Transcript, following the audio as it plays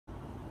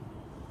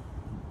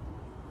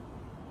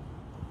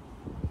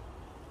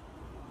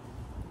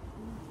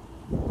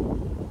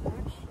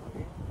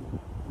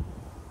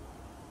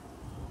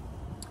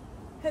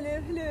Hello,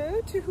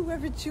 hello to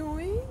whoever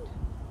joined.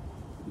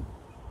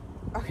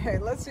 Okay,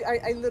 let's see.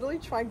 I literally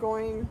tried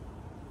going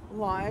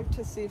live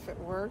to see if it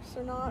works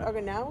or not.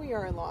 Okay, now we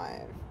are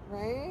live,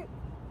 right?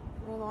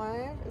 We're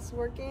live. It's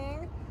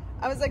working.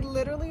 I was like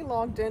literally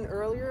logged in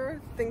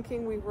earlier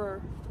thinking we were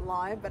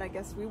live, but I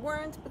guess we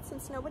weren't. But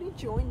since nobody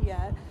joined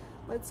yet,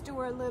 let's do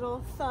our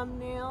little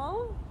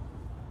thumbnail.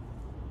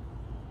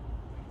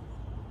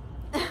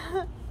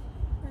 There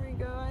we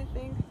go. I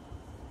think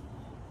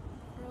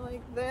we're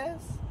like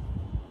this.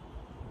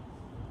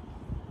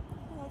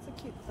 Oh, that's a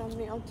cute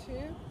thumbnail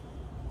too.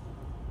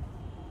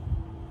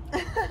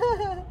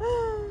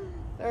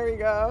 There we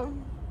go.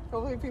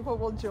 Hopefully people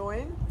will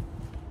join.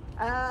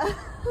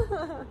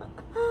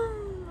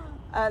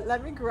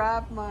 Let me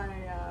grab my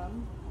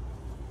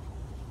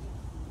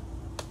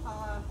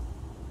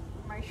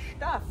my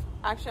stuff.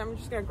 Actually, I'm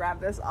just gonna grab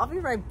this. I'll be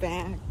right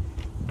back.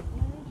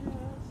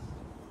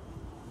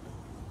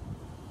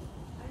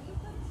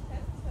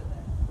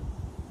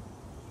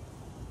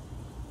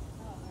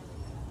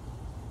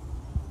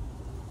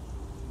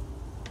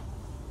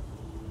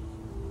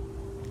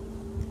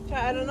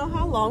 I don't know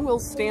how long we'll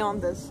stay on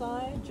this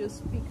side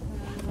just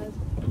because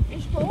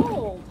it's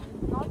cold.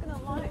 I'm not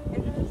gonna lie, it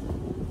is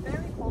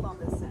very cold on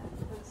this end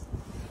because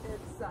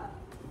it's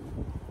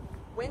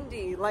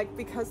windy. Like,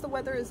 because the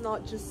weather is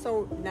not just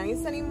so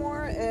nice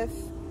anymore, if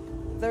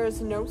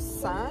there's no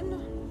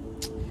sun,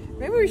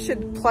 maybe we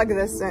should plug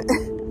this in.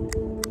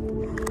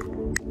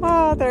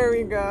 Oh, there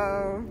we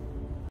go.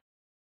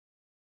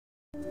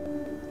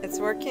 It's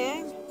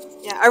working.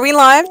 Yeah, are we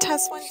live?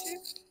 Test 1, 2.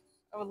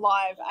 Oh,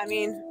 live. I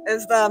mean,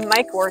 is the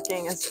mic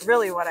working is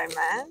really what I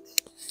meant.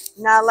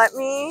 Now let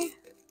me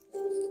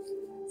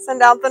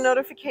send out the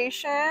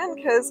notification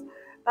because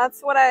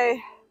that's what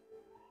I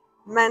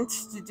meant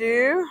to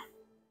do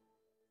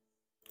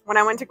when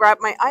I went to grab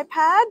my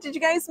iPad. Did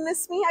you guys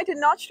miss me? I did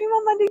not stream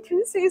on Monday,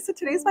 Tuesday, so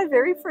today's my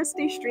very first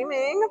day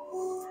streaming.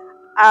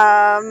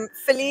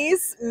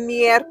 Feliz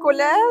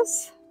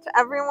miércoles to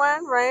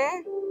everyone,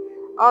 right?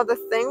 Oh, the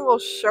thing will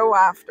show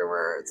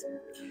afterwards.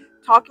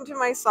 Talking to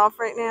myself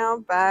right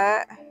now,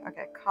 but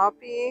okay,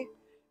 copy.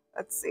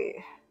 Let's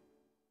see.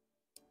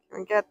 Can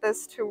we get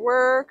this to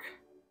work?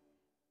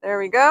 There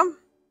we go.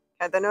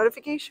 Okay, the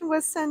notification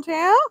was sent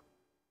out.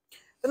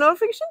 The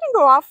notification didn't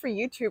go off for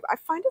YouTube. I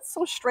find it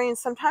so strange.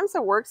 Sometimes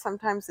it works,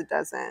 sometimes it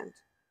doesn't.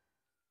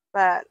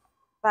 But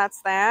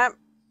that's that.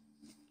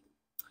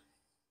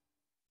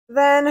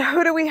 Then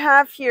who do we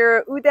have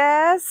here?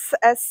 Udes,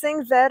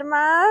 Essing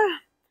Verma,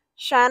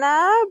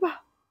 Shanab,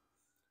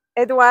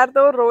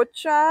 Eduardo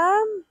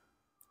Rocha,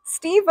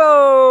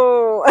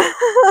 Stevo.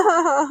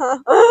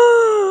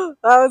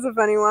 That was a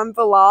funny one.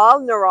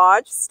 Bilal,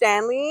 Niraj,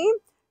 Stanley,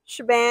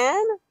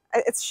 Shaban.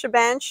 It's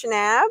Shaban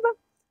Shanab.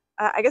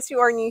 I guess you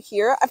are new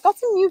here. I've got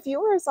some new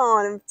viewers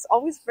on. It's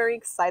always very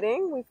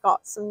exciting. We've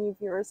got some new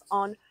viewers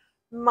on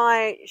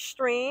my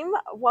stream.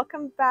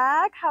 Welcome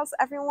back. How was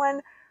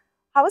everyone's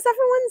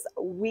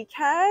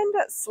weekend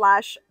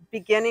 /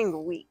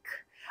 beginning week?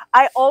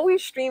 I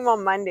always stream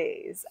on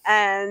Mondays,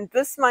 and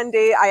this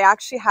Monday I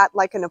actually had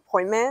like an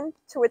appointment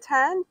to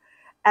attend,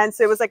 and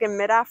so it was like in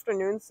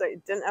mid-afternoon, so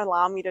it didn't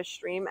allow me to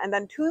stream. And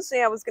then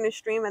Tuesday I was going to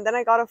stream, and then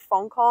I got a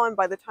phone call, and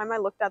by the time I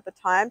looked at the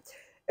time,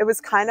 it was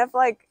kind of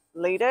like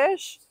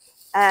late-ish,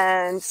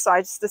 and so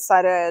I just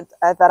decided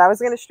that I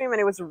was going to stream,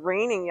 and it was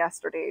raining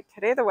yesterday.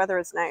 Today the weather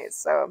is nice,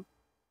 so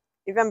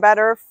even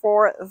better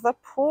for the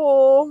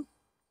pool.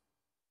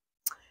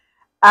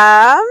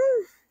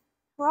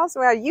 Who else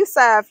we have?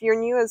 Yusuf, you're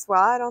new as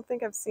well. I don't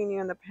think I've seen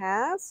you in the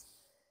past.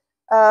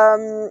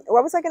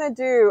 What was I going to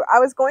do? I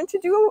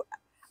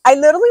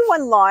literally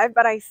went live,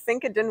 but I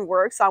think it didn't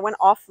work. So I went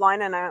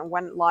offline and I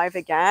went live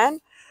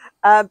again.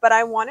 But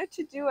I wanted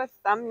to do a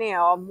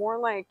thumbnail, more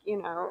like, you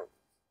know,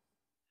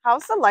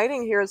 how's the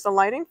lighting here? Is the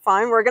lighting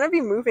fine? We're going to be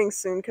moving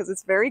soon because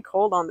it's very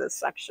cold on this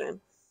section.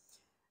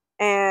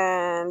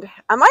 And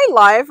am I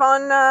live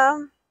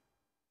on...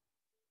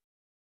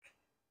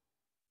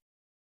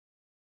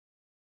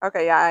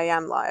 Okay, yeah, I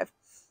am live.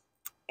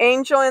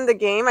 Angel in the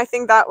game. I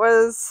think that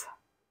was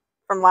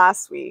from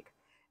last week.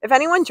 If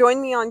anyone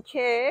joined me on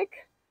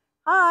Kick,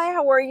 hi,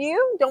 how are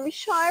you? Don't be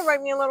shy.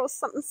 Write me a little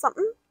something,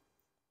 something.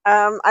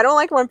 I don't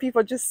like when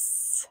people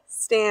just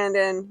stand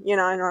and, you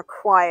know, and are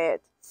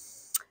quiet.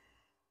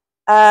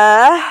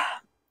 I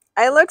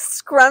look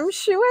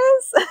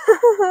scrumptious.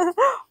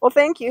 Well,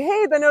 thank you.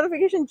 Hey, the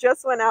notification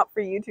just went out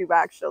for YouTube,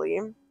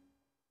 actually.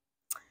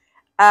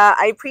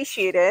 I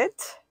appreciate it.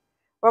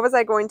 What was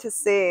I going to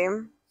say?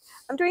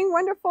 I'm doing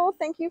wonderful.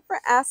 Thank you for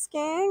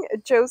asking.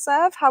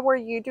 Joseph, how are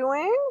you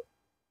doing?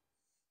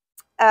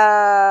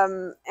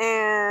 And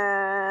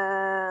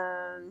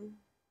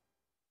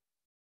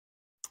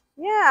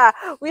yeah,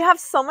 we have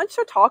so much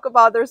to talk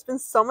about. There's been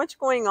so much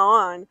going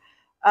on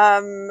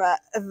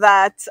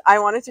that I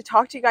wanted to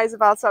talk to you guys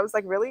about. So I was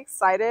like really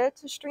excited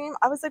to stream.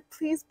 I was like,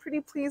 please,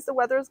 pretty please, the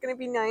weather is going to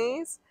be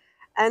nice.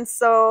 And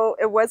so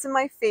it was in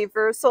my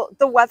favor. So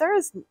the weather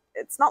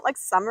it's not like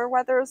summer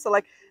weather. So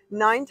like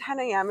 9, 10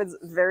 a.m. it's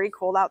very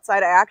cold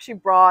outside. I actually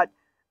brought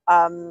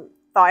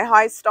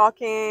thigh-high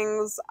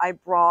stockings. I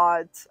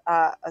brought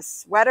a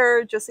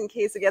sweater just in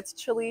case it gets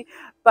chilly.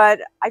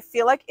 But I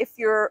feel like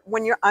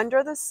when you're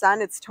under the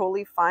sun, it's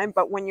totally fine.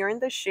 But when you're in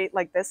the shade,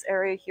 like this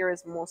area here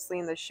is mostly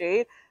in the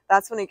shade,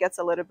 that's when it gets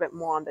a little bit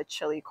more on the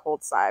chilly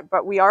cold side.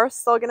 But we are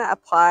still gonna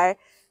apply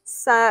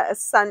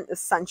sunshine.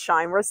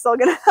 We're still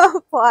gonna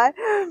apply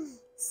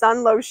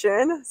sun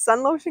lotion.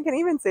 Sun lotion, can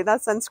you even say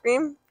that?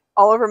 Sunscreen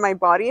all over my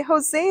body.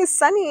 Jose,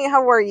 Sunny,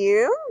 how are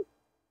you?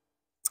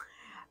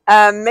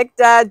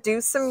 Mikdad,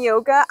 do some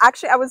yoga.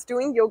 Actually, I was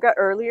doing yoga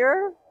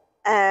earlier,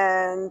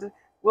 and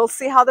we'll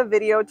see how the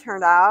video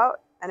turned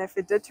out. And if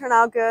it did turn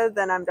out good,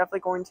 then I'm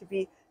definitely going to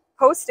be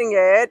posting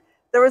it.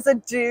 There was a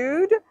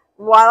dude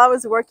while I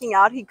was working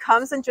out. He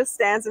comes and just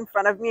stands in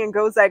front of me and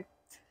goes like,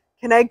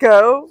 "Can I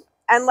go?"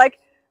 And like,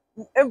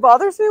 it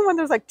bothers me when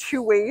there's like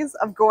two ways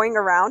of going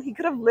around. He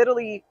could have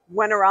literally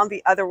went around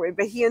the other way,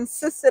 but he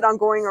insisted on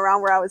going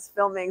around where I was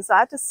filming. So I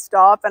had to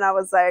stop, and I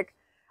was like,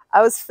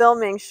 I was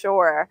filming,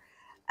 sure.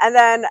 And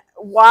then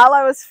while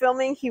I was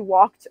filming, he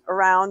walked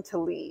around to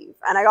leave.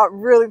 And I got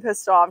really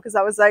pissed off because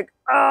I was like,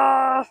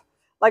 ugh,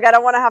 like I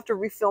don't want to have to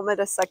refilm it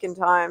a second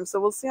time. So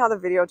we'll see how the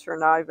video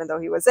turned out, even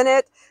though he was in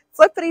it.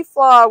 Flippity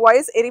flaw, why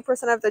is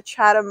 80% of the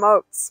chat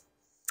emotes?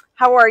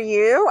 How are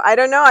you? I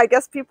don't know. I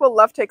guess people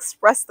love to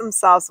express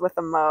themselves with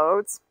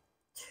emotes.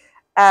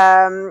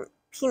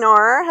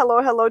 Pinar,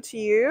 hello to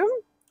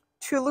you.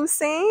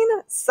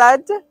 Tulusain,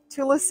 Sud,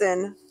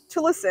 Tulusin.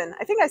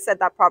 I think I said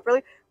that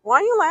properly. Why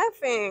are you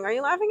laughing? Are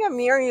you laughing at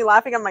me or are you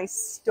laughing at my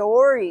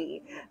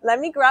story? Let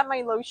me grab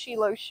my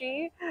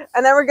Loshi.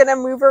 And then we're going to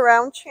move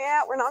around,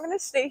 chat. We're not going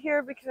to stay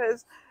here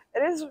because it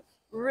is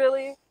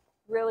really,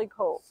 really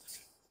cold.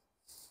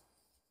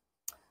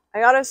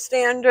 I got to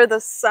stay under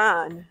the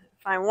sun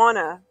if I want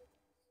to.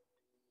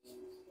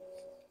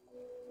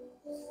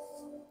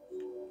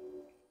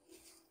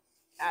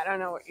 I don't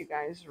know what you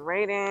guys are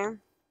rating.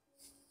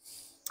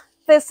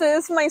 This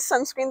is my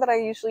sunscreen that I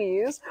usually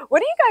use. What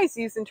do you guys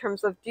use in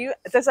terms of,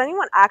 does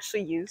anyone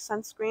actually use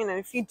sunscreen? And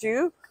if you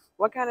do,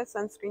 what kind of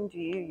sunscreen do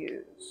you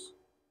use?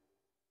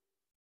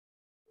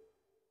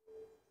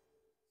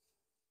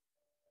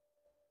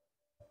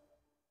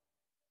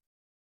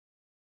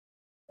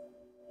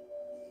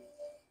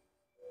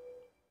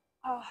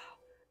 Oh,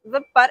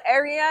 the butt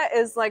area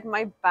is like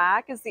my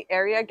back is the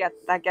area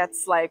that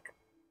gets like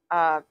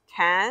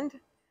tanned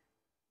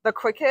the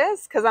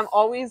quickest because I'm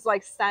always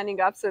like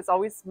standing up, so it's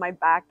always my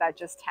back that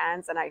just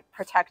tans and I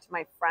protect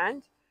my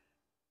front.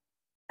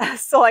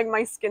 So like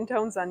my skin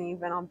tone's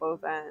uneven on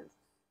both ends.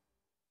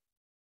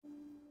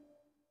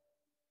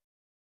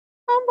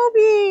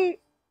 Bumblebee!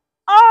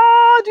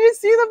 Oh, do you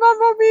see the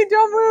bumblebee?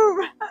 Don't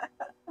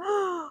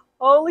move!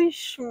 Holy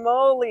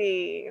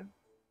schmoly.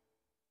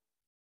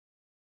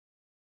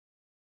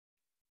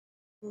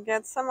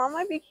 Get some on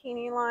my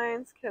bikini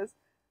lines because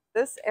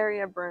this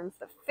area burns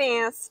the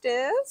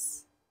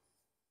fastest.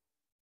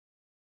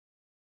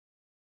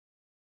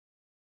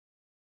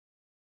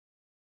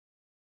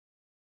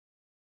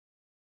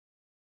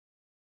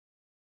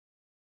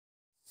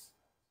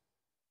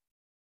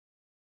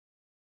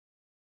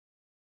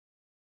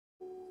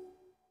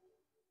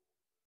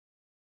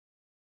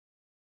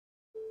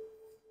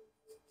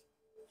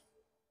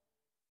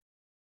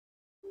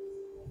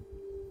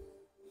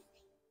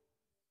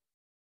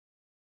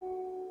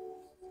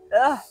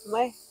 Ugh,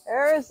 my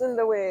hair is in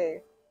the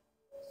way.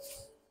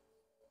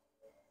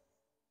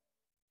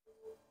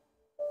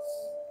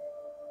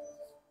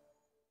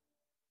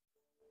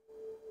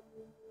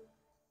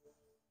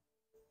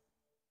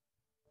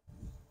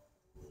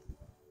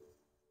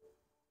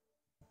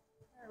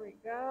 There we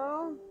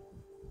go.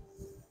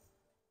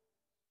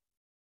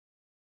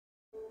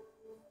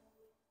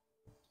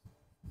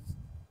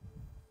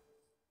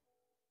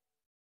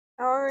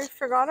 Oh, we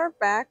forgot our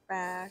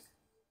backpack.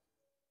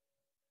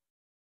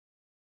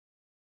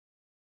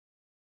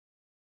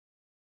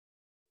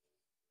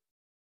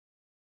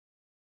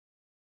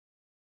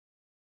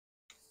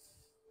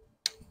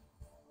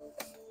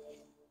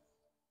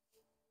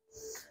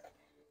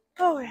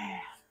 Oh yeah.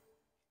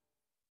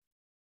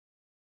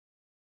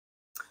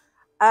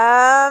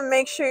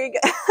 Make sure you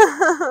get.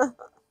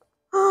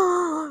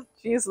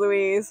 Jeez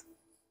Louise.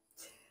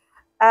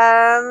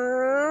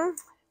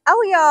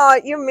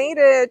 Elia, you made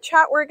it.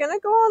 Chat, we're gonna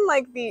go on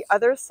like the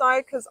other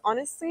side because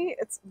honestly,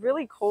 it's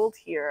really cold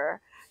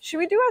here. Should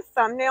we do a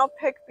thumbnail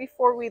pic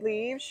before we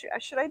leave?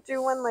 Should I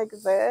do one like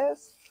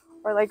this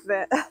or like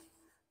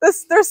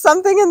this? There's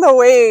something in the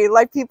way.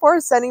 Like people are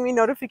sending me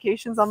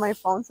notifications on my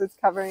phone, so it's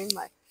covering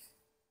my.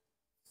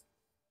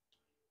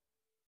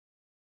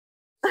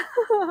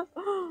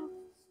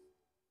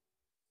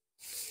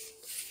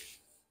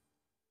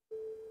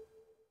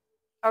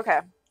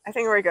 Okay, I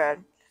think we're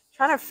good.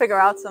 Trying to figure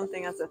out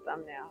something as a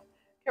thumbnail.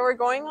 Okay, we're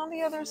going on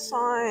the other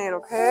side,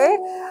 okay?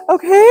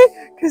 Okay?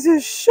 Because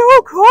it's so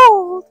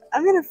cold.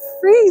 I'm going to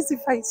freeze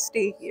if I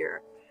stay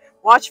here.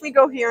 Watch me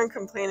go here and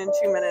complain in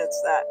 2 minutes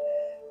that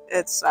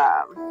it's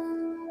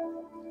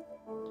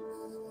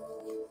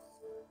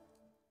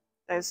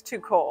too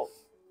cold.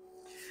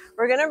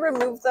 We're going to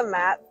remove the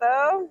mat,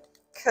 though.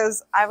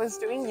 because I was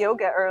doing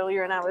yoga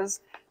earlier and I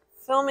was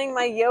filming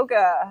my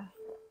yoga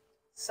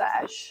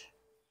sesh.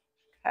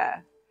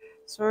 Okay.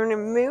 So we're gonna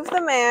move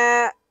the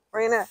mat.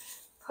 We're gonna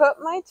put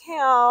my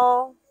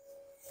towel.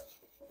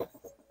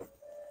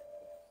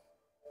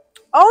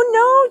 Oh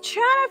no,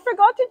 Chad, I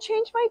forgot to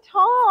change my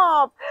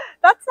top.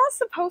 That's not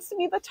supposed to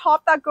be the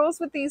top that goes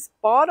with these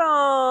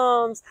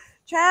bottoms.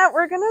 Chad,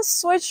 we're gonna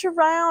switch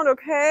around,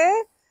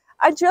 okay?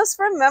 I just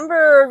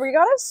remembered we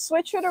gotta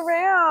switch it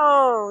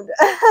around.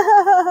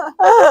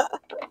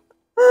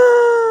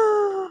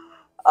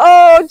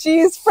 Oh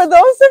geez, for those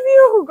of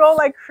you who go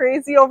like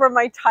crazy over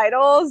my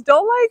titles,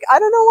 don't like, I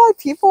don't know why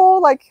people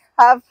like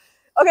have,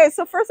 okay,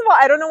 so first of all,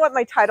 I don't know what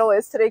my title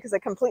is today because I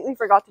completely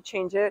forgot to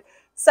change it.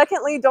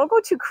 Secondly, don't go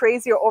too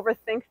crazy or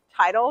overthink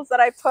titles that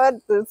I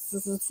put.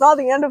 It's not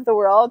the end of the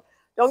world.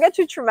 Don't get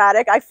too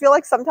traumatic. I feel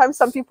like sometimes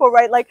some people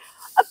write like,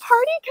 a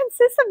party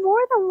consists of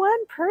more than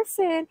one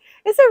person.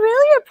 Is it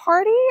really a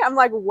party? I'm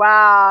like,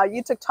 wow,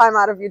 you took time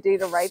out of your day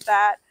to write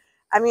that.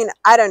 I mean,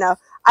 I don't know.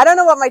 I don't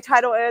know what my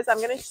title is. I'm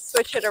going to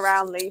switch it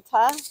around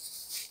later.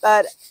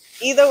 But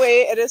either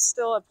way, it is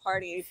still a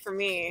party for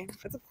me.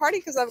 It's a party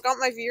because I've got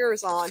my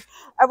viewers on.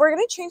 And we're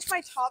going to change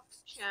my top,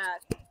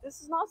 Chad. This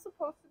is not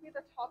supposed to be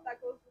the top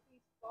that goes with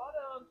these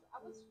bottoms.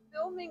 I was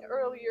filming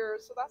earlier,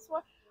 so that's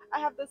why I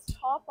have this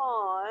top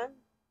on.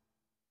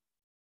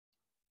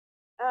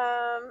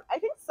 I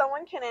think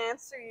someone can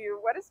answer you.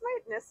 What is my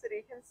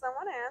ethnicity? Can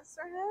someone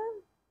answer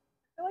him?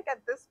 I feel like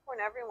at this point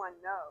everyone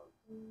knows.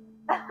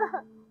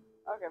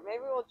 Okay,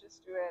 maybe we'll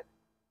just do it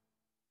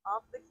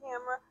off the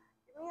camera.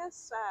 Give me a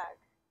sec.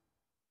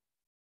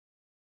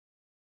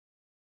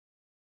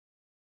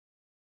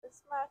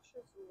 This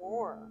matches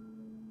more.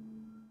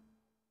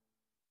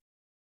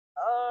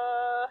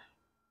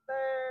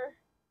 There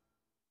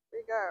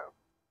we go.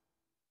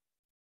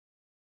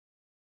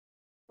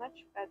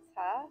 Much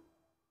better.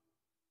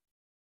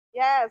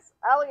 Yes,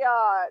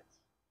 Elliot.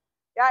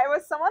 Yeah, it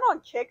was someone on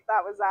Kick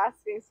that was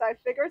asking, so I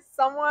figured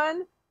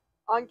someone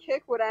on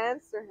Kick would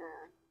answer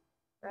him.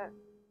 But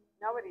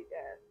nobody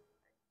did.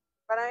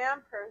 But I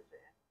am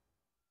Persian.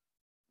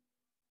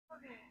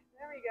 Okay,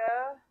 there we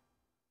go.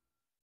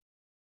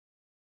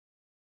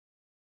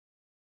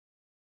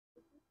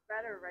 This is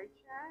better, right,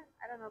 Chad?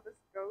 I don't know, this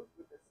goes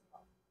with this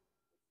top.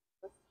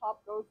 This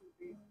top goes with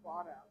these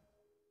bottoms.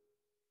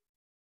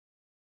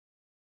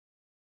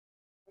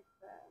 Like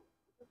this.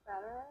 Is it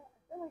better? I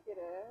feel like it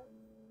is,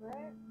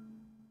 right?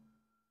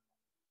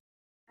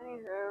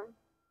 Anywho.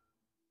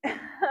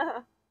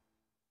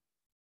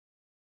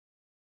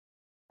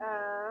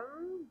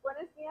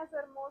 Buenos días,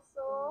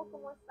 hermoso.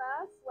 ¿Cómo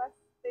estás?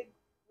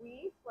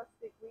 Swastigui,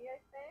 I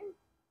think.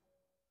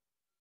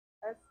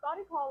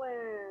 Scotty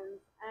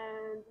Collins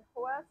and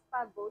Joas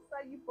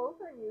Barbosa, you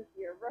both are new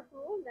here.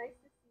 Rahul, nice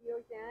to see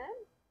you again.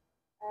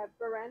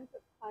 Berend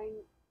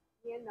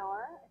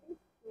Pienar, I think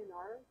it's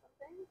Pienar or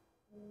something.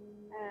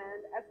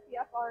 And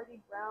SPF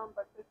already brown,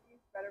 but 50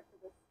 is better for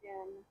the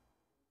skin.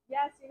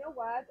 Yes, you know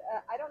what?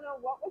 I don't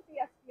know. What was the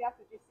SPF?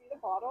 Did you see the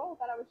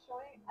bottle that I was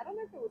showing? I don't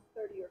know if it was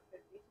 30 or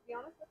 50. To be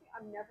honest with you,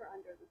 I'm never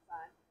under the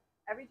sun.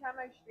 Every time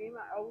I stream,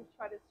 I always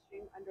try to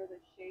stream under the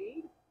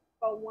shade.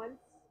 But once,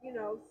 you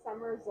know,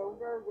 summer's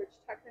over, which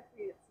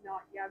technically it's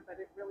not yet,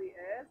 but it really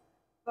is,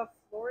 the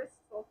floor is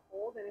so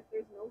cold, and if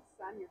there's no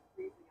sun, you're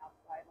freezing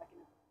outside, like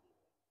in a heat.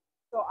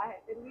 So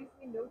it leaves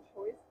me no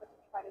choice but to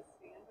try to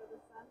stay under the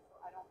sun so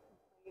I don't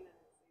complain and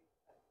it stays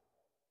better.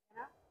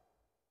 You know?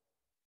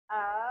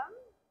 Um,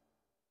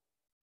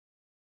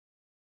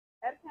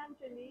 Erkan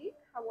Janik,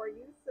 how are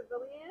you,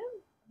 civilian?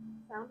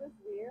 Sound is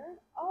weird.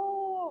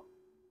 Oh.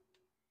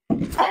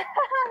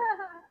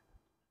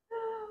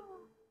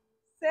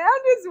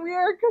 Sound is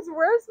weird because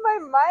where's my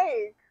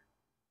mic?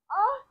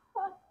 Oh.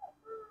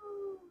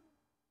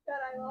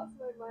 God, I lost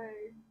my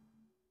mic.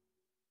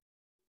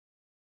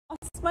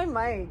 Lost my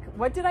mic.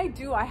 What did I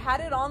do? I had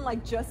it on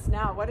like just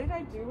now. What did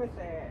I do with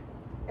it?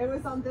 It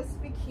was on this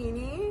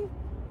bikini.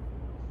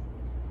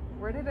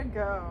 Where did it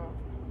go?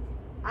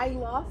 I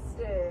lost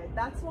it.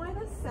 That's why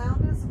the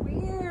sound is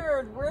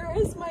weird. Where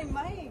is my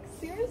mic?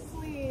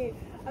 Seriously.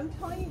 I'm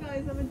telling you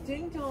guys, I'm a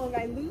ding dong.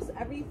 I lose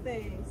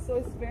everything. So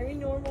it's very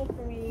normal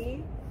for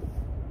me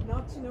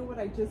not to know what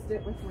I just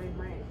did with my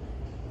mic.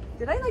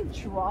 Did I like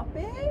drop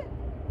it?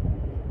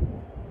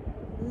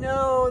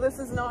 No, this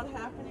is not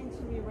happening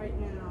to me right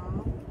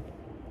now.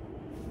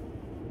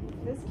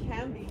 This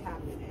can be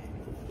happening.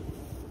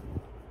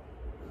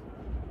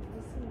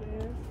 Listen to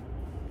this.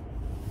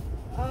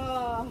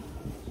 Oh,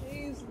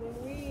 jeez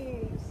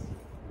Louise.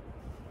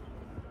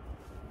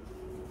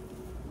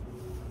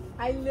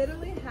 I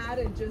literally had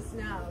it just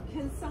now.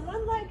 Can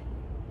someone like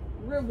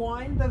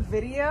rewind the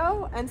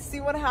video and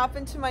see what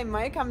happened to my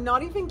mic? I'm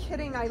not even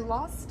kidding. I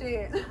lost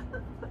it.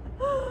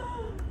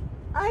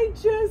 I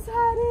just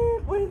had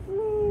it with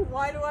me.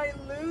 Why do I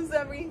lose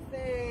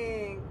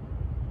everything?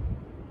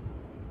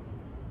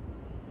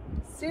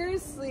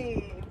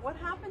 Seriously, what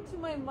happened to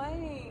my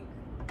mic?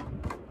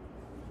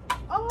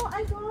 Oh,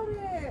 I got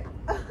it.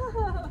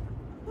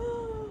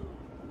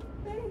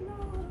 Thank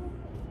God.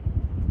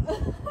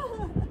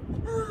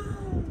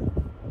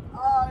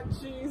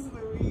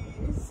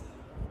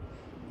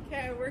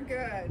 Okay, we're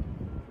good.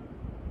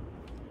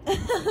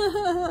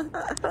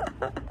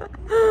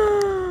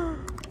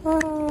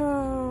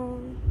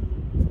 Oh.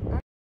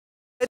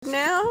 Good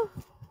now?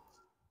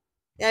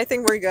 Yeah, I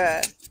think we're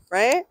good,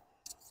 right?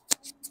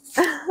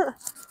 I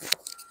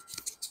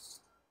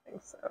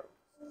think so.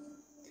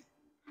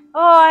 Oh,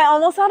 I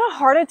almost had a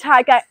heart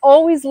attack. I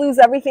always lose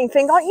everything.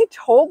 Thank God you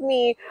told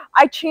me.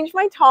 I changed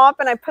my top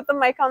and I put the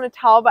mic on the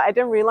towel, but I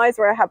didn't realize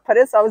where I had put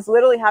it. So I was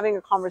literally having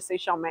a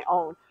conversation on my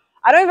own.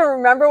 I don't even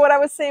remember what I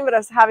was saying, but I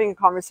was having a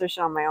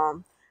conversation on my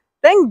own.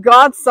 Thank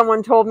God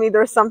someone told me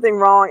there's something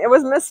wrong. It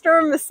was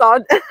Mr.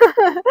 Massage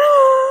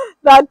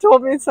that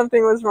told me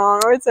something was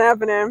wrong. What's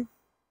happening?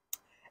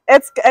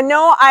 It's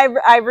no,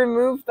 I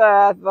removed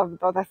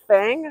the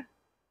thing,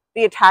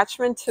 the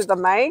attachment to the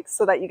mic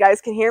so that you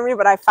guys can hear me,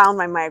 but I found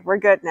my mic. We're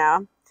good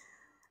now.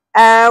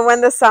 And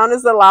when the sound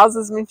is the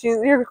loudest, means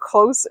you're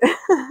close.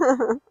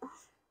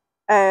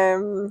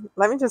 Let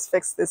me just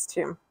fix this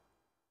too.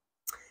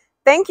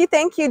 Thank you,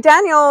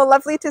 Daniel.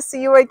 Lovely to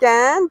see you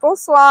again.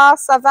 Bonsoir,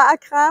 ça va,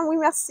 Akram? Oui,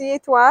 merci.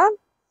 Et toi?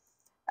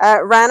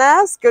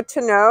 Ranas, good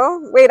to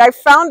know. Wait, I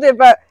found it,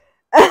 but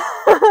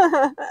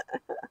I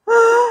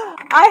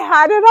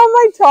had it on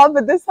my top,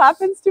 but this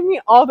happens to me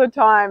all the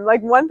time.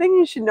 Like, one thing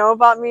you should know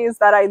about me is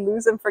that I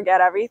lose and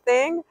forget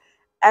everything.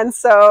 And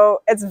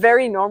so it's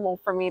very normal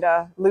for me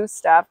to lose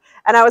stuff.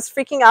 And I was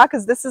freaking out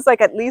because this is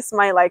like at least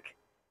my like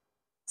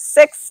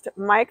 6th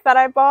mic that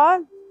I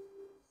bought.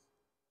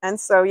 And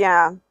so,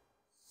 yeah.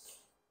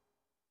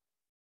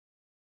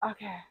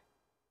 Okay.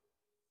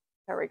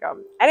 There we go.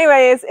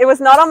 Anyways, it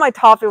was not on my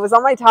top. It was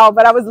on my towel,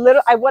 but I was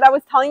what I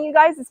was telling you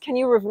guys is can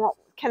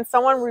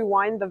someone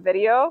rewind the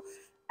video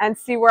and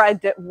see where I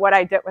did what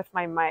I did with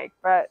my mic?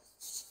 But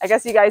I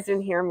guess you guys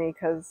didn't hear me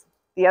because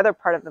the other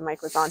part of the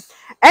mic was on.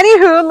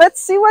 Anywho,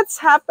 let's see what's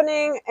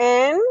happening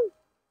in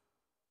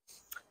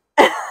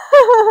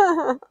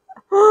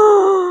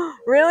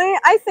Really?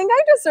 I think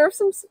I deserve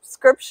some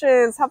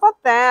subscriptions. How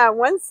about that?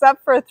 1 sub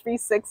for a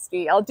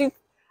 360. I'll do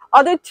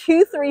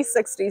 2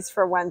 360s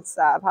for 1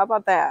 sub. How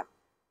about that?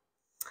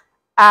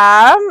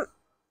 Oh,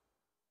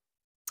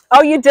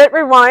 you did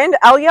rewind,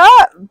 Elia,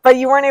 but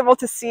you weren't able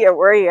to see it,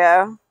 were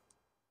you?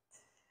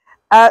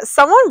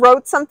 Someone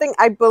wrote something,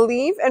 I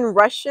believe, in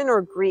Russian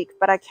or Greek,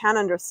 but I can't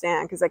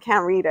understand because I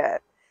can't read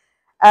it.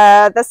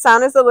 The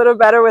sound is a little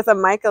better with a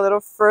mic a little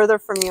further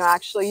from you,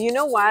 actually. You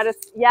know what?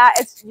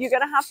 You're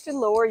going to have to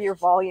lower your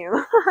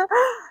volume.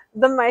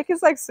 The mic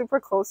is like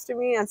super close to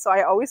me, and so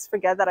I always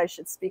forget that I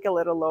should speak a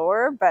little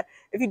lower. But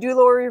if you do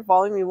lower your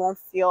volume, you won't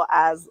feel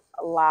as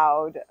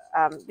loud.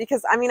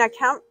 Because, I mean, I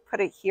can't put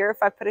it here.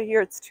 If I put it here,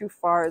 it's too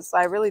far. So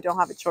I really don't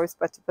have a choice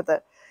but to put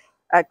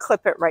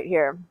clip it right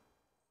here.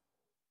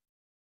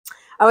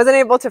 I wasn't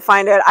able to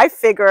find it. I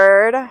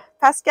figured.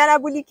 Pascal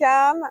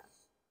Aboulikam.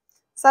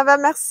 Ça va,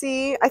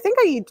 merci. I think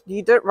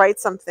you did write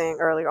something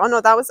earlier. Oh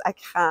no, that was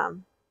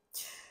Akram.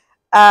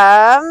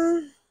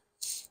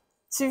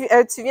 Tu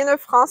viens de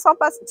France en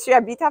passant? Tu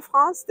habites à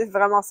France? C'est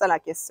vraiment ça la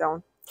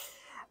question.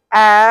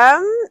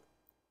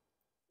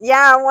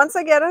 Yeah, once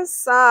I get a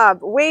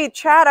sub. Wait,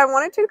 Chad, I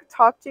wanted to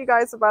talk to you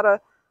guys about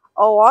a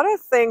lot of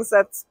things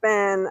that's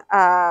been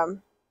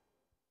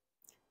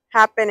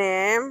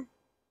happening.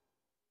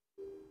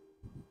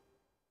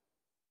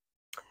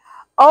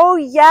 Oh,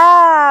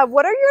 yeah.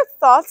 What are your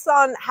thoughts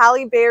on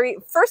Halle Berry?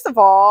 First of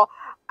all,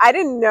 I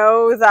didn't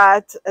know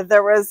that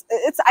there was,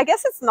 I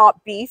guess it's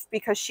not beef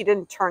because she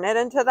didn't turn it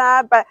into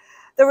that, but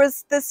there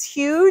was this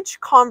huge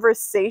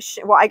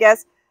conversation. Well, I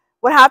guess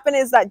what happened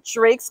is that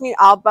Drake's new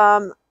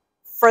album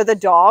For the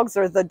Dogs,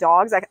 or The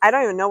Dogs, I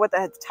don't even know what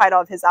the title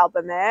of his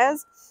album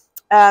is,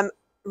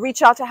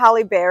 reach out to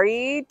Halle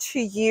Berry to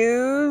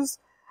use,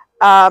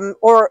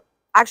 or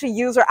actually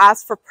use or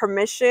ask for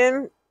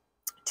permission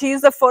to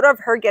use a photo of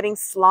her getting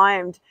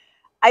slimed.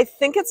 I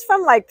think it's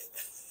from like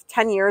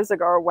 10 years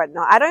ago or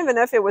whatnot. I don't even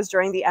know if it was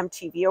during the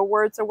MTV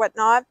Awards or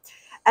whatnot.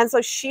 And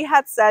so she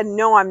had said,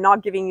 no, I'm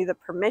not giving you the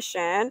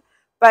permission.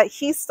 But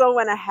he still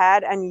went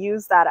ahead and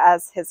used that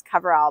as his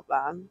cover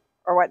album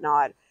or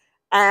whatnot.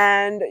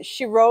 And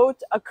she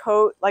wrote a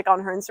quote like on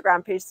her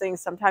Instagram page saying,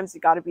 sometimes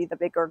you got to be the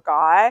bigger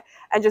guy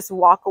and just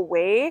walk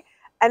away.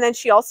 And then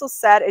she also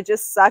said, it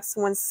just sucks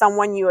when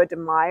someone you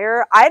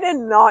admire. I did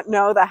not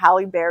know that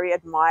Halle Berry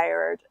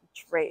admired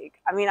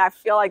Drake. I mean, I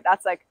feel like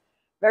that's like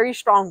very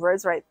strong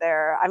words right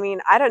there. I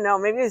mean, I don't know.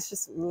 Maybe it's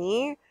just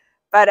me.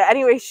 But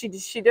anyway, she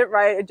did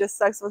write, it just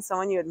sucks when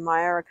someone you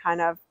admire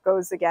kind of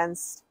goes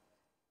against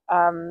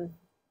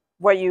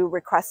what you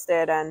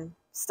requested and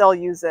still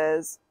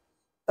uses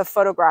the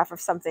photograph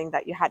of something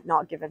that you had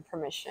not given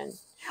permission.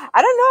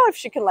 I don't know if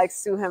she can like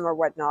sue him or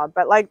whatnot,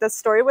 but like the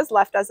story was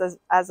left as of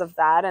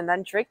that, and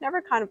then Drake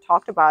never kind of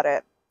talked about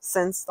it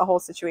since the whole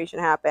situation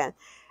happened.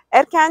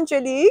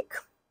 Erkangelique,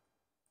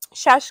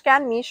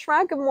 Shashkan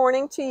Mishra, good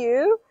morning to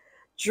you.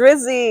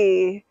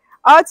 Drizzy,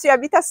 ah, tu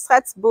habites à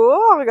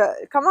Strasbourg.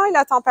 Comment est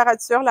la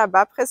température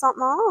là-bas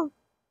présentement?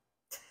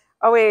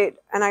 Oh wait,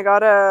 and I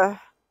got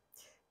a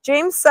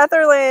James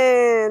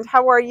Sutherland.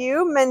 How are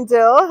you?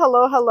 Mendel,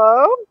 hello,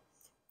 hello.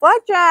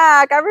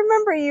 Blackjack, I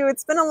remember you.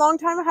 It's been a long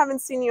time I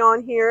haven't seen you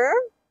on here.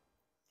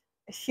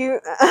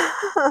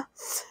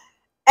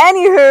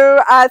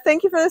 Anywho,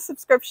 thank you for the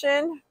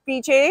subscription,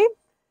 BJ.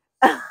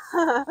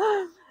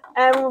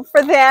 And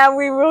for them,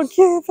 we will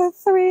give a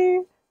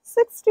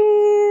 360.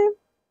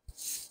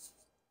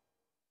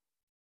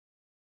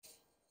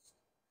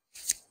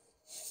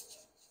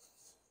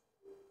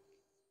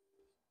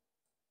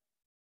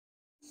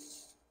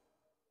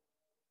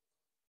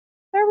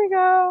 There we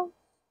go.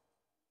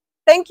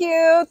 Thank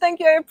you. Thank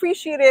you. I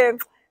appreciate it.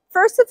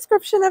 First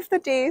subscription of the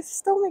day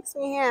still makes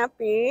me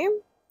happy.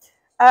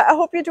 I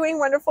hope you're doing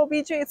wonderful,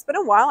 BJ. It's been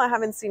a while. I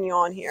haven't seen you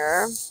on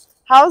here.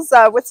 How's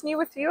what's new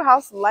with you?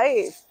 How's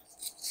life?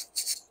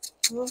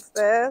 Move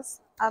this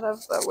out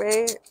of the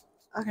way.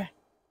 Okay.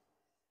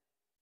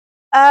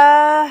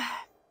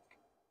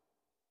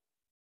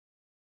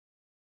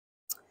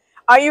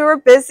 Are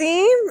you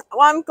busy?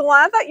 Well, I'm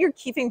glad that you're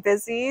keeping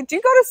busy. Do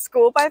you go to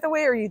school, by the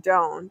way, or you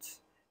don't?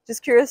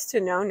 Just curious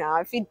to know now.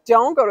 If you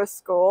don't go to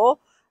school,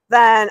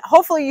 then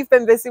hopefully you've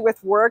been busy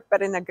with work,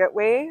 but in a good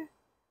way.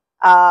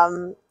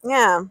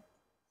 Yeah.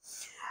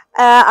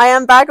 I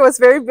am back. I was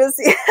very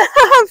busy.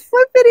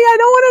 Flippity, I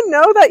don't want to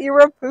know that you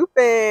were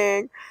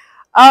pooping.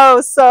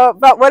 Oh, so,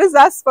 but what is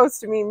that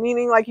supposed to mean?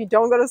 Meaning like you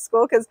don't go to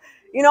school? Because,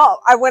 you know,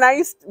 when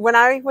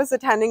I was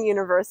attending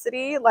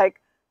university, like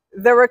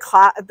there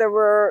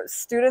were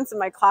students in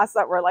my class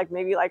that were like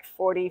maybe like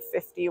 40,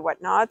 50,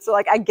 whatnot. So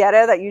like I get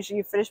it that usually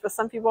you finish, but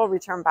some people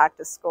return back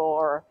to school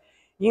or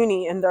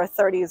uni in their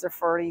 30s or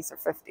 40s or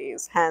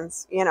 50s.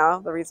 Hence, you know,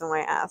 the reason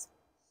why I asked.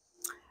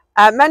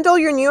 Mendel,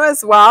 you're new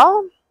as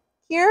well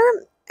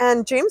here.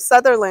 And James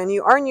Sutherland,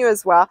 you are new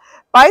as well.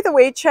 By the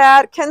way,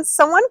 Chad, can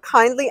someone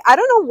kindly, I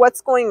don't know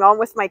what's going on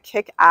with my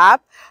Kick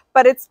app,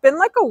 but it's been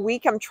like a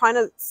week. I'm trying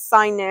to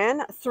sign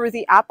in through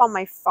the app on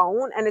my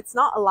phone and it's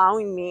not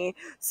allowing me.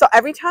 So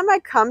every time I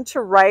come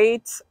to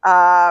write,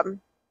 every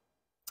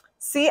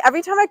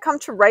time I come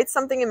to write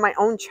something in my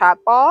own chat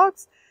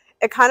box,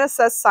 it kind of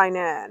says sign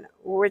in,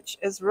 which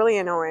is really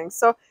annoying.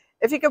 So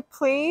if you could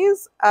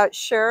please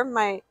share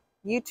my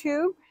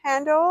YouTube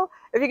handle.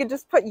 If you could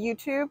just put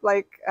YouTube,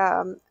 like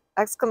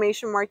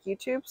exclamation mark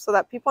YouTube, so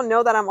that people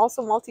know that I'm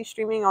also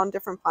multi-streaming on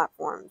different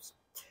platforms.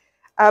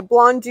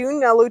 Blondoon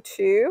Nello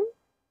 2.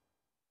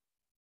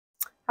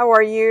 How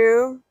are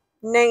you?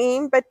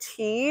 Naeem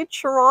Bati,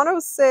 Toronto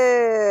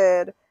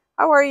Sid.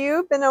 How are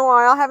you? Been a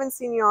while. Haven't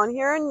seen you on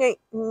here.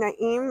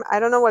 Naeem, I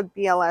don't know what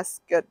BLS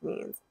good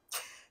means.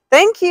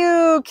 Thank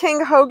you,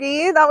 King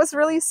Hoagie. That was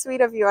really sweet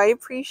of you. I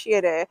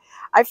appreciate it.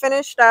 I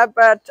finished up,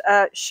 but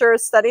sure,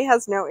 study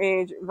has no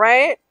age,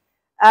 right?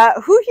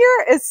 Who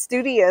here is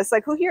studious?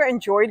 Like, who here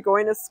enjoyed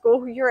going to school?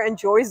 Who here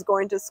enjoys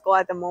going to school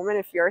at the moment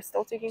if you're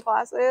still taking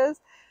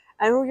classes?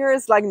 And who here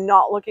is like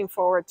not looking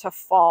forward to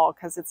fall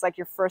because it's like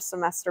your first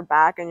semester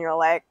back and you're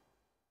like,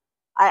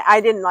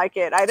 I didn't like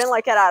it. I didn't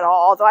like it at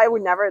all. Although I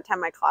would never attend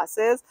my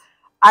classes.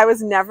 I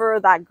was never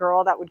that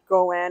girl that would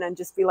go in and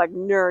just be like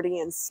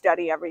nerdy and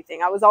study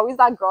everything. I was always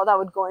that girl that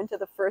would go into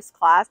the first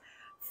class,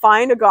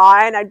 find a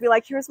guy, and I'd be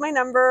like, here's my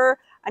number.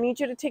 I need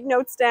you to take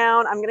notes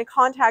down. I'm going to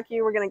contact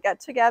you. We're going to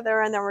get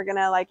together and then we're going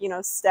to like, you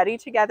know, study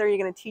together. You're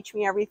going to teach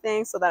me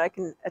everything so that I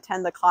can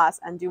attend the class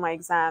and do my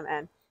exam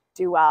and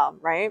do well,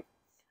 right?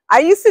 I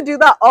used to do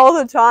that all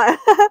the time.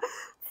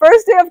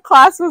 First day of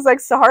class was like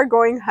Sahar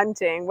going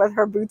hunting with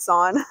her boots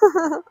on.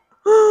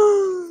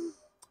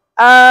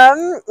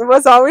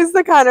 Was always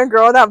the kind of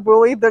girl that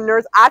bullied the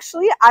nerds.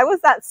 Actually, I was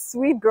that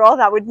sweet girl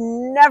that would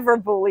never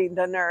bully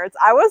the nerds.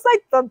 I was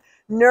like the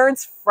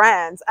nerds'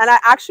 friends, and I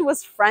actually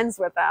was friends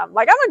with them.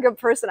 Like, I'm a good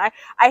person. I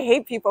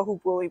hate people who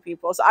bully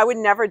people, so I would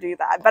never do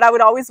that. But I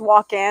would always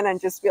walk in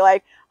and just be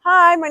like,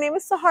 hi, my name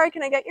is Sahar.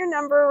 Can I get your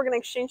number? We're going to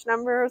exchange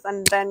numbers,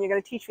 and then you're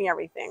going to teach me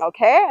everything,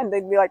 okay? And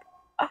they'd be like,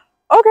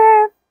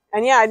 okay.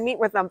 And yeah, I'd meet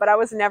with them, but I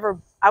would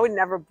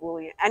never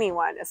bully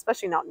anyone,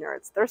 especially not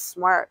nerds. They're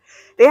smart.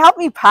 They help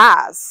me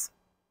pass.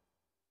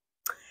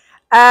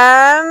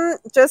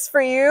 Just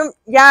for you.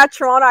 Yeah,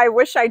 Toronto, I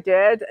wish I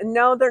did.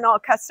 No, they're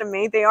not custom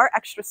made. They are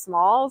extra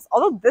smalls.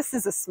 Although this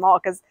is a small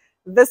because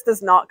this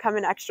does not come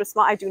in extra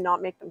small. I do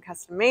not make them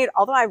custom made,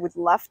 although I would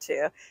love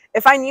to.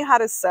 If I knew how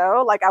to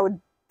sew, like I would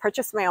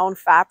purchase my own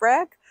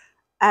fabric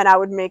and I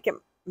would make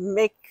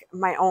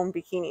my own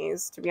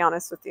bikinis, to be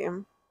honest with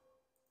you.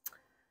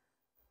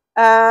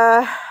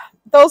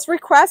 Those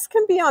requests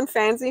can be on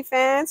Fancy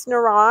Fans,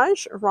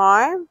 Niraj,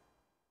 Rai.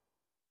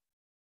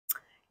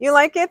 You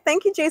like it?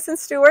 Thank you, Jason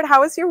Stewart.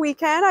 How was your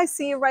weekend? I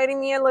see you writing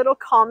me a little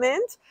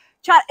comment.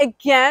 Chat,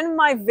 again,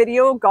 my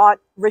video got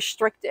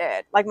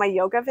restricted. Like my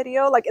yoga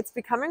video, like it's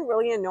becoming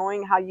really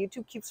annoying how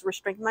YouTube keeps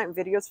restricting my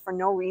videos for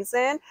no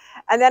reason.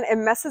 And then it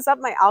messes up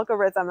my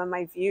algorithm and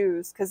my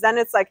views. Because then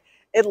it's like,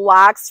 it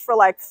lags for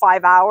like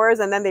 5 hours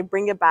and then they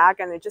bring it back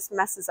and it just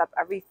messes up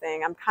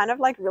everything. I'm kind of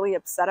like really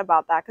upset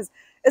about that because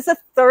it's the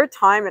third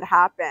time it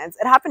happens.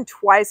 It happened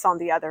twice on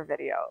the other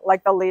video,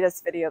 like the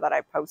latest video that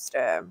I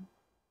posted.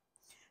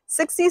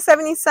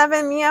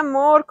 6077, mi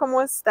amor,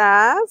 ¿cómo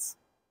estás?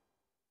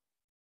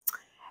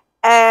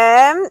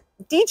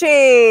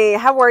 DJ,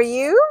 how are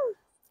you?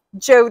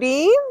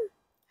 Jody,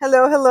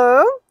 hello,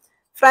 hello.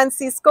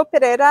 Francisco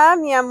Pereira,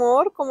 mi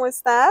amor, ¿cómo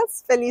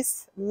estás?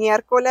 Feliz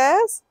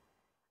miércoles.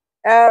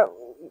 Uh,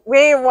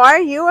 Wait, why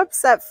are you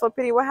upset,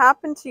 Flippity? What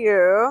happened to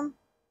you?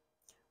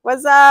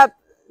 Was that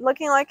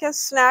looking like a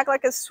snack,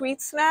 like a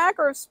sweet snack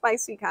or a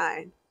spicy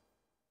kind?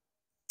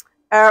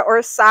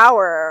 Or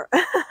sour?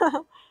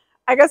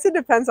 I guess it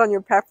depends on your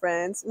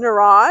preference.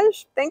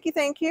 Niraj, thank you,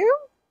 thank you.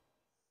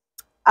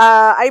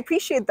 I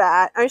appreciate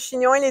that. Un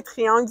chignon et les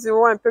triangles du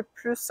haut un peu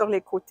plus sur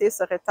les côtés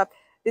seraient top.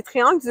 Les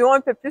triangles du haut un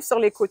peu plus sur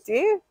les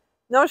côtés?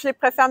 Non, je les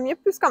préfère mieux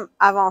plus comme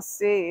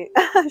avancés,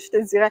 je te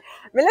dirais.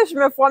 Mais là, je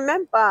me vois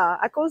même pas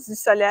à cause du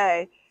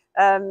soleil.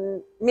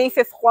 Mais il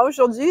fait froid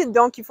aujourd'hui,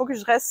 donc il faut que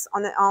je reste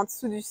en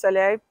dessous du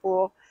soleil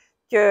pour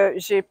que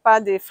j'ai pas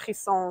des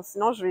frissons.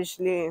 Sinon, je vais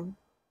geler.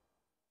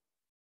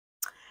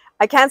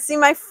 I can't see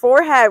my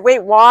forehead. Wait,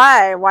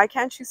 why? Why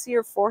can't you see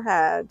your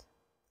forehead?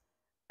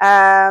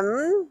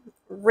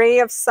 Ray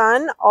of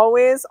Sun,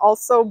 always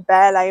also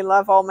belle. I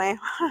love all my.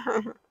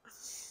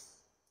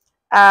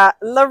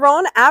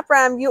 Larone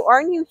Abram, you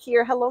are new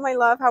here. Hello, my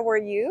love. How are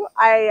you?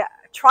 I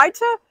try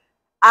to,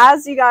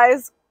 as you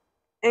guys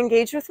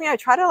engage with me, I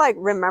try to like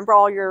remember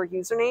all your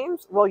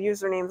usernames. Well,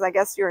 usernames, I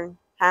guess your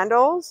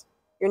handles,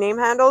 your name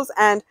handles.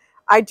 And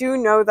I do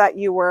know that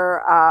you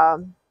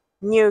were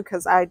new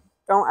because I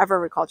don't ever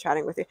recall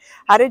chatting with you.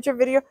 How did your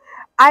video?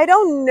 I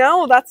don't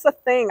know. That's the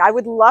thing. I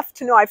would love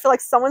to know. I feel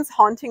like someone's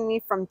haunting me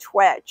from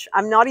Twitch.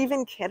 I'm not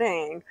even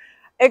kidding.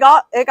 It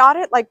got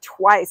it like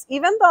twice.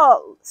 Even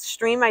the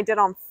stream I did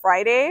on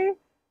Friday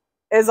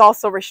is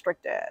also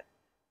restricted,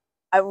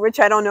 which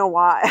I don't know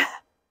why.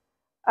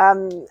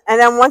 And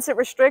then once it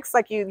restricts,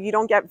 like you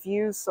don't get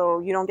views,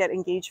 so you don't get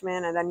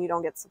engagement, and then you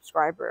don't get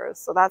subscribers.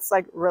 So that's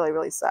like really,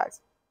 really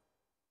sucks.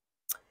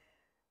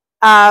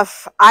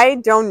 I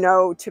don't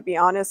know, to be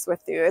honest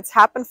with you. It's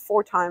happened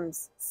 4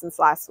 times since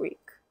last week.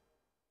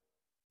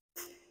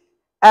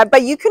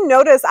 But you can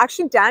notice,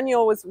 actually,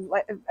 Daniel was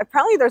like,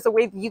 apparently there's a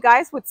way you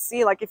guys would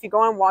see, like if you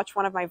go and watch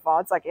one of my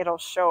VODs, like it'll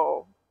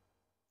show,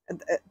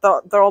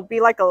 there'll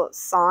be like a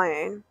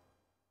sign.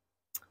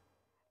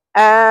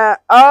 Oh,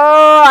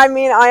 I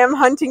mean, I am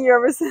hunting you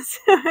ever since.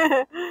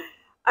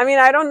 I mean,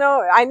 I don't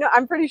know.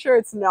 I'm pretty sure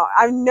it's not.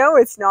 I know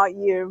it's not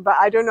you, but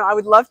I don't know. I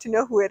would love to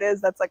know who it is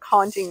that's like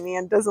haunting me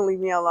and doesn't leave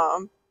me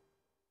alone.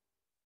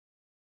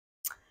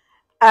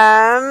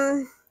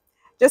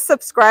 Just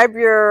subscribe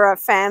your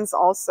fans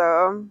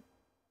also.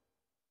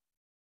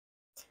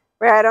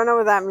 Wait, I don't know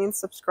what that means.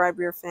 Subscribe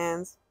your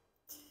fans.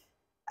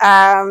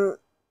 Voy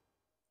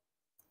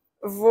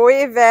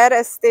ver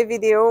este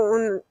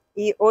video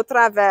y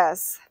otra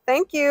vez.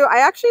 Thank you. I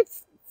actually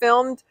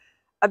filmed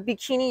a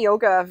bikini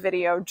yoga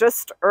video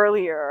just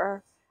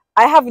earlier.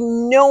 I have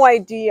no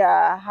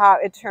idea how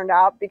it turned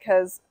out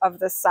because of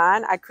the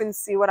sun. I couldn't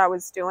see what I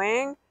was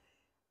doing.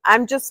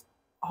 I'm just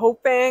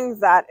hoping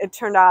that it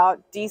turned out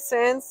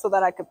decent so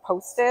that I could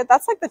post it.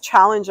 That's like the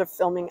challenge of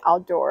filming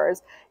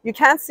outdoors. You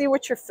can't see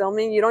what you're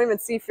filming. You don't even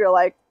see if you're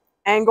like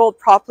angled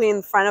properly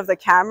in front of the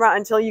camera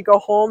until you go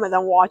home and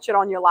then watch it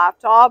on your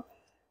laptop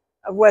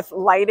with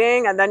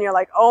lighting, and then you're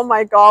like, oh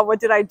my god, what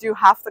did I do?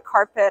 Half the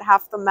carpet,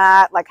 half the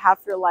mat, like half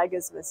your leg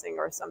is missing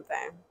or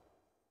something.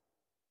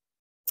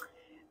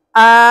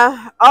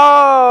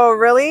 Oh,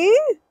 really?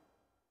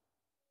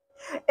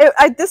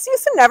 This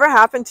used to never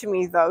happen to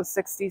me though,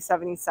 60,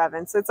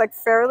 77. So it's like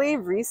fairly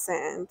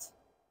recent.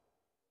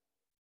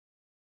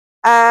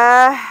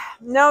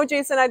 No,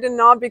 Jason, I did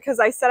not, because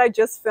I said I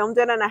just filmed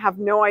it and I have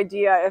no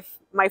idea if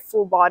my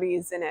full body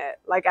is in it.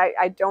 Like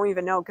I don't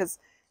even know because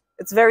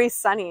it's very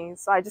sunny.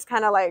 So I just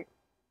kind of like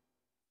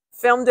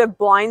filmed it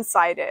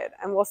blindsided,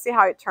 and we'll see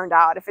how it turned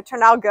out. If it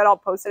turned out good, I'll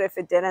post it. If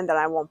it didn't, then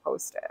I won't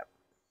post it.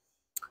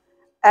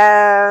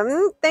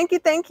 Thank you,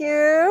 thank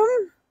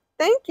you.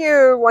 Thank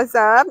you. What's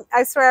up?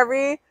 I swear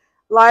every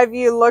live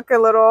you look a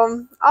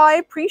little, oh, I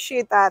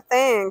appreciate that.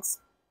 Thanks.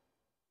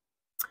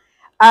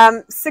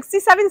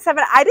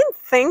 67.7, I didn't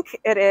think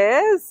it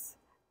is,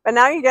 but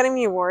now you're getting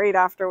me worried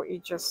after what you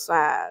just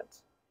said.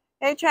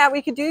 Hey, chat,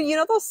 we could do, you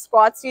know those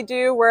squats you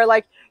do where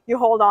like you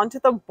hold on to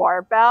the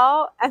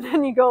barbell and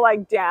then you go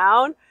like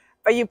down,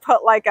 but you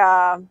put like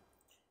a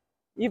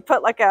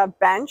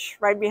bench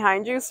right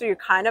behind you, so you're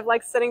kind of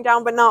like sitting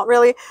down, but not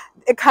really.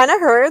 It kind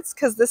of hurts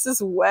because this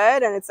is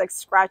wood and it's like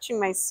scratching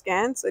my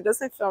skin, so it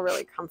doesn't feel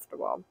really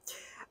comfortable.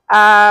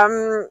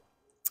 I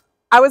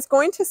was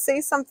going to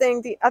say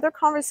something. The other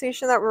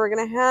conversation that we're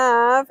going to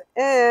have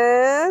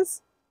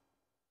is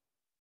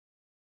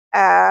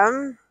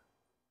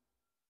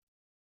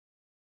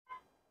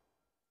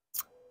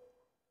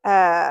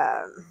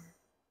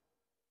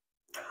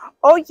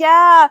oh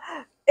yeah,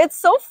 it's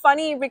so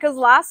funny because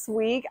last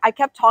week I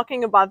kept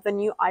talking about the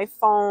new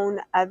iPhone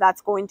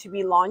that's going to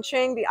be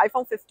launching, the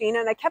iPhone 15,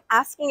 and I kept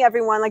asking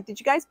everyone, like, did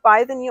you guys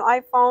buy the new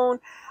iPhone?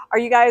 Are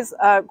you guys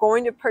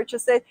going to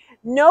purchase it?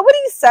 Nobody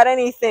said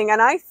anything,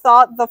 and I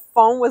thought the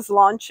phone was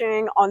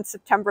launching on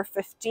September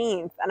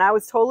 15th, and I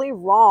was totally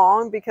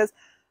wrong because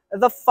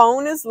the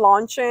phone is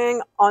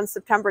launching on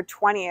September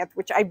 20th,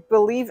 which I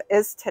believe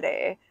is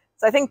today.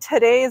 So I think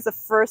today is the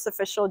first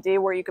official day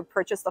where you could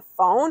purchase the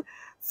phone.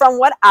 From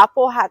what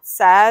Apple had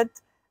said,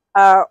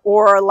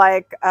 or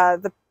like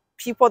the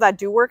people that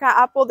do work at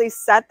Apple, they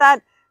said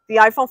that the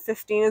iPhone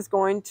 15 is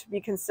going to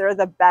be considered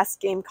the best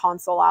game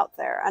console out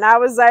there. And I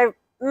was like,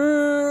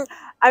 I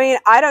mean,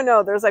 I don't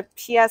know. There's like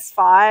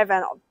PS5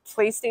 and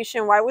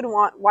PlayStation.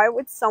 Why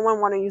would someone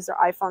want to use their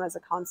iPhone as a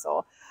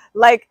console?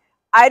 Like,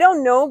 I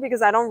don't know,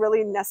 because I don't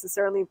really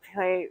necessarily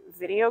play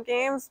video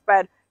games,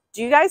 but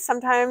do you guys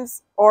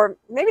sometimes, or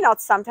maybe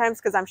not sometimes,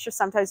 because I'm sure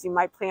sometimes you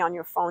might play on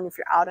your phone if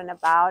you're out and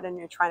about and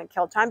you're trying to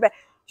kill time, but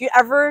do you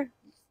ever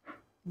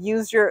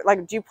use your,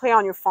 like, do you play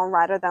on your phone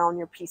rather than on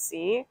your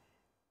PC?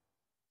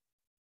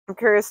 I'm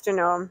curious to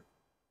know.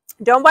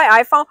 Don't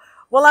buy iPhone.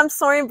 Well, I'm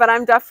sorry, but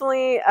I'm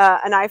definitely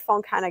an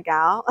iPhone kind of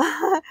gal.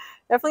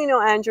 Definitely no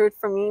Android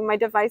for me. My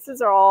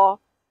devices are all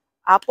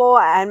Apple,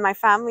 and my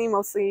family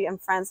mostly and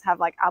friends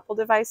have like Apple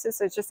devices,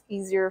 so it's just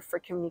easier for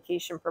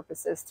communication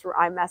purposes through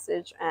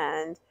iMessage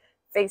and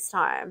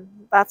FaceTime.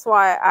 That's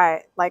why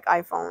I like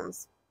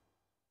iPhones.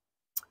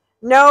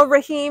 No,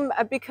 Raheem,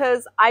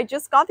 because I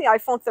just got the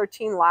iPhone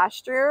 13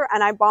 last year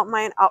and I bought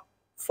mine up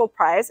full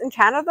price. In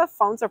Canada,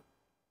 phones are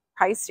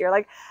pricier.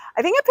 Like,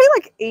 I think I paid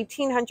like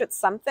 1,800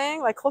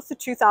 something, like close to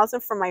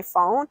 2,000 for my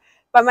phone,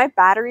 but my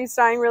battery's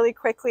dying really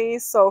quickly,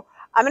 so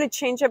I'm going to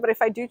change it. But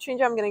if I do change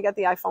it, I'm going to get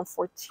the iPhone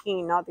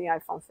 14, not the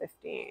iPhone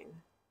 15.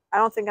 I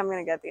don't think I'm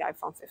going to get the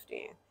iPhone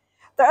 15.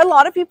 There are a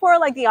lot of people are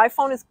like, the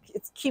iPhone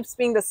it keeps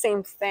being the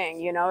same thing,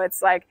 you know.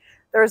 It's like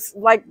there's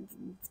like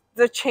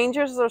the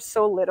changes are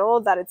so little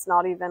that it's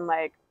not even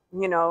like,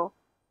 you know,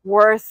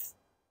 worth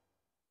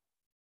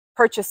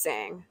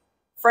purchasing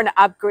for an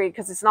upgrade,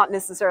 because it's not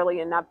necessarily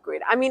an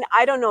upgrade. I mean,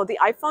 I don't know. The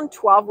iPhone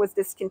 12 was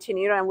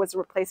discontinued and was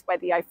replaced by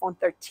the iPhone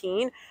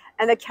 13,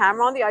 and the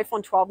camera on the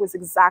iPhone 12 was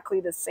exactly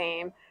the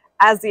same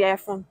as the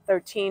iPhone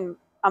 13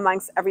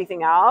 amongst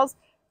everything else.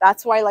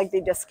 That's why like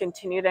they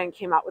discontinued it and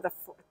came out with a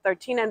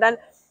 13. And then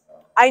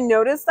I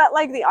noticed that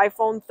like the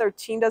iPhone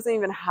 13 doesn't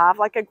even have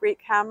like a great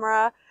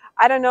camera.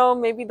 I don't know,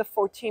 maybe the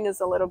 14 is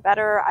a little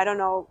better. I don't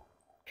know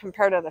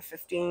compared to the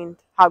 15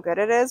 how good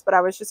it is, but I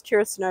was just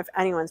curious to know if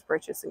anyone's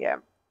purchasing it.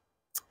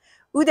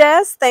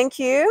 Udes, thank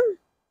you.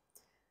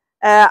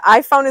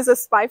 iPhone is a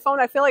spy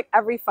phone. I feel like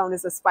every phone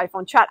is a spy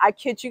phone. Chat, I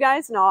kid you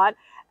guys not.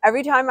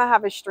 Every time I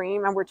have a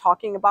stream and we're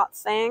talking about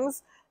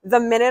things, the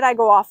minute I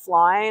go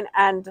offline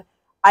and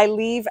I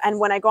leave, and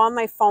when I go on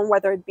my phone,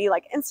 whether it be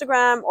like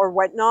Instagram or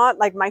whatnot,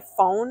 like my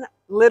phone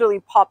literally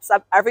pops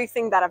up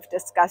everything that I've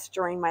discussed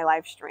during my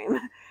live stream.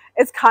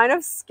 It's kind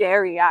of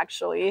scary,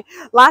 actually.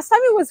 Last time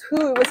it was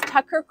who? It was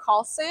Tucker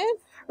Carlson.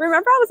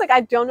 Remember, I was like,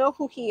 I don't know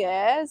who he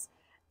is.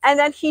 And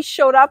then he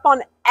showed up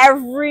on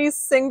every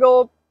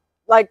single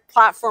like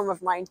platform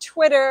of mine,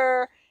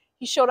 Twitter.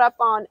 He showed up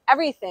on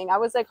everything. I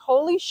was like,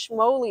 holy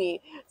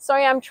schmoly.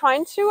 Sorry, I'm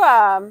trying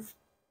to,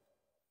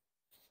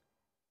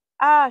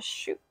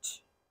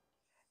 shoot.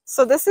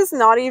 So this is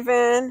not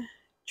even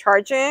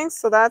charging.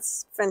 So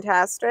that's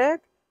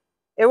fantastic.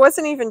 It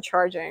wasn't even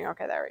charging.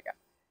 Okay, there we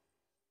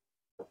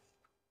go.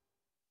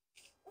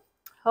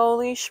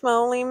 Holy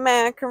schmoly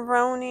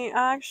macaroni.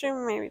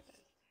 Actually, maybe,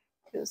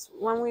 because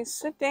when we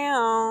sit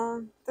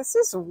down, this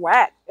is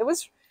wet. It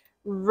was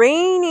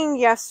raining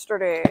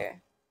yesterday.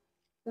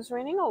 It was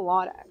raining a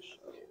lot,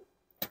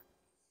 actually.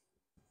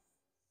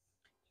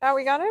 Yeah,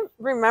 we gotta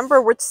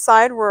remember which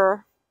side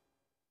we're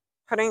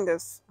putting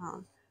this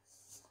on.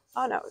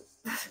 Oh no.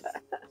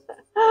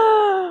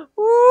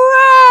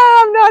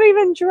 Wow, I'm not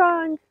even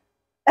drunk.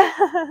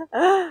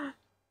 I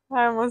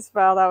almost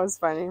fell. That was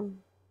funny.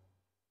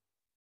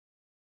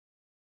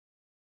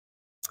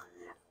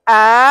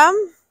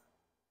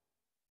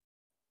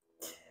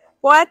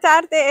 Boa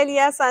tarde,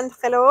 Elias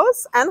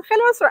Angelos.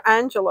 Angelos or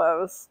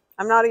Angelos?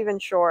 I'm not even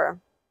sure.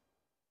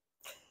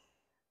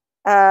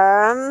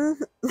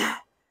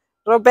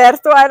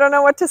 Roberto, I don't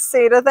know what to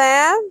say to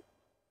that.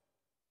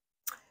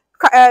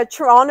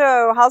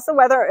 Toronto, how's the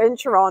weather in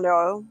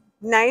Toronto?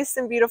 Nice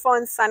and beautiful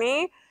and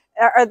sunny.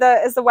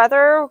 Is the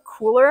weather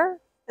cooler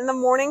in the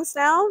mornings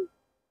now?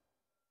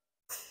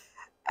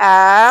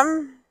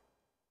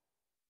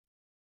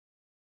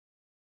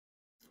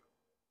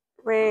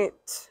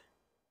 Wait.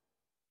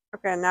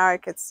 Okay, now I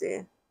could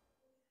see.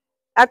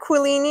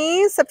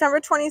 Aquilini, September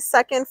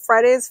 22nd,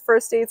 Friday's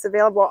first dates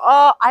available.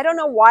 Oh, I don't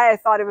know why I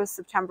thought it was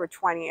September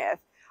 20th.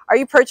 Are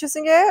you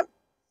purchasing it?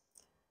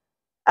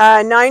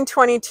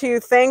 922,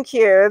 thank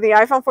you. The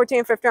iPhone 14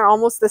 and 15 are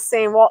almost the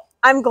same. Well,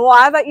 I'm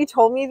glad that you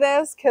told me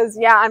this, because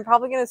yeah, I'm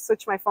probably going to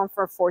switch my phone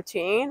for a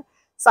 14.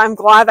 So I'm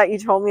glad that you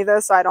told me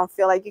this, so I don't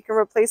feel like you can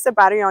replace the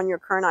battery on your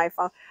current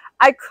iPhone.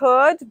 I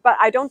could, but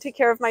I don't take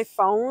care of my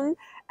phone.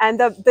 And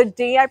the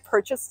day I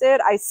purchased it,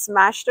 I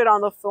smashed it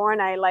on the floor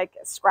and I like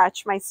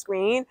scratched my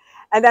screen.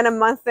 And then a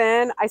month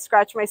in, I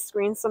scratched my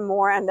screen some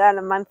more. And then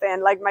a month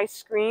in, like my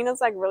screen is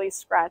like really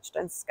scratched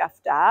and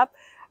scuffed up.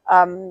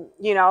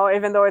 You know,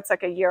 even though it's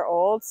like a year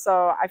old.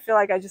 So I feel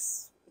like I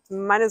just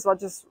might as well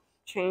just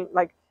change,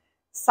 like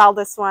sell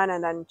this one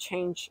and then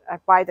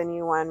buy the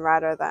new one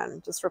rather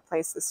than just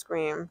replace the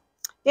screen.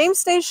 Game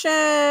Station,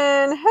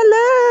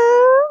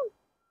 hello.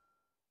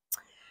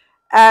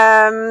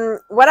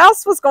 What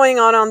else was going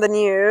on the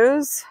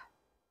news?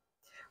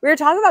 We were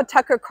talking about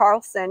Tucker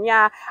Carlson.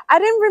 Yeah, I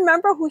didn't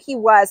remember who he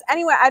was.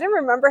 Anyway, I didn't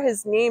remember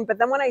his name, but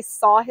then when I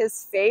saw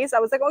his face, I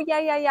was like, oh, yeah,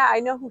 yeah, yeah, I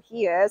know who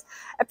he is.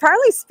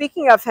 Apparently,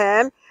 speaking of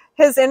him,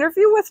 his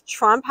interview with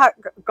Trump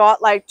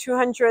got like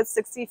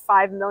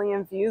 265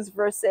 million views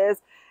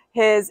versus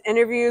his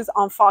interviews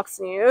on Fox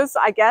News.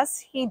 I guess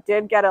he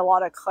did get a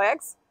lot of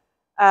clicks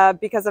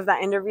because of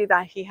that interview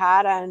that he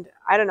had. And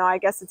I don't know, I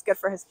guess it's good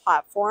for his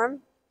platform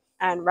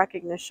and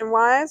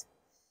recognition-wise.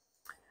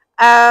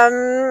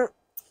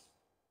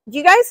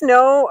 You guys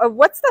know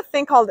what's the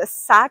thing called a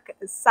saga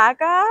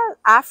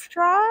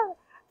aftra,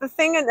 the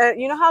thing,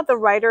 you know how the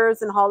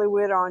writers in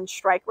Hollywood are on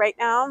strike right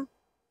now?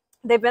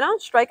 They've been on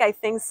strike, I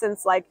think,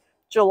 since like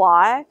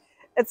July.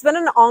 It's been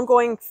an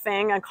ongoing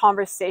thing and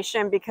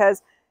conversation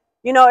because,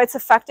 you know, it's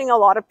affecting a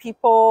lot of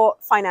people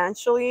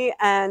financially,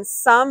 and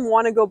some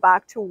want to go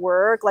back to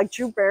work. Like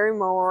Drew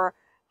Barrymore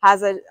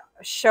has a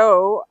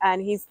show,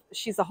 and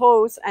she's a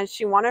host, and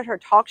she wanted her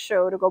talk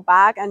show to go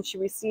back, and she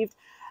received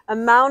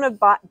amount of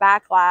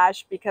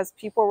backlash because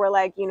people were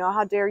like, you know,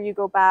 how dare you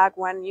go back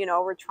when, you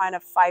know, we're trying to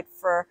fight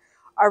for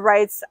our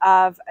rights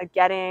of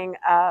getting,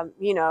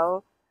 you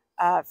know,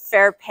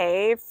 fair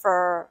pay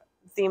for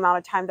the amount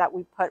of time that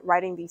we put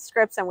writing these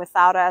scripts, and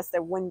without us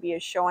there wouldn't be a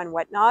show and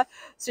whatnot.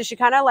 So she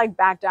kind of like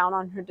backed down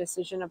on her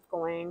decision of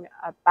going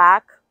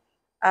back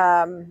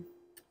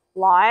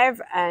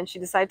live, and she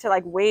decided to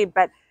like wait.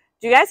 But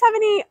do you guys have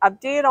any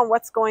update on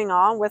what's going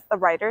on with the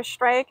writer's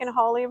strike in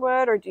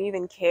Hollywood, or do you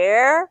even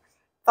care?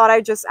 Thought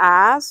I'd just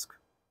ask.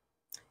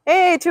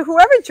 Hey, to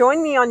whoever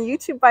joined me on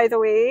YouTube, by the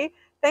way,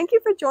 thank you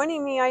for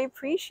joining me. I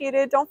appreciate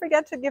it. Don't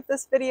forget to give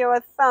this video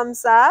a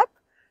thumbs up.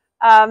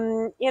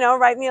 You know,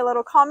 write me a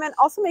little comment.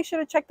 Also, make sure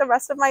to check the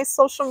rest of my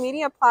social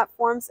media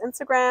platforms,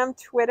 Instagram,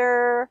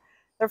 Twitter.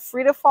 They're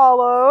free to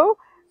follow.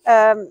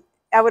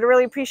 I would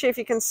really appreciate if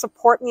you can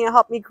support me and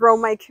help me grow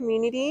my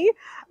community.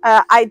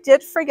 I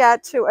did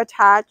forget to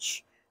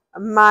attach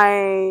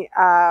my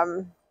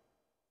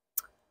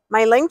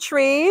my link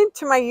tree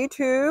to my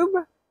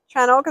YouTube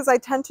channel, because I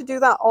tend to do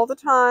that all the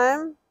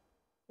time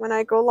when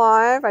I go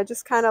live. I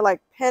just kind of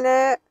like pin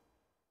it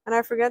and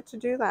I forget to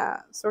do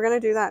that. So we're going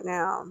to do that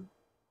now.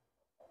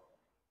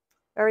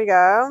 There we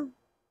go.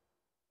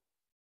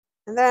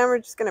 And then we're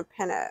just going to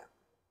pin it.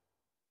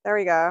 There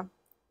we go.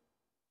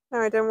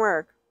 No, it didn't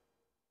work.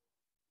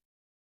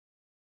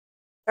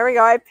 There we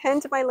go. I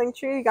pinned my link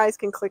tree. You guys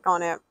can click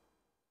on it.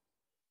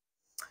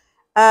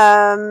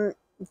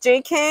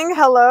 J King,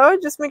 hello.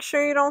 Just make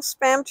sure you don't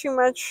spam too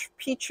much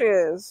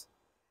peaches.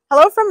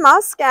 Hello from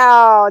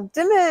Moscow.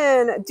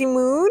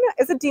 Dimoon.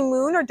 Is it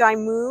Dimoon or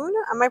Daimoon?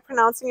 Am I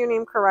pronouncing your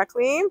name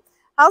correctly?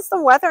 How's the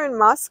weather in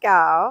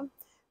Moscow?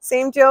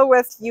 Same deal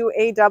with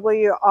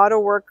UAW auto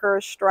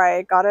worker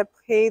strike. Gotta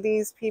pay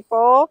these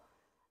people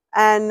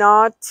and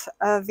not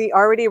the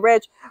already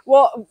rich.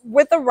 Well,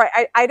 with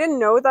the I didn't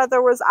know that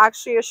there was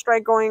actually a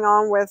strike going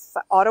on with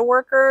auto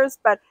workers,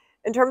 but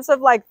in terms of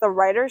like the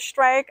writer's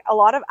strike, a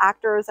lot of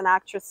actors and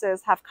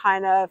actresses have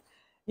kind of,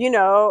 you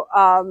know,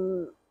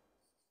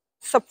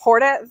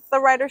 supported the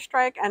writer's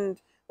strike. And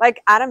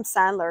like Adam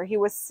Sandler, he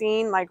was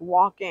seen like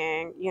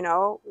walking, you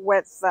know,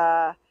 with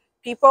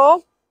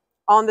people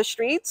on the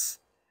streets.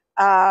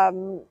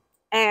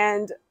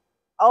 And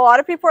a lot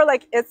of people are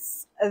like,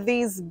 it's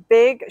these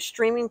big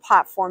streaming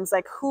platforms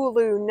like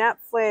Hulu,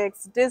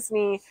 Netflix,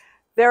 Disney.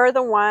 They're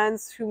the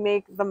ones who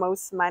make the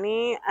most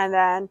money. And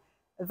then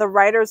the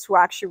writers who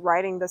are actually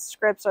writing the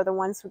scripts are the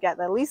ones who get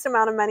the least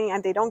amount of money,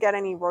 and they don't get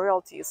any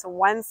royalties. So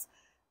once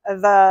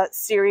the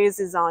series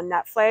is on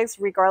Netflix,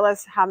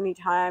 regardless how many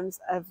times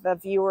of the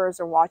viewers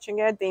are watching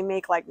it, they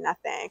make like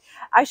nothing.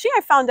 Actually,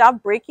 I found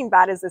out Breaking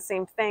Bad is the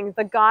same thing.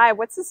 The guy,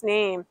 what's his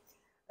name?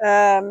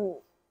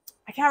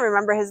 I can't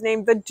remember his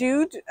name. The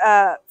dude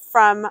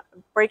from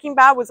Breaking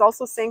Bad was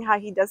also saying how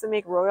he doesn't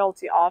make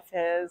royalty off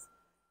his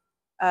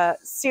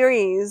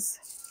series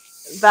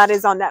that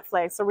is on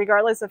Netflix. So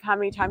regardless of how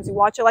many times you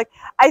watch it, like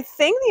I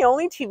think the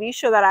only TV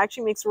show that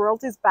actually makes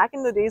royalties back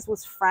in the days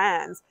was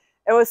Friends.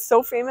 It was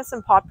so famous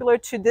and popular.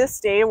 To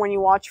this day, when you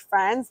watch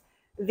Friends,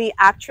 the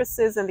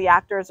actresses and the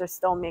actors are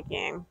still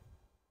making,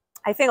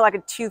 I think, like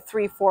a 2,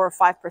 3, 4, or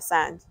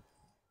 5%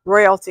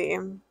 royalty.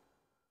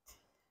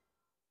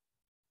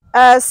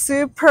 A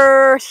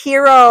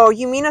superhero.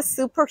 You mean a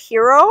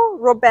superhero,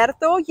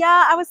 Roberto?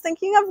 Yeah, I was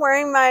thinking of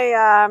wearing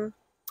my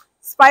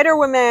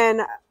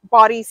Spider-Woman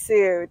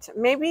bodysuit.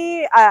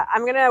 Maybe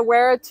I'm gonna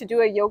wear it to do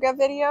a yoga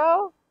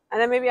video,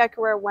 and then maybe I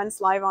could wear it once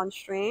live on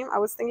stream. I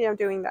was thinking of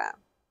doing that.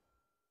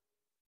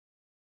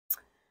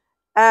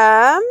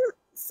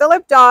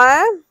 Philip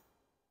Dawn.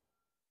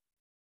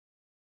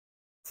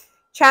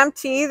 Champ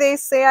T, they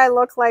say I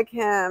look like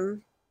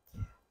him.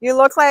 You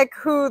look like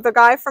who? The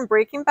guy from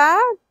Breaking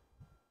Bad?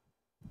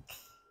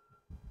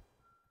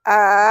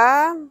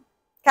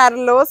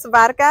 Carlos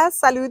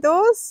Vargas,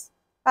 saludos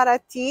para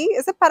ti.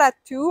 Is it para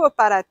tú or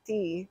para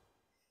ti?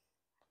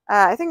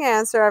 I think I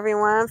answer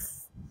everyone.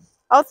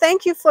 Oh,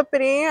 thank you,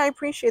 Flippity. I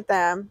appreciate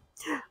that.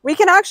 We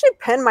can actually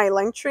pin my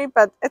link tree,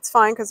 but it's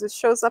fine because it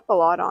shows up a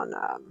lot on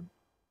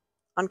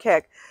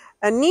Kick.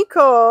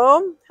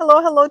 Nico,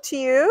 hello, hello to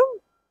you.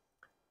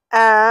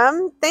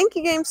 Thank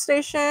you, Game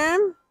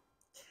Station.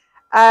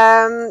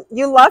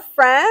 You love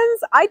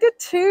Friends? I did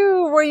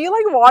too. Were you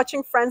like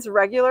watching Friends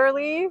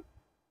regularly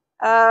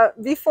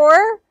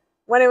before?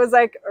 When it was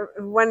like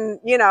when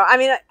I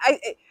mean,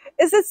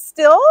 is it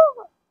still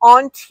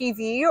on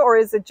TV or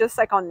is it just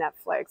like on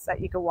Netflix that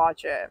you could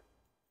watch it?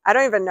 I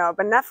don't even know,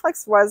 but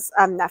Netflix was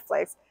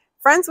Netflix.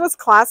 Friends was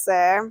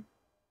classic.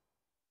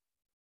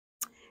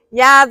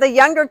 Yeah, the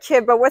younger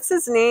kid, but what's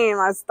his name?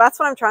 That's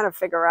what I'm trying to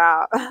figure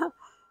out.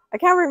 I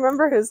can't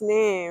remember his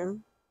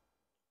name.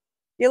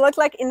 You look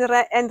like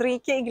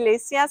Enrique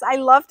Iglesias. I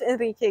loved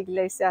Enrique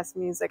Iglesias'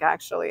 music,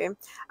 actually.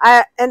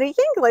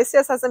 Enrique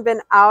Iglesias hasn't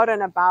been out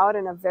and about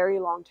in a very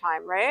long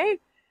time, right?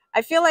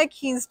 I feel like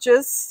he's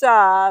just,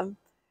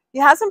 he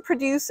hasn't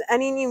produced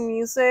any new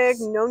music,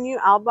 no new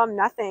album,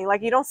 nothing.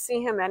 Like, you don't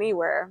see him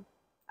anywhere,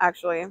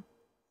 actually.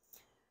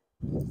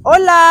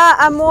 Hola,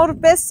 amor,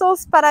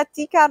 besos para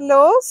ti,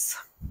 Carlos.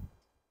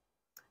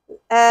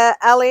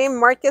 LA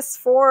Marcus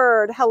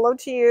Ford, hello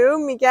to you.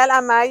 Miguel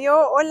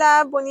Amayo,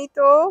 hola,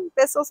 bonito,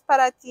 besos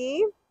para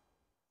ti.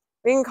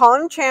 We can call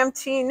him Champ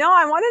T. No,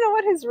 I want to know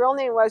what his real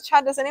name was.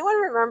 Chad, does anyone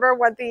remember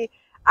what the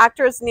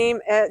actor's name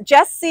is?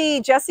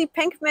 Jesse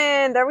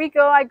Pinkman. There we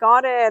go. I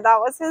got it. That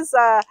was his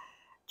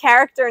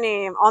character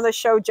name on the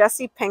show,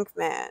 Jesse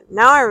Pinkman.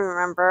 Now I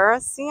remember.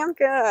 See, I'm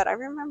good. I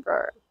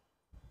remember.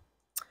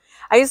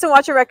 I used to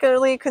watch it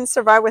regularly, couldn't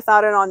survive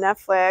without it on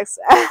Netflix.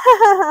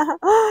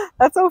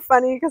 That's so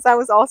funny because I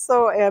was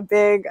also a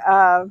big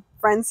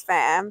Friends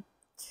fan.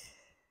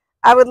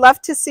 I would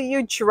love to see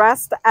you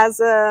dressed as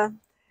a...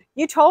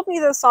 You told me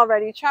this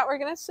already. Chat, we're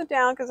going to sit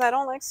down because I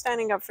don't like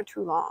standing up for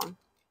too long.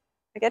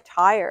 I get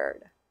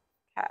tired.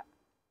 Okay.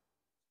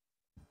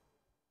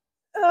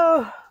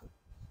 Oh.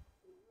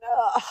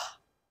 Ugh.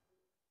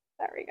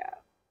 There we go.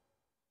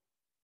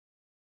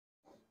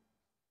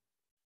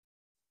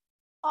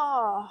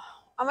 Oh.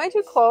 Am I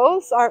too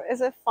close or is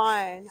it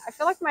fine? I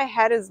feel like my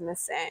head is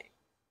missing.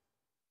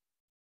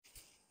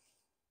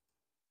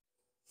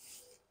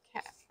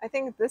 Okay. I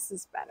think this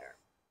is better.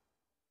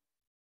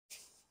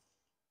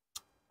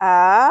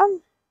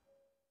 Did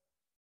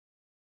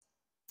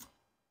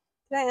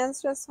I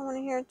answer someone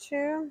here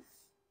too?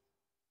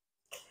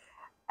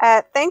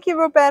 Thank you,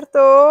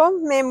 Roberto.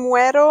 Me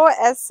muero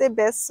ese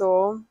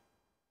beso. I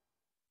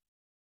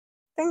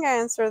think I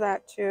answered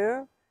that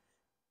too.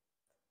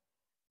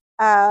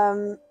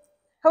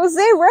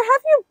 Jose, where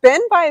have you been,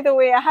 by the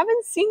way? I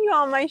haven't seen you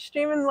on my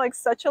stream in like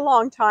such a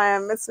long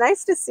time. It's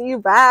nice to see you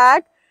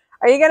back.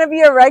 Are you going to be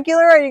a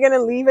regular or are you going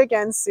to leave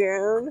again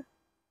soon?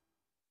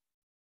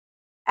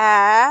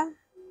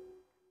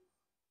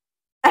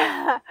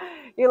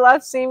 You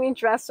love seeing me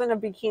dressed in a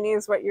bikini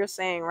is what you're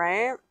saying,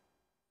 right?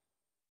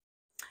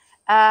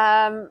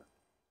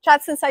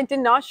 Chat, since I did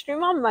not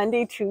stream on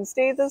Monday,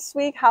 Tuesday this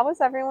week, how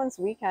was everyone's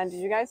weekend? Did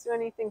you guys do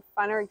anything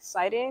fun or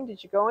exciting?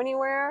 Did you go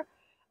anywhere?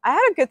 I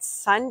had a good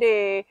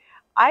Sunday.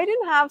 I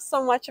didn't have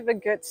so much of a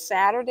good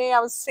Saturday. I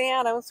was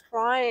sad. I was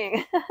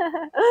crying.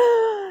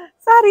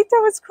 Sarita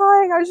was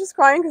crying. I was just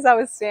crying because I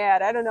was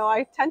sad. I don't know.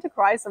 I tend to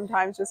cry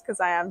sometimes just because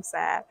I am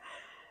sad.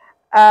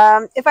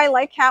 If I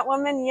like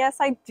Catwoman, yes,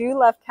 I do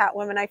love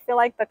Catwoman. I feel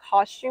like the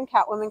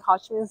Catwoman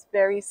costume is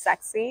very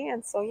sexy.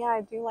 And so, yeah,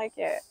 I do like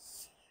it.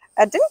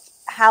 Didn't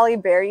Halle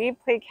Berry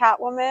play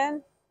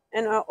Catwoman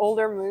in an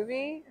older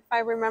movie, if I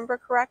remember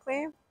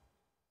correctly?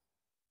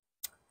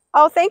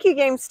 Oh, thank you,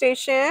 Game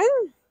Station.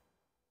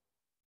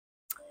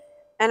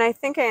 And I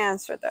think I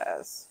answered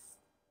this.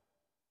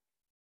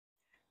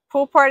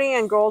 Pool party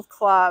and Gold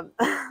Club.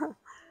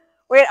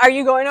 Wait, are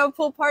you going to a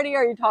pool party or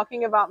are you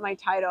talking about my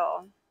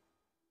title?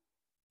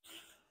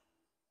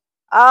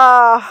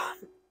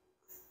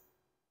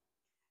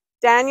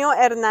 Daniel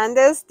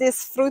Hernandez,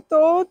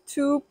 disfruto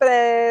tu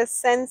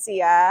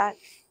presencia.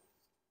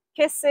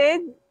 ¿Qué se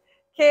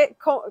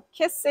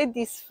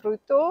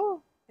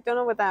disfruto? I don't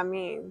know what that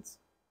means.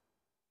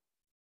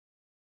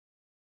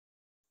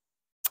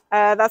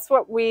 That's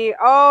what we...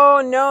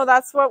 Oh, no,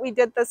 that's what we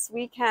did this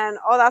weekend.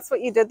 Oh, that's what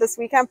you did this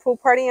weekend? Pool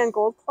party and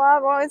Gold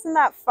Club? Oh, isn't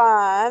that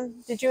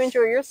fun? Did you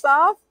enjoy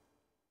yourself?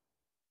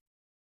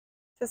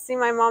 To see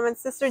my mom and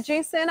sister.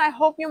 Jason, I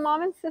hope your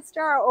mom and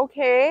sister are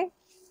okay.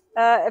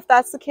 If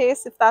that's the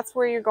case, if that's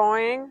where you're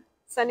going,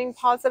 sending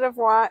positive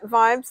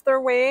vibes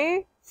their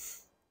way.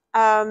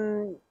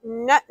 Nottingham,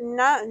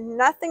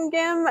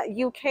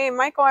 UK.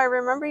 Michael, I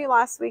remember you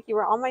last week. You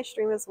were on my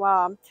stream as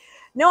well.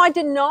 No, I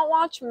did not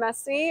watch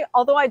Messi,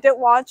 although I did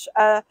watch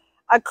a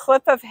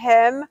clip of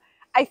him.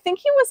 I think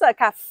he was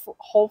like at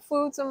Whole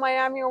Foods in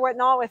Miami or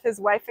whatnot with his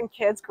wife and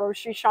kids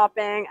grocery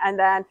shopping, and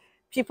then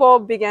people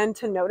began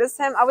to notice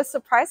him. I was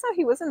surprised that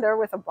he wasn't there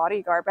with a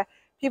bodyguard, but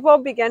people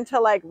began to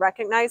like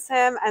recognize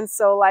him, and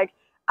so like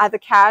at the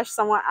cash,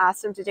 someone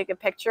asked him to take a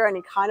picture, and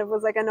he kind of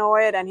was like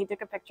annoyed, and he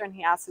took a picture and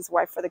he asked his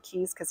wife for the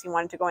keys because he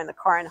wanted to go in the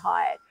car and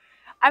hide.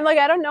 I'm like,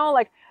 I don't know,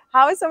 like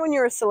How is it when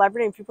you're a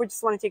celebrity and people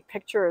just want to take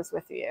pictures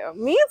with you?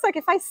 Me, it's like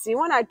if I see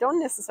one, I don't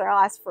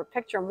necessarily ask for a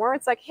picture. More,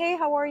 it's like, hey,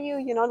 how are you?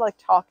 You know, like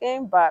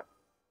talking. But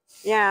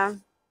yeah,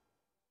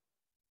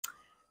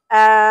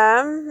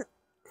 um,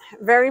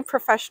 very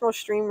professional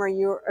streamer.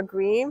 You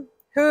agree?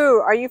 Who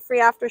are you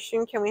free after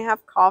stream? Can we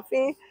have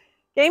coffee?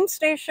 Game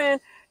Station.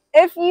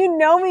 If you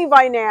know me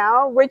by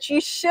now, which you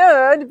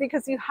should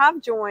because you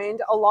have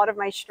joined a lot of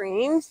my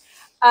streams,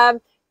 um,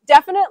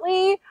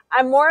 definitely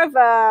I'm more of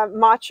a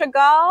matcha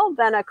gal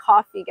than a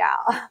coffee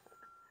gal.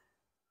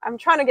 I'm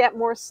trying to get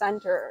more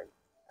centered.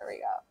 There we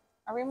go.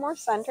 Are we more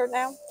centered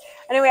now?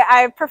 Anyway,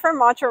 I prefer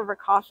matcha over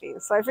coffee.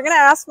 So if you're going to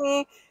ask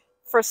me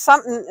for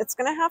something, it's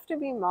going to have to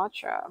be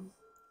matcha.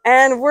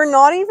 And we're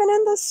not even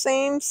in the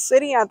same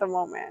city at the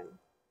moment.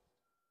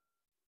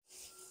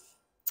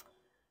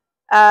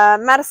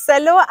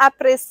 Marcelo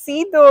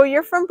Aprecido,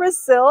 you're from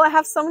Brazil. I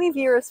have so many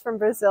viewers from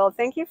Brazil.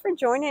 Thank you for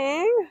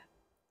joining.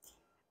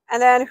 And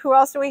then who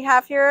else do we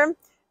have here?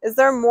 Is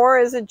there more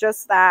or is it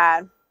just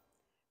that?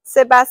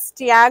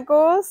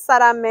 Sebastiago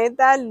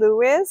Sarameda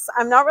Luis.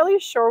 I'm not really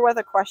sure what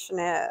the question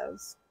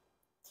is.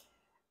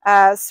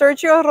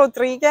 Sergio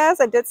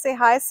Rodriguez. I did say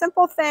hi.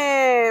 Simple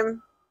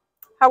thing.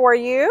 How are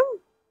you?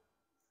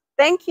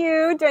 Thank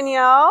you,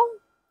 Danielle.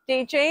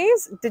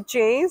 DJs.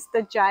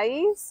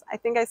 I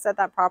think I said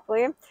that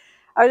properly.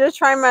 I was just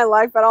trying my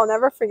luck, but I'll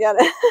never forget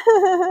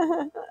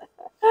it.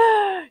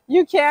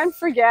 You can't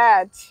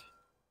forget.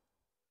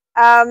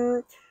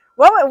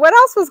 What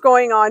else was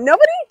going on?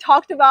 Nobody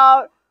talked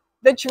about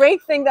the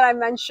Drake thing that I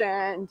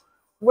mentioned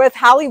with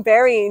Halle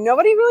Berry.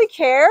 Nobody really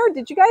cared.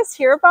 Did you guys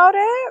hear about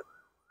it?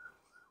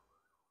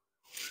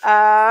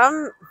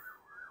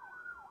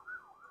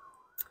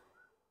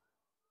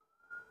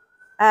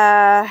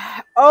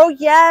 Oh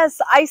yes,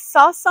 I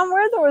saw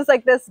somewhere there was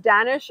like this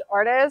Danish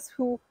artist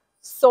who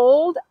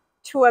sold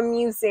to a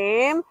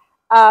museum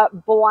a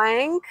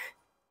blank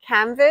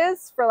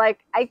canvas for like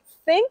I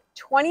think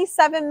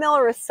 27 mil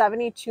or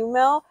 72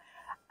 mil.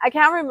 I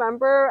can't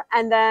remember.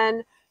 And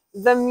then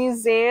the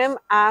museum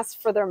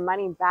asked for their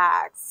money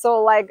back.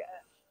 So like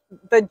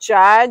the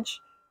judge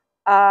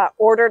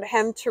ordered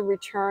him to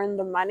return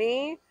the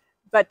money,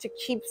 but to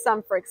keep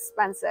some for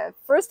expensive.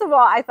 First of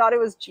all, I thought it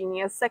was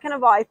genius. Second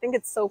of all, I think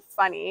it's so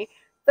funny.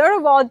 Third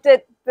of all,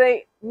 did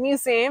the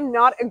museum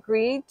not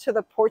agree to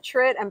the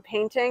portrait and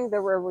painting they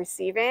were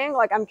receiving?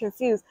 Like, I'm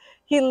confused.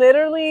 He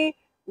literally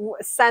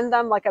sent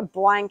them like a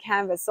blank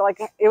canvas. So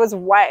like it was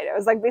white. It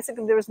was like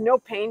basically there was no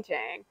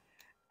painting.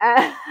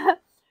 And,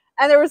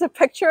 and there was a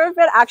picture of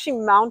it actually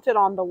mounted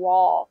on the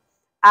wall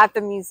at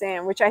the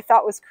museum, which I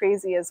thought was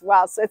crazy as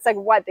well. So it's like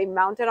what they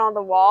mounted on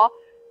the wall.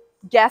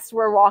 Guests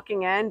were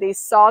walking in, they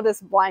saw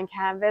this blank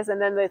canvas, and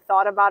then they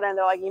thought about it, and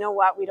they're like, you know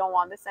what? We don't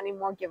want this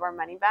anymore. Give our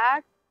money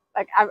back.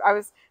 Like I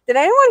was. Did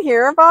anyone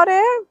hear about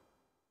it?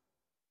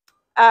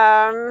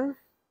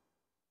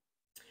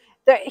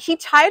 He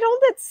titled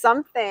it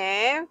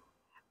something.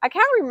 I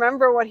can't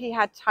remember what he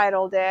had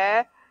titled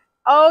it.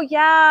 Oh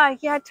yeah,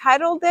 he had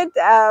titled it.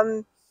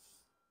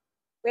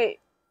 Wait,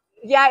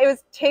 yeah, it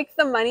was take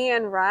the money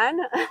and run,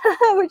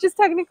 which is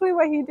technically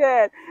what he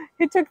did.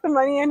 He took the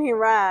money and he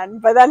ran,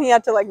 but then he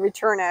had to like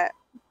return it.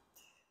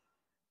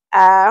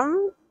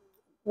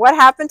 What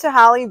happened to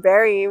Halle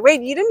Berry?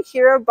 Wait, you didn't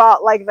hear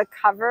about like the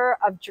cover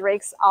of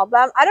Drake's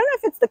album? I don't know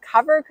if it's the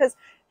cover because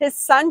his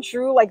son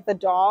drew like the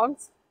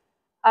dogs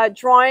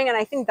drawing, and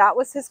I think that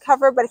was his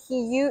cover. But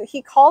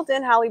he called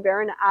in Halle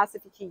Berry and asked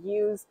if he could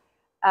use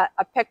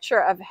a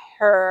picture of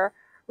her.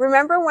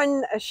 Remember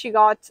when she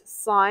got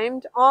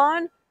slimed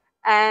on,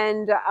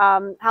 and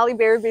Halle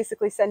Berry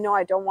basically said, "No,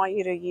 I don't want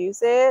you to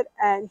use it,"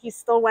 and he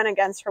still went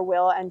against her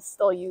will and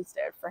still used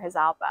it for his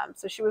album.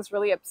 So she was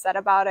really upset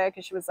about it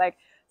because she was like,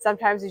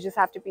 "Sometimes you just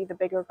have to be the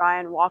bigger guy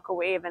and walk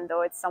away, even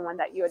though it's someone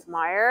that you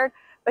admired."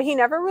 But he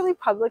never really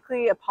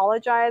publicly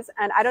apologized,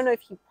 and I don't know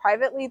if he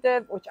privately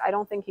did, which I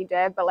don't think he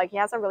did, but like he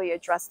hasn't really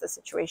addressed the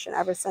situation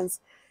ever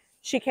since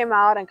she came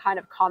out and kind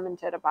of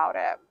commented about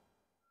it.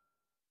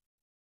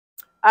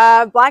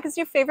 Black is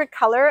your favorite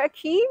color,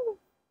 Akeem?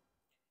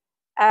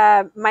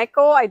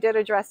 Michael, I did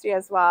address you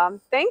as well.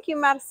 Thank you,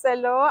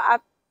 Marcelo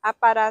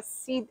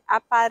Aparecido.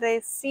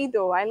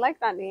 I like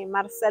that name,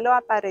 Marcelo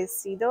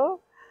Aparecido.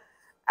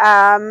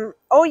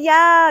 Oh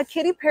yeah,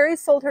 Katy Perry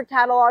sold her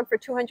catalog for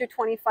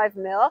 225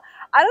 mil.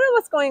 I don't know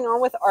what's going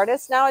on with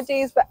artists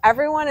nowadays, but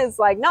everyone is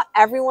like, not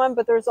everyone,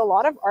 but there's a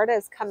lot of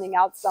artists coming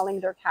out selling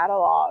their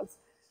catalogs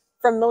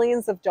for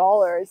millions of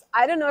dollars.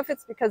 I don't know if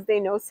it's because they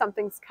know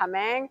something's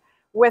coming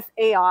with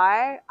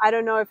AI. I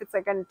don't know if it's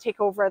like going to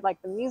take over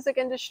like the music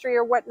industry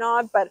or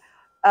whatnot, but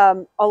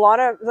a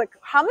lot of like,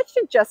 how much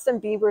did Justin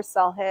Bieber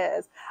sell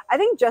his? I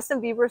think Justin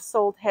Bieber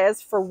sold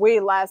his for way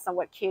less than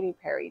what Katy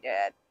Perry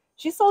did.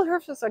 She sold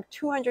hers for like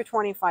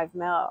 225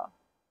 mil.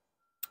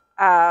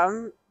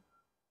 What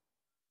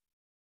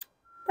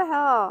the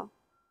hell?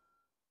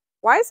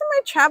 Why isn't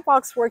my chat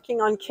box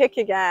working on Kick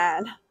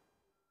again?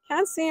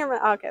 Can't see your.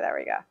 Okay, there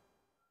we go.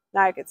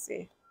 Now I can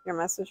see your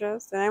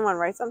messages. Did anyone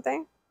write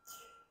something?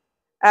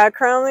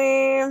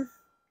 Currently,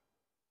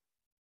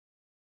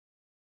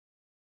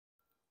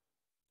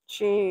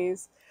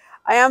 Jeez.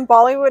 I am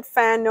Bollywood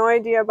fan, no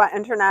idea about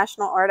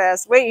international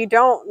artists. Wait, you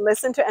don't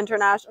listen to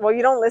international, well,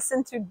 you don't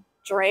listen to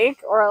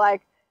Drake or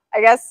like,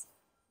 I guess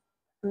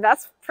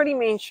that's pretty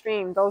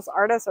mainstream. Those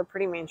artists are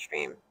pretty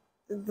mainstream.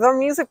 Their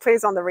music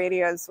plays on the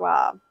radio as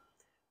well.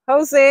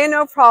 Jose,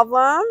 no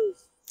problem.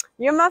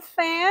 You're my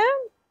fan?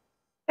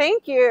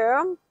 Thank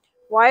you.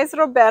 Why is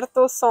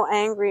Roberto so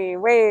angry?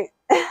 Wait.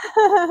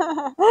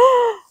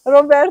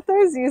 Roberto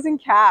is using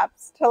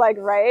caps to like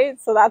write,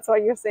 so that's why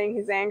you're saying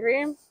he's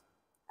angry?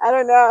 I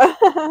don't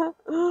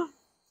know.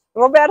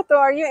 Roberto,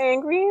 are you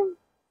angry?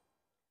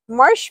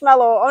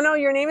 Marshmallow. Oh no,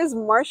 your name is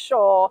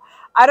Marshall.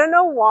 I don't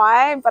know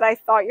why, but I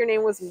thought your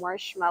name was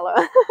Marshmallow.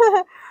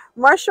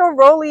 Marshall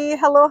Rowley,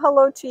 hello,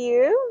 hello to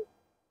you.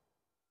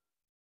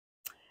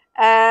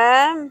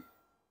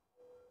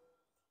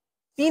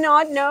 Be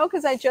not, no,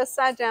 because I just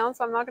sat down,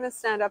 so I'm not going to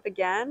stand up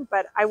again,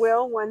 but I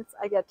will once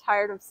I get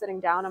tired of sitting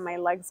down and my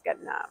legs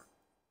get numb.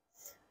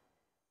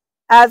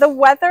 The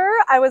weather,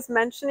 I was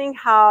mentioning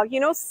how, you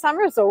know,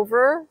 summer's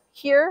over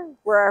here,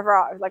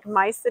 wherever, like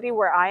my city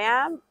where I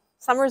am,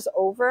 summer's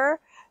over,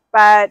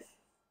 but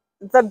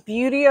the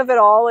beauty of it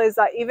all is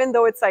that even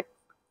though it's like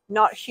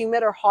not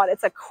humid or hot,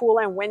 it's like cool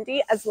and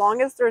windy, as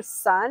long as there's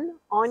sun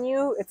on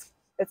you,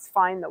 it's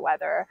fine, the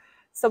weather.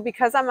 So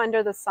because I'm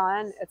under the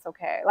sun, it's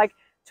okay. Like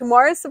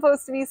tomorrow is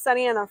supposed to be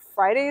sunny and on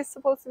Friday is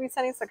supposed to be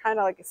sunny, so kind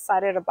of like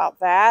excited about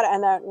that.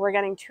 And then we're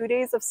getting 2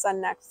 days of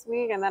sun next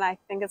week, and then I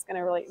think it's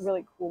gonna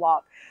really cool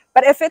off.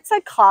 But if it's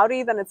like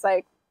cloudy, then it's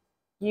like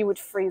you would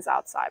freeze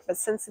outside. But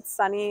since it's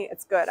sunny,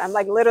 it's good. I'm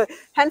like literally,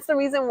 hence the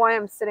reason why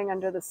I'm sitting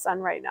under the sun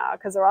right now,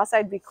 because or else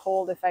I'd be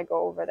cold if I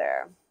go over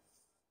there.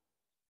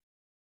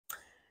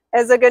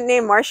 Is a good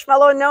name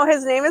Marshmallow? No,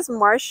 his name is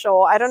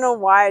Marshall. I don't know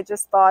why. I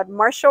just thought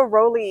Marshall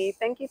Rowley.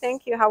 Thank you,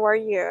 thank you. How are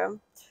you?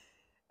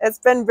 It's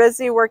been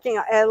busy working.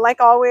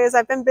 Like always,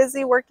 I've been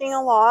busy working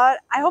a lot.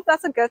 I hope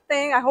that's a good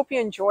thing. I hope you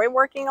enjoy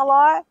working a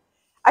lot.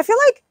 I feel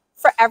like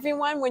for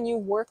everyone, when you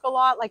work a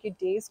lot, like your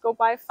days go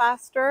by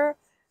faster.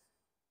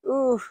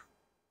 Ooh,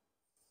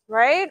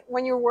 right?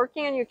 When you're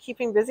working and you're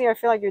keeping busy, I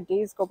feel like your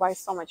days go by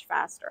so much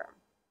faster.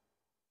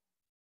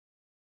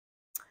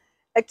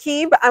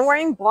 Akib, I'm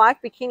wearing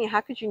black bikini.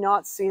 How could you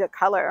not see the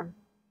color?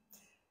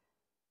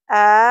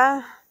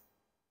 Carlos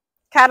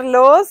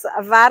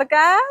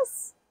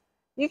Vargas.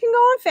 You can go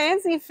on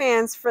Fancy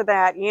Fans for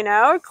that, you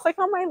know. Click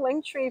on my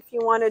link tree if you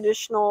want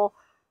additional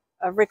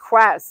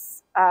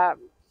requests.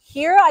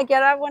 Here, I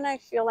get up when I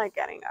feel like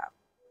getting up.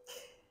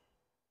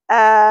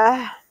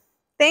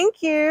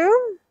 Thank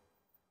you.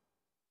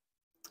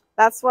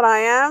 That's what I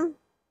am.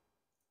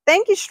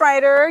 Thank you,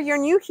 Strider. You're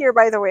new here,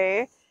 by the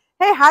way.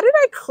 Hey, how did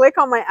I click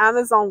on my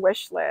Amazon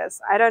wish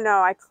list? I don't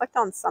know. I clicked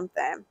on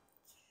something.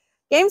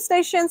 Game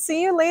Station,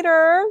 see you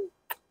later.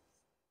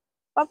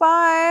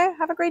 Bye-bye.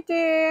 Have a great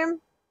day.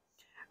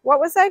 What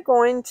was I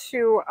going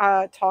to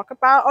talk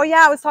about? Oh,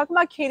 yeah, I was talking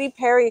about Katy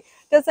Perry.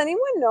 Does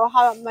anyone know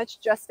how much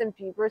Justin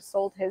Bieber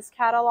sold his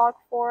catalog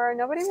for?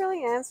 Nobody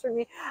really answered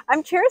me.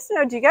 I'm curious to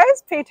know, do you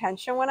guys pay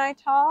attention when I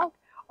talk?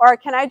 Or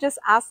can I just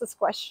ask this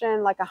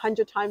question like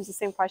 100 times the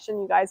same question?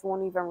 You guys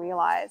won't even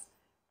realize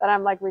that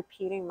I'm like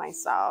repeating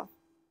myself.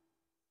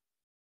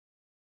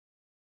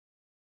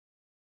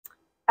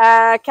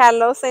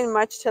 Carlos ain't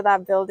much to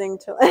that building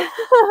to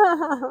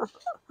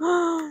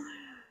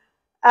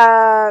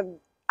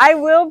I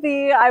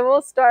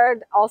will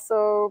start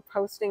also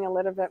posting a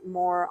little bit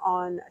more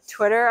on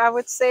Twitter, I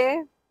would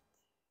say.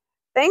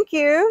 Thank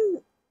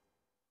you.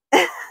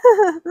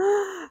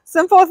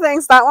 Simple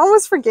things. That one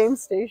was for Game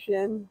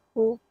Station,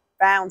 who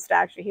bounced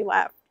actually. He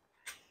left.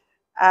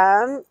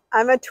 I'm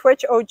a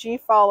Twitch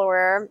OG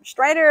follower.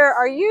 Strider,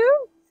 are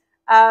you?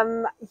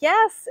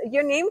 Yes,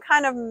 your name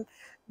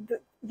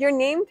your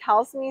name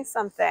tells me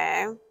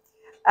something.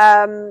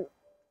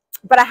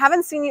 But I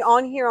haven't seen you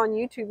on here on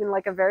YouTube in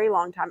like a very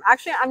long time.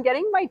 Actually, I'm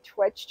getting my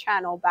Twitch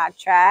channel back,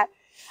 chat.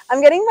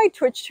 I'm getting my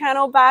Twitch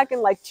channel back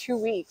in like 2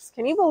 weeks.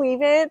 Can you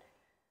believe it?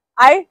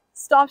 I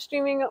stopped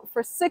streaming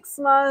for 6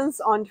 months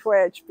on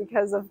Twitch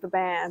because of the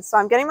ban. So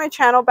I'm getting my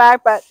channel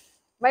back, but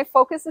my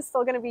focus is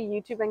still going to be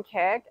YouTube and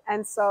Kick.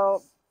 And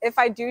so if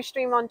I do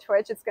stream on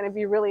Twitch, it's going to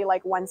be really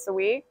like once a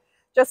week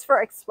just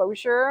for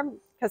exposure,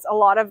 because a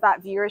lot of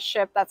that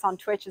viewership that's on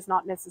Twitch is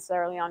not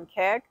necessarily on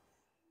Kick.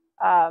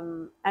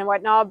 And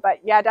whatnot, but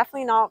yeah,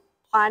 definitely not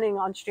planning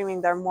on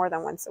streaming there more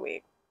than once a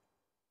week.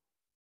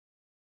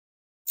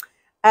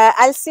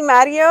 Alci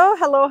Mario,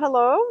 hello,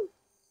 hello.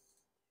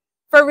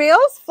 For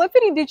reals?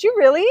 Flippity, did you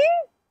really?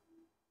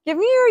 Give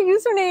me your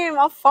username.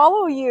 I'll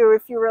follow you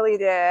if you really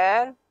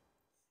did.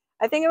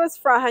 I think it was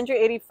for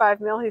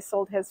 185 mil he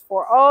sold his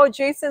for. Oh,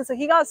 Jason, so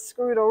he got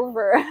screwed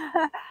over.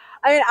 I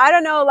mean, I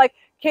don't know, like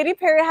Katy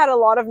Perry had a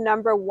lot of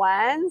number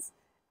ones.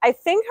 I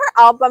think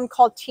her album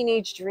called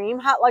Teenage Dream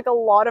had like a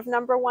lot of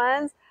number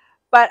ones,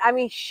 but I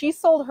mean, she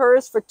sold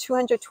hers for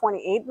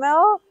 228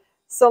 mil.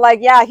 So like,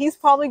 yeah, he's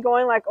probably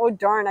going like, oh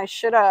darn, I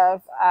should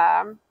have.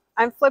 I'm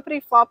Flippity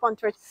Flop on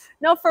Twitch.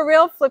 No, for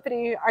real,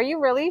 Flippity, are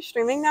you really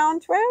streaming now on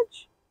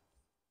Twitch?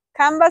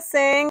 Kamba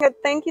Singh,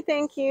 thank you,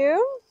 thank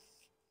you.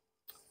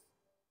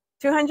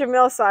 200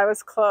 mil, so I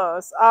was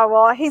close. Oh,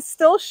 well, he's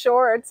still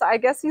short, so I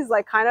guess he's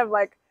like kind of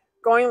like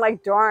going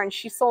like, darn,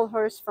 she sold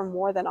hers for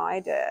more than I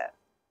did.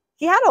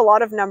 He had a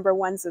lot of number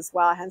ones as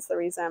well, hence the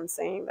reason I'm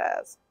saying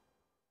this.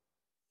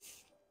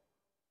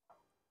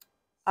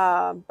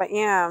 But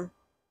yeah.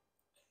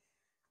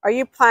 Are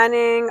you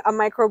planning a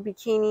micro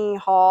bikini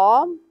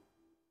haul?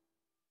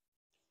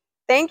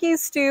 Thank you,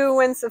 Stu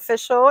Wins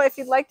Official. If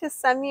you'd like to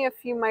send me a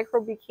few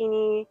micro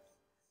bikini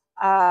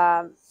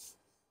um,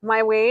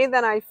 my way,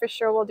 then I for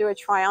sure will do a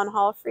try on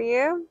haul for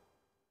you.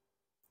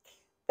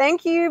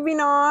 Thank you,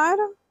 Binod.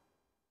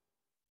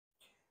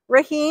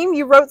 Raheem,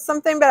 you wrote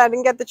something, but I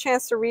didn't get the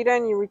chance to read it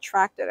and you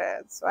retracted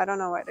it. So I don't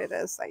know what it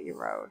is that you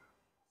wrote.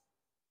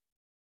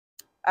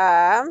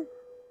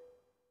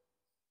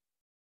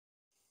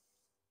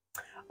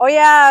 Oh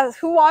yeah,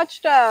 who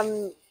watched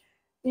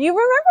you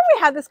remember we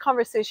had this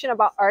conversation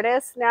about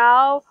artists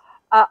now?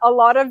 A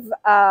lot of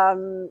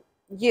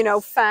you know,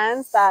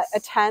 fans that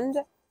attend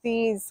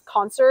these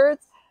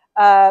concerts.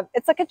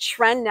 It's like a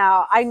trend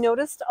now. I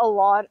noticed a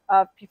lot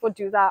of people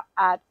do that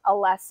at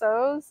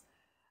Alesso's.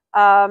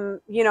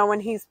 You know,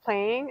 when he's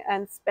playing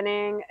and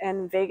spinning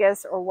in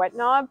Vegas or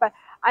whatnot. But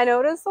I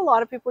noticed a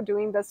lot of people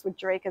doing this with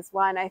Drake as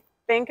well. And I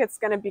think it's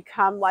going to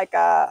become like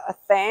a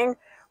thing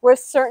where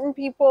certain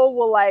people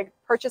will like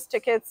purchase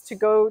tickets to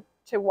go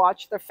to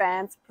watch their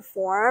fans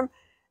perform.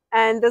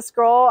 And this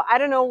girl, I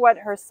don't know what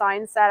her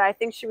sign said. I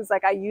think she was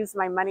like, I used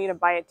my money to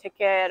buy a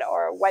ticket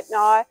or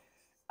whatnot.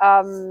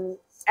 Um,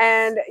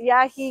 and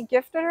yeah, he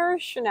gifted her a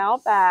Chanel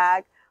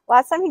bag.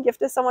 Last time he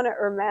gifted someone a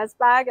Hermes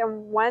bag,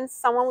 and once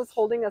someone was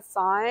holding a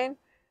sign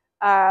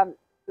that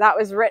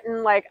was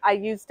written like, I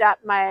used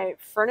that my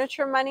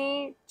furniture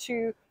money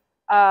to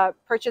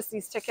purchase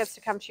these tickets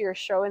to come to your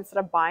show instead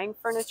of buying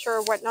furniture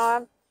or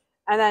whatnot.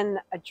 And then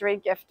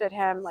Drake gifted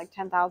him like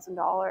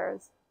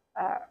 $10,000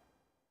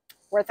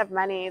 worth of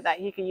money that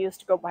he could use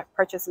to go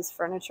purchase his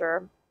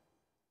furniture.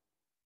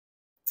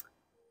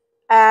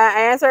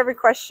 I answer every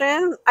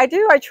question. I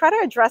do. I try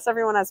to address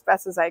everyone as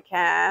best as I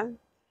can.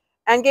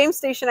 And Game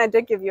Station, I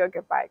did give you a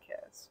goodbye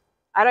kiss.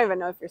 I don't even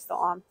know if you're still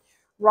on.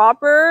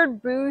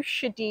 Robert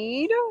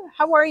Bouchadid.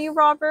 How are you,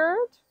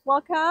 Robert?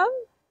 Welcome.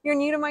 You're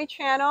new to my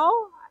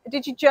channel.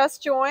 Did you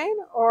just join,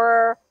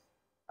 or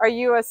are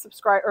you a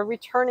subscriber or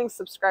returning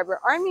subscriber?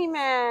 Army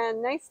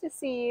Man, nice to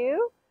see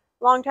you.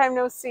 Long time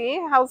no see.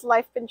 How's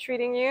life been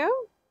treating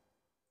you?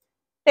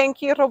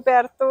 Thank you,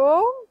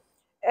 Roberto.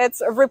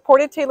 It's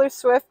reported Taylor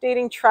Swift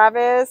dating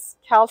Travis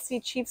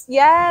Kelce Chiefs.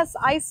 Yes,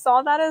 I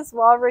saw that as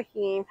well,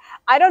 Raheem.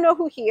 I don't know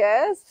who he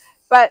is,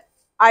 but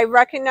I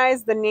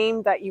recognize the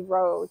name that you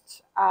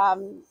wrote.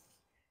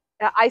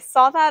 I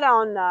saw that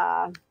on,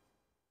 I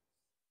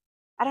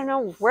don't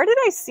know, where did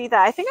I see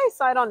that? I think I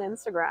saw it on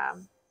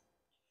Instagram.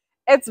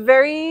 It's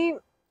very,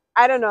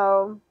 I don't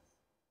know,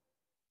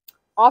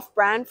 off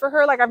brand for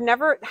her. Like, I've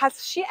never,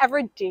 has she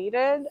ever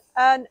dated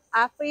an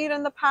athlete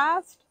in the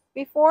past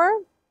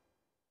before?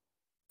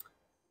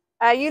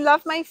 You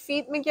love my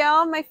feet,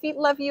 Miguel. My feet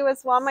love you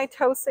as well. My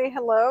toes say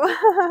hello.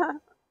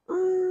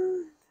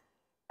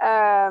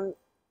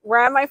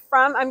 Where am I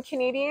from? I'm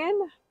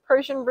Canadian,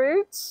 Persian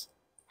roots.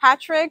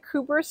 Patrick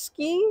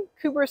Kuberski.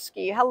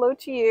 Kuberski. Hello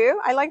to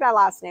you. I like that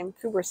last name,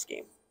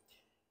 Kuberski.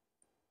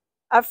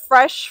 A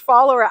fresh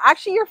follower.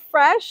 Actually, you're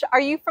fresh.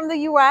 Are you from the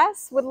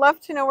US? Would love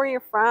to know where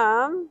you're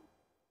from.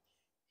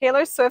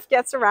 Taylor Swift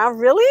gets around.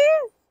 Really?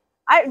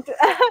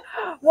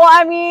 Well,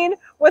 I mean,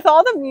 with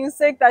all the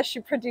music that she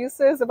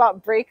produces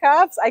about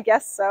breakups, I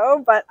guess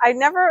so. But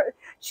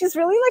she's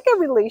really like a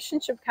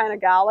relationship kind of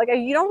gal. Like,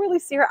 you don't really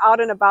see her out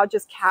and about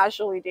just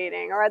casually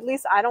dating, or at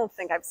least I don't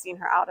think I've seen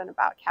her out and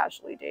about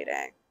casually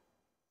dating.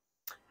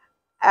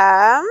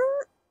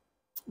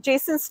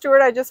 Jason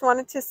Stewart, I just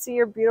wanted to see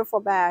your beautiful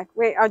back.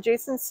 Wait,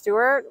 Jason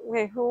Stewart?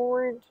 Wait, who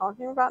were you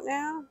talking about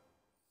now?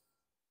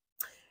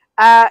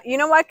 You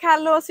know what,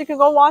 Carlos? You can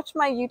go watch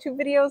my YouTube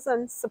videos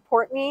and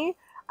support me.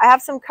 I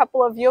have some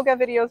couple of yoga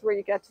videos where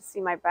you get to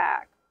see my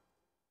back.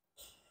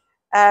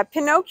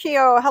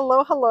 Pinocchio,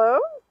 hello, hello.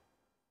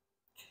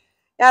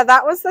 Yeah,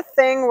 that was the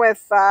thing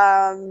with,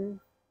 what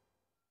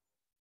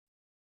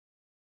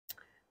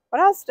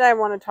else did I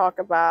want to talk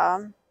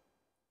about?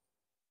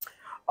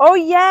 Oh,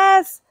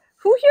 yes.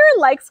 Who here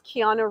likes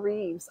Keanu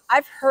Reeves?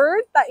 I've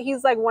heard that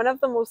he's like one of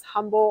the most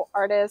humble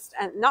artists,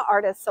 and not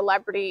artists,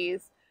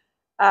 celebrities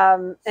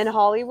in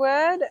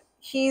Hollywood.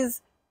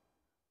 He's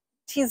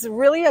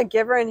really a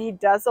giver, and he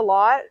does a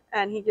lot,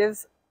 and he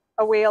gives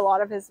away a lot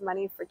of his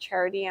money for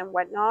charity and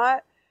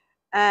whatnot.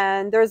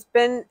 And there's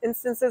been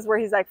instances where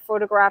he's like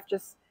photographed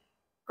just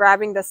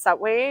grabbing the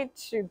subway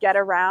to get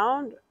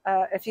around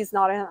if he's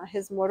not on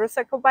his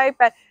motorcycle bike.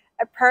 But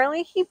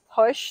apparently he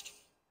pushed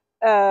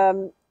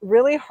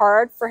really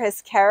hard for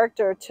his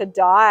character to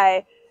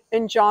die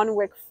in John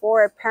Wick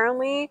 4.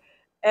 Apparently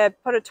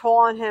it put a toll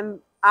on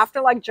him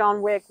after like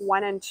John Wick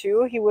 1 and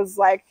 2. He was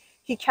like,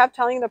 he kept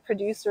telling the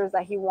producers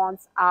that he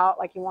wants out,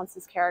 like he wants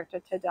his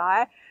character to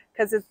die,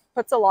 because it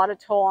puts a lot of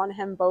toll on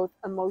him, both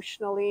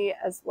emotionally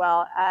as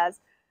well as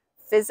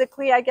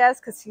physically, I guess,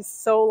 because he's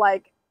so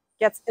like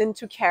gets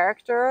into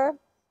character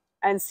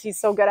and he's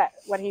so good at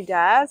what he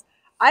does.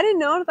 I didn't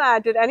know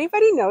that. Did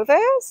anybody know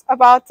this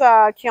about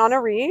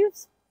Keanu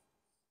Reeves?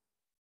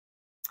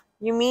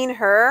 You mean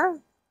her?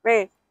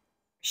 Wait,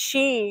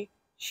 she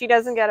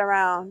doesn't get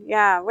around.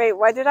 Yeah, wait,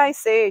 what did I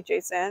say,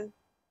 Jason?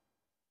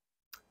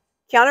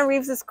 Keanu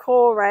Reeves is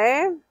cool,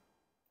 right?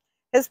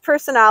 His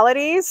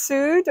personality,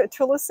 Sud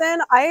Tulison,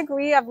 I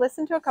agree. I've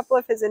listened to a couple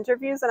of his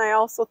interviews and I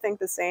also think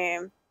the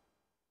same.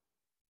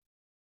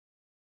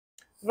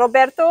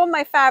 Roberto,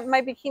 my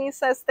bikini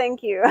says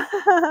thank you.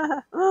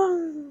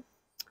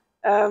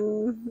 And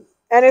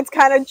it's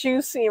kind of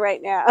juicy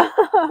right now.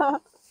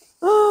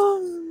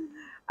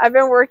 I've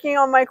been working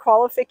on my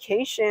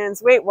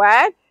qualifications. Wait,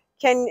 what?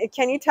 Can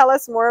you tell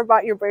us more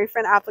about your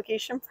boyfriend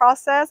application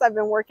process? I've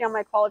been working on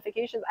my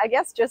qualifications. I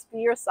guess just be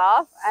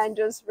yourself and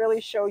just really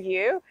show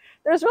you.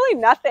 There's really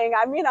nothing.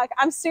 I mean,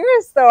 I'm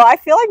serious though. I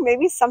feel like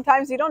maybe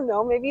sometimes you don't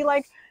know. Maybe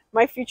like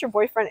my future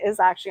boyfriend is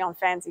actually on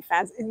Fancy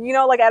Fans. You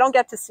know, like I don't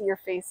get to see your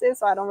faces,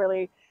 so I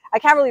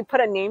can't really put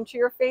a name to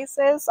your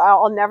faces.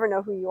 I'll never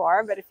know who you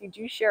are. But if you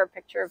do share a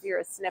picture of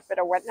your snippet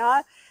or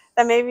whatnot,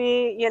 then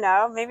maybe, you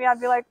know, maybe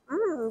I'd be like,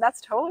 that's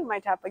totally my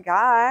type of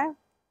guy.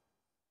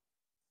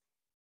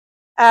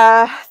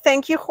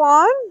 Thank you,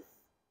 Juan.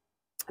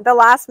 The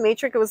last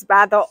Matrix was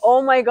bad though.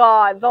 Oh my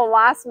God, the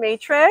last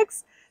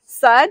Matrix.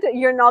 Sud,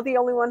 you're not the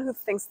only one who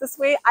thinks this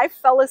way. I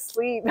fell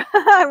asleep.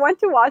 I went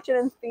to watch it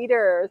in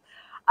theaters.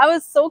 I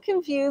was so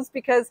confused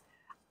because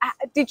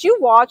did you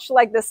watch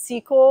like the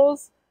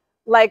sequels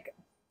like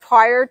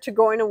prior to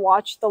going to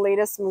watch the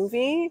latest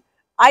movie?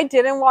 I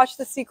didn't watch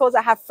the sequels.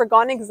 I have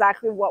forgotten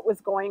exactly what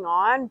was going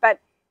on, but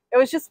it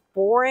was just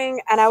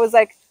boring. And I was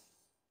like,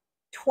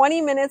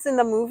 20 minutes in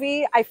the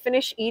movie, I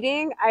finished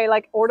eating. I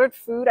like ordered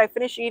food. I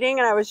finished eating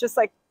and I was just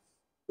like,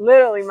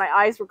 literally my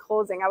eyes were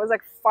closing. I was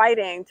like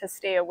fighting to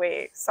stay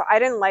awake. So I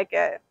didn't like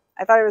it.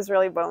 I thought it was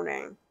really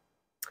boning.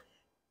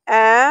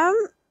 Naeem,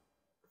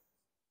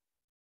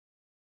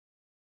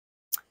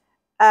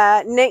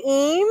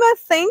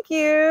 thank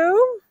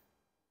you.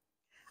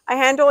 I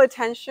handle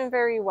attention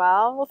very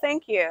well. Well,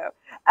 thank you.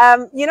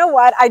 You know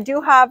what? I do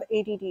have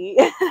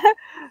ADD.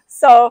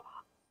 So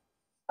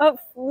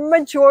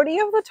majority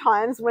of the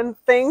times when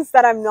things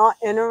that I'm not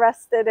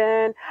interested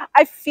in,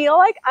 I feel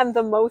like I'm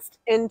the most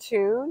in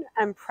tune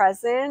and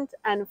present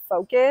and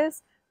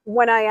focused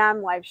when I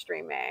am live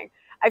streaming.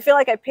 I feel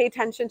like I pay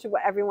attention to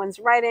what everyone's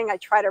writing. I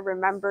try to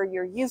remember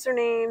your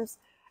usernames.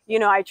 You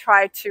know, I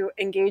try to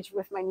engage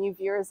with my new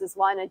viewers as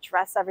well and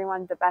address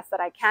everyone the best that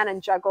I can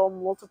and juggle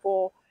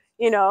multiple,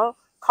 you know,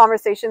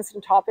 conversations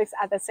and topics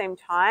at the same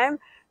time.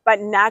 But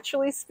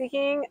naturally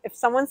speaking, if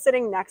someone's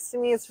sitting next to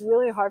me, it's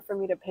really hard for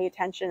me to pay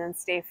attention and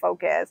stay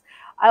focused.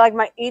 I like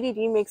my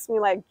ADD makes me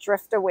like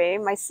drift away.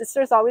 My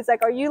sister's always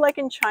like, are you like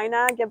in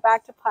China? Get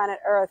back to planet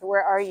Earth.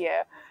 Where are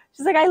you?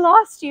 She's like, I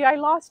lost you. I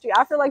lost you.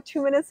 After like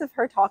 2 minutes of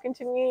her talking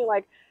to me,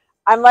 like,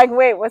 I'm like,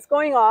 wait, what's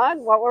going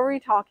on? What were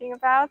we talking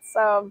about?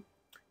 So,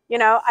 you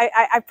know,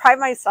 I pride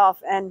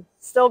myself in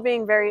still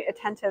being very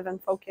attentive and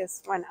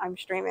focused when I'm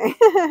streaming.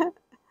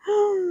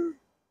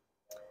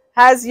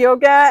 Has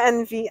yoga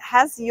and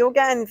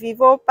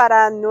vivo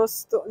para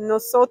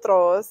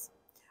nosotros.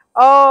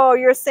 Oh,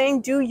 you're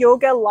saying do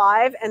yoga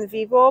live and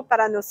vivo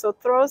para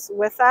nosotros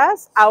with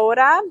us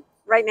ahora,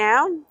 right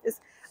now? Is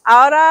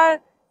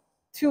ahora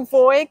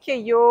tuvo que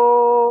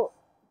yo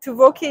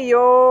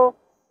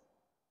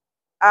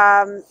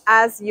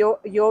as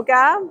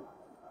yoga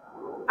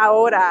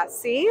ahora,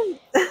 see?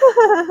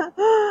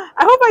 I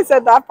hope I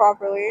said that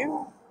properly.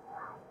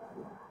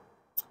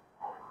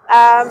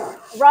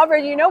 Robert,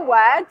 you know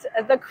what?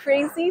 The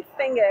crazy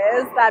thing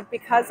is that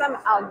because I'm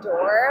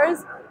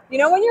outdoors, you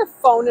know when your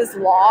phone is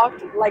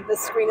locked, like the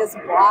screen is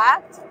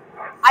blacked,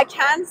 I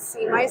can't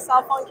see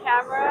myself on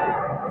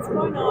camera. What's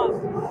going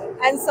on?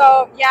 And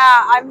so,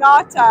 yeah, I'm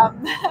not,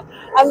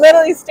 I'm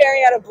literally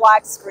staring at a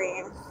black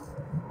screen.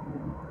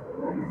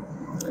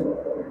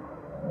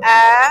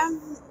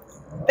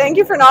 Thank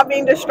you for not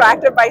being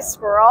distracted by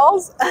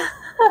squirrels.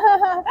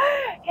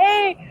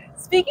 Hey,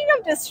 speaking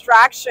of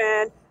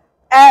distraction,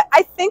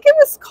 I think it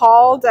was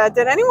called,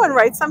 did anyone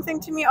write something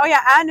to me? Oh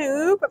yeah,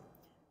 Anub,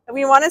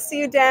 we want to see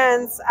you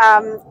dance.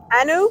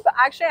 Anub,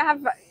 actually I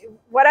have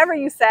whatever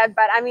you said,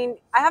 but I mean,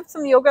 I have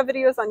some yoga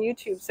videos on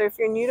YouTube. So if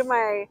you're new to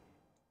my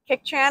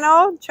Kick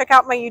channel, check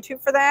out my YouTube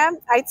for that.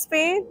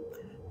 Speed,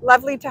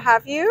 lovely to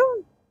have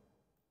you.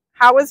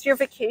 How was your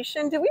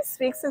vacation? Did we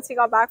speak since you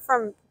got back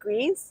from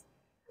Greece?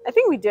 I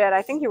think we did.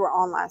 I think you were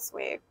on last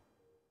week.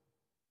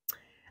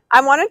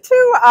 I wanted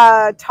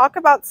to talk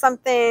about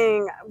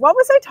something. What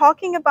was I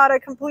talking about? I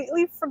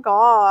completely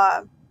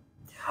forgot.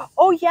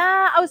 Oh,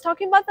 yeah. I was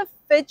talking about the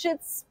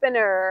fidget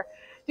spinner.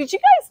 Did you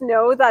guys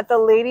know that the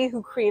lady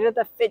who created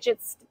the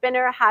fidget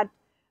spinner had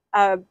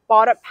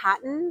bought a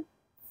patent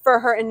for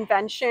her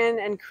invention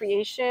and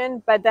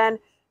creation? But then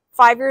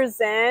 5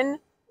 years in,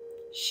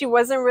 she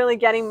wasn't really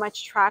getting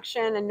much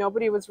traction and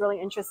nobody was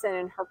really interested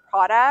in her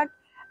product.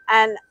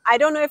 And I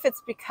don't know if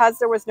it's because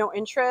there was no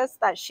interest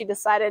that she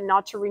decided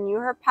not to renew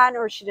her patent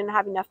or she didn't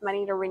have enough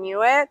money to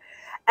renew it.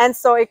 And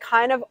so it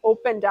kind of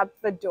opened up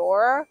the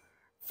door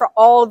for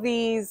all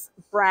these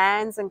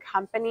brands and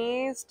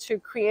companies to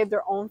create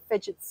their own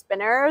fidget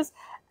spinners.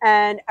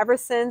 And ever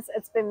since,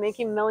 it's been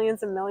making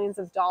millions and millions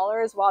of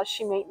dollars while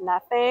she made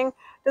nothing.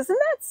 Doesn't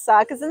that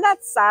suck? Isn't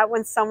that sad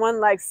when someone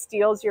like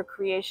steals your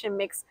creation,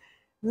 makes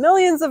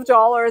millions of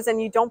dollars,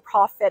 and you don't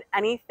profit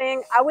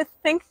anything? I would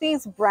think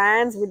these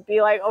brands would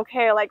be like,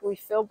 okay, like we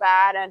feel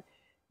bad, and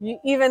you,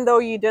 even though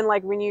you didn't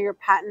like renew your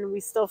patent,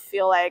 we still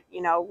feel like,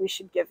 you know, we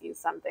should give you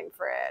something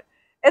for it.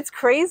 It's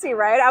crazy,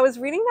 right? I was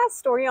reading that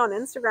story on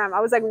Instagram.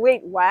 I was like,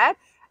 wait, what?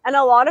 And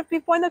a lot of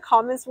people in the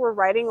comments were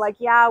writing like,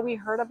 yeah, we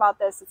heard about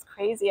this. It's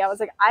crazy. I was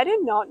like, I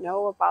did not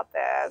know about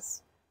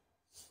this.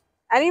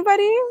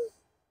 Anybody?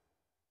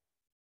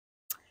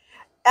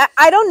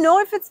 I don't know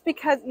if it's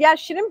because, yeah,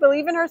 she didn't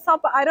believe in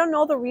herself, but I don't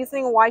know the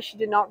reasoning why she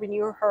did not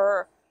renew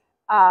her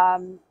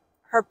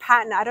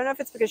patent. I don't know if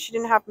it's because she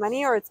didn't have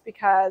money, or it's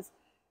because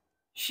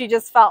she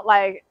just felt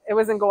like it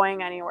wasn't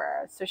going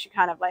anywhere. So she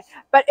kind of like,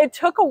 but it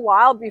took a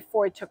while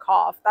before it took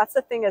off. That's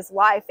the thing, is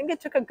why I think it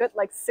took a good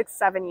like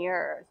 6-7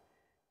 years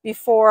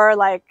before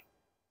like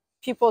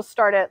people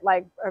started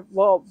like,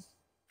 well,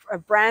 a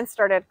brand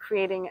started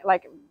creating,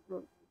 like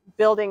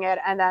building it,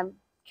 and then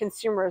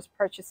consumers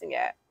purchasing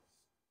it.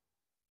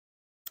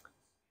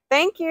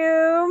 Thank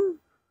you.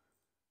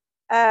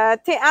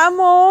 Te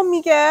amo,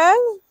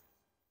 Miguel.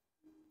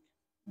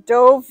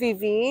 Do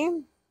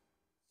Vivi.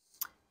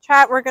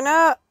 Chat, we're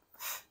gonna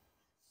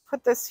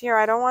put this here.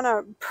 I don't want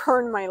to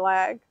burn my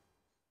leg.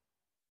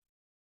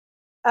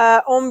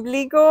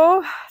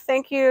 Ombligo,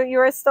 thank you. You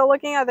are still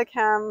looking at the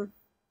cam.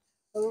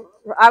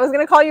 I was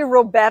gonna call you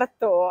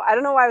Roberto. I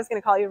don't know why I was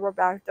gonna call you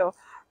Roberto.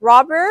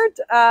 Robert,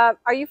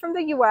 are you from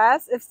the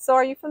US? If so,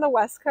 are you from the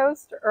West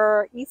Coast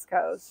or East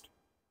Coast?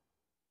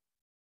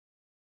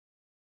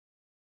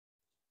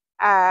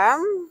 Yeah,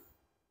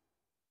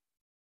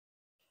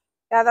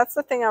 that's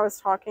the thing I was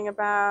talking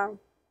about.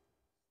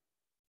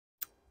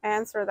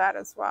 Answer that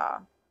as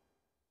well. I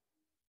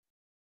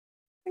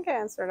think I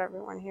answered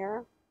everyone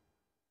here.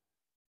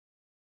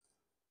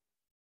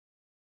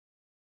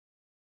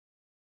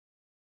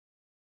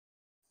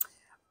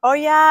 Oh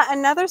yeah,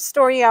 another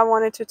story I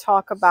wanted to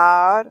talk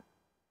about.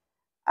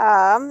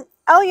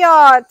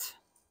 Elliot,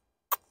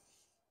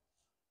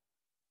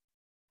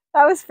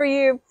 that was for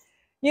you.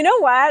 You know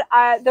what?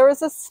 There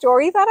was a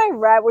story that I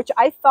read which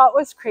I thought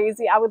was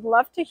crazy. I would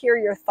love to hear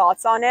your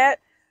thoughts on it.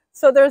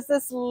 So there's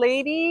this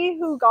lady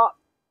who got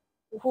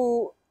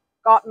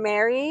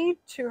married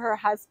to her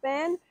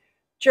husband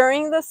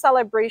during the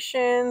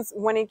celebrations.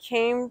 When it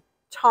came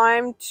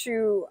time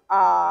to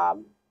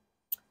um,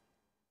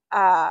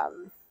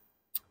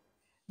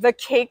 the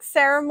cake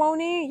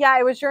ceremony. Yeah,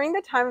 it was during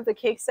the time of the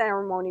cake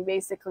ceremony,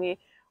 basically.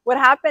 What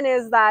happened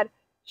is that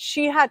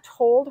she had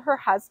told her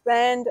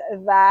husband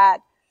that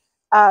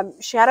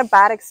she had a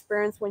bad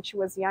experience when she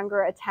was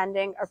younger,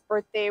 attending a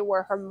birthday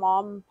where her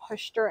mom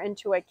pushed her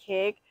into a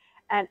cake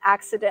and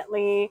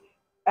accidentally,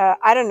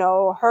 I don't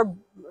know,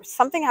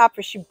 something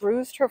happened. She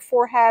bruised her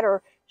forehead,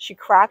 or she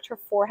cracked her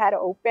forehead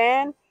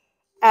open.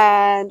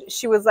 And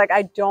she was like,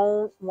 I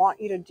don't want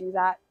you to do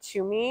that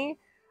to me.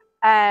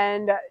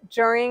 And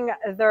during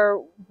their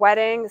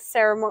wedding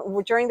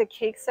ceremony, during the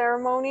cake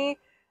ceremony,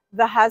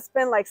 the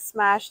husband like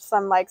smashed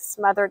some like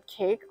smothered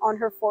cake on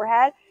her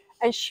forehead,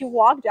 and she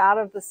walked out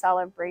of the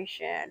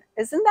celebration.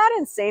 Isn't that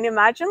insane?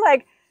 Imagine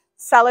like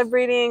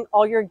celebrating,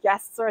 all your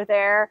guests are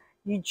there,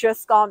 you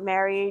just got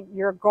married,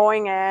 you're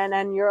going in,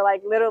 and you're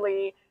like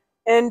literally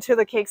into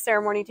the cake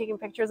ceremony taking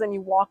pictures, and you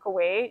walk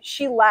away.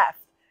 She left.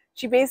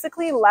 She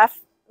basically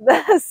left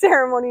the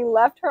ceremony,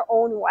 left her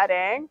own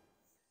wedding.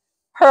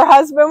 Her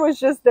husband was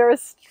just there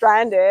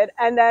stranded,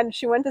 and then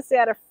she went to stay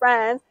at a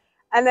friend,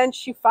 and then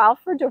she filed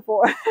for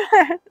divorce.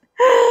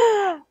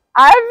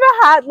 I've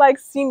had like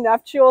seen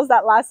nuptials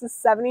that lasted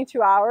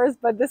 72 hours,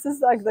 but this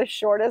is like the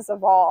shortest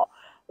of all.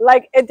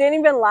 Like it didn't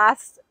even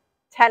last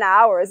 10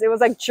 hours. It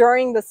was like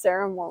during the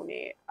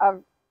ceremony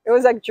of, it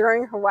was like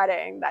during her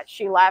wedding that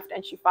she left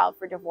and she filed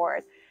for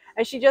divorce.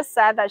 And she just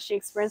said that she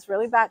experienced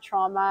really bad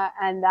trauma,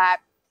 and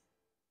that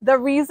the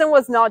reason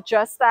was not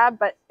just that,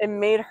 but it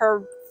made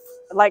her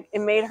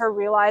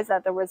realize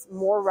that there was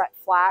more red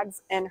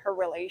flags in her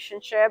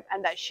relationship,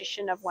 and that she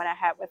shouldn't have went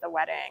ahead with the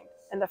wedding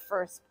in the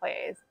first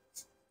place.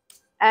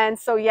 And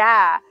so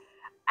yeah,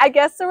 I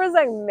guess there was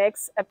like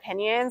mixed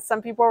opinions.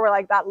 Some people were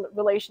like, that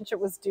relationship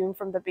was doomed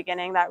from the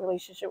beginning, that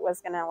relationship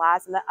was going to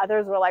last. And the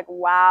others were like,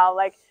 wow,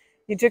 like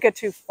you took it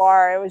too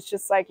far. It was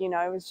just like, you know,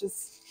 it was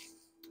just,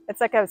 it's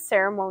like a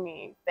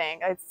ceremony thing.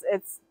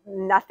 It's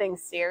nothing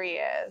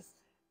serious.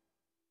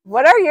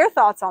 What are your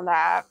thoughts on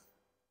that?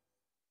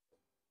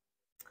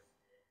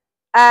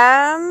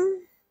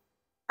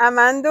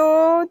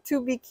 Amando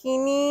tu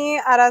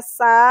bikini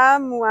arasa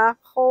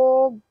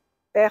muajo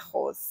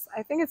bejos.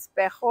 I think it's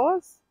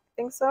bejos. I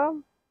think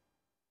so.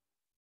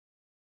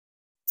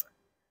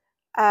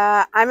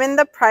 I'm in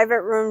the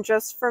private room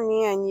just for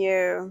me and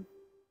you.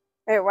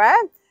 Wait,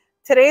 what?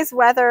 Today's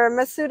weather,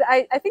 Masood,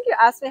 I think you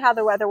asked me how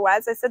the weather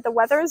was. I said the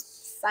weather is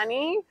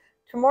sunny.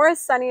 Tomorrow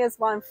is sunny as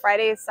well, and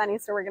Friday is sunny,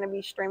 so we're going to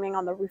be streaming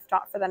on the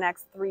rooftop for the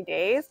next 3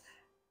 days.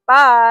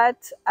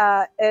 but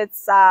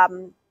it's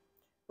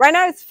right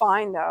now it's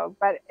fine though,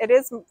 but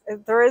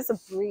there is a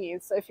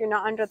breeze. So if you're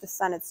not under the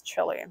sun, it's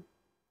chilly.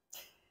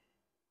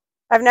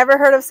 I've never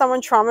heard of someone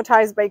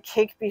traumatized by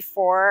cake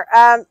before.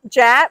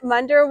 Jat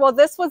Munder, well,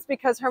 this was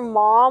because her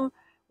mom,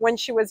 when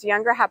she was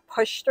younger, had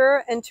pushed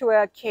her into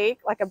a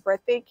cake, like a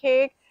birthday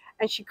cake,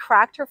 and she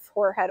cracked her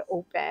forehead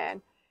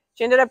open.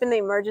 She ended up in the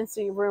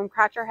emergency room,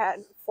 cracked her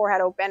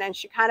forehead open, and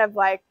she kind of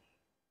like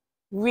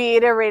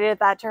reiterated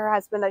that to her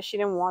husband that she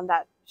didn't want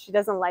that. She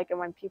doesn't like it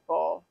when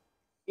people,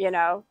 you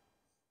know,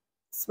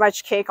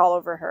 smudge cake all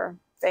over her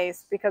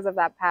face because of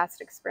that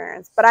past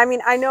experience. But I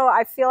mean,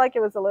 I feel like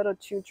it was a little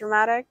too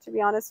dramatic, to be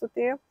honest with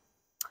you.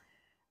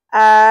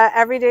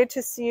 Every day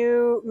to see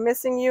you,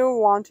 missing you,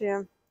 want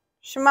you.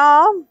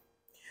 Shamal,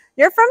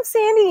 you're from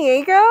San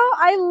Diego?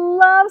 I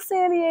love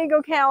San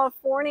Diego,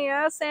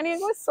 California. San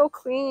Diego is so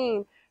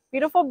clean.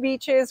 Beautiful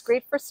beaches,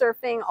 great for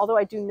surfing, although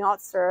I do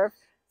not surf.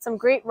 Some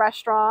great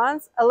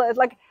restaurants.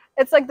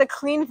 It's like the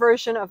clean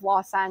version of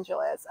Los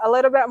Angeles. A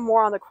little bit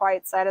more on the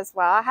quiet side as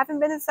well. I haven't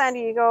been to San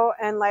Diego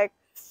in like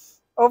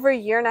over a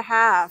year and a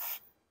half.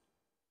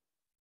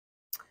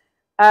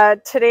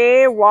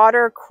 Today,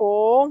 water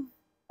cool,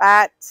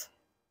 but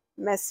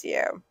miss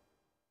you.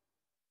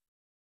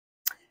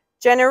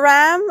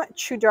 Jeniram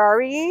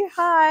Chudari,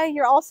 hi,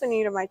 you're also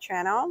new to my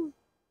channel.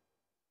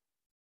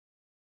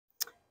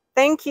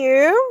 Thank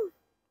you,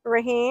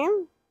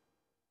 Raheem.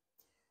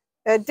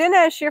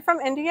 Dinesh, you're from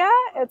India?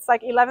 It's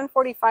like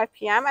 11:45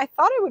 p.m. I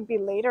thought it would be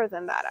later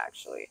than that,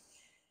 actually.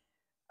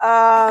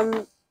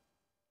 Well,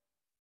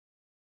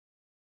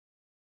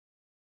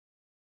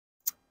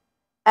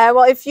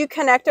 if you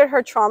connected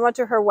her trauma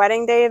to her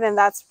wedding day, then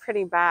that's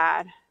pretty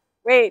bad.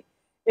 Wait,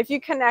 if you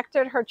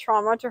connected her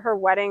trauma to her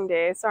wedding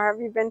day, so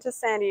have you been to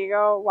San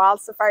Diego Wild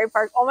Safari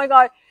Park? Oh my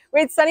God.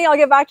 Wait, Sunny, I'll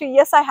get back to you.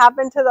 Yes, I have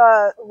been to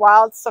the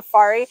Wild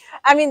Safari.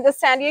 I mean, it's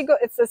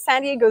the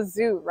San Diego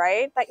Zoo,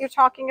 right? That you're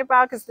talking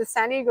about? Because the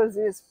San Diego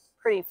Zoo is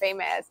pretty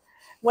famous.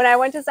 When I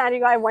went to San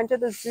Diego, I went to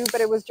the zoo,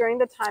 but it was during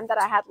the time that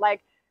I had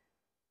like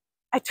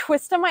I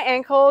twisted my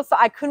ankle, so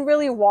I couldn't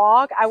really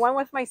walk. I went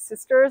with my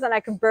sisters, and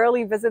I could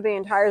barely visit the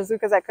entire zoo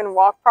because I couldn't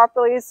walk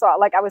properly. So,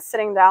 like, I was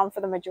sitting down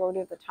for the majority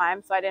of the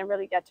time, so I didn't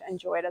really get to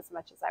enjoy it as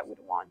much as I would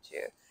want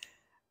to.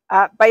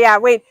 But yeah,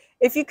 wait.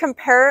 If you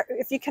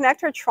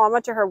connect her trauma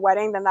to her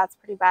wedding, then that's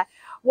pretty bad.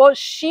 Well,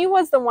 she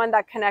was the one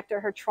that connected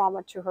her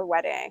trauma to her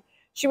wedding.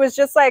 She was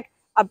just like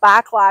a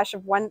backlash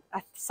of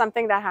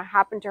something that had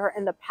happened to her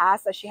in the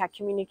past that she had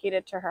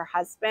communicated to her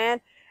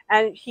husband.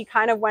 And he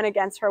kind of went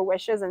against her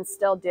wishes and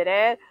still did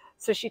it.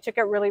 So she took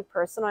it really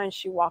personal and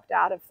she walked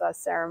out of the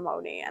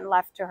ceremony and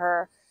left to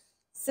her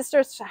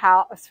sister's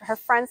house, her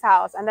friend's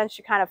house. And then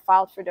she kind of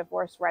filed for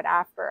divorce right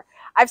after.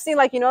 I've seen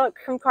like,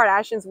 Kim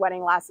Kardashian's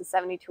wedding lasted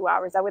 72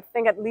 hours. I would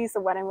think at least a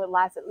wedding would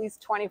last at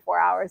least 24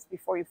 hours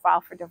before you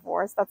file for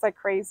divorce. That's like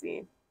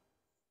crazy.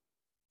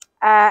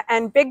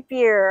 And Big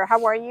Beer,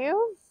 how are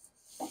you?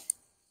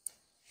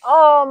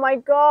 Oh my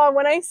God,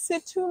 when I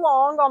sit too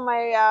long on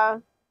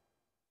my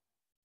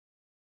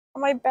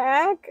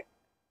back,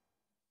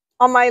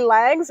 on my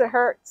legs, it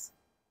hurts.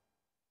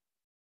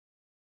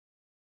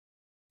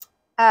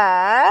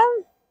 Poyan,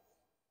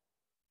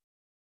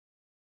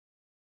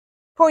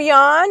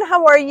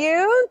 how are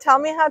you? Tell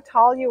me how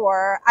tall you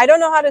are. I don't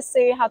know how to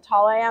say how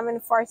tall I am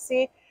in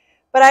Farsi,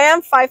 but I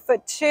am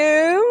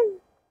 5'2".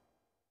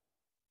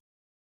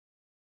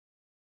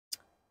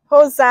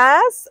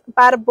 Josas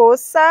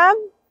Barbosa.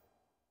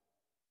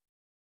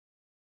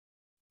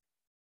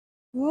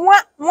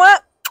 Mwah, mwah.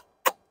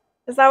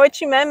 Is that what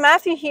you meant?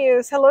 Matthew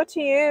Hughes, hello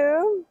to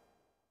you.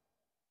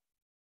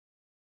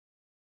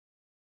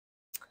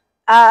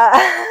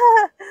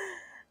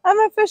 I'm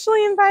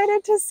officially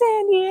invited to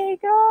San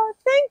Diego.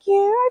 Thank you.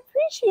 I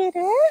appreciate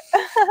it.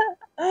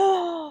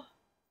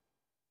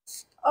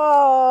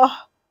 Oh,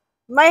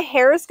 my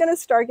hair is going to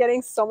start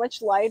getting so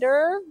much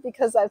lighter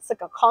because it's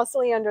like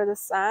constantly under the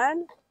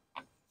sun.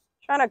 I'm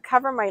trying to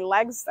cover my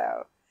legs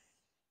though.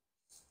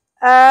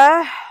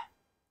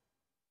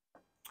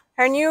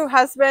 Her new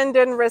husband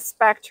didn't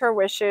respect her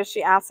wishes.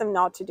 She asked him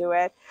not to do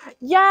it.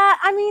 Yeah,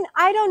 I mean,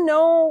 I don't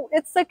know.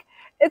 It's like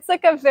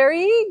a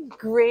very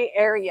gray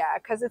area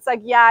because it's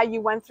like, yeah,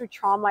 you went through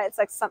trauma. It's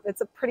like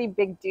it's a pretty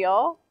big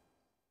deal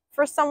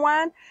for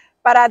someone,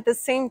 but at the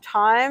same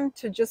time,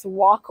 to just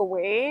walk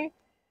away,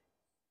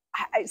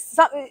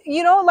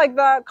 like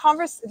the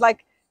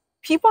like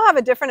people have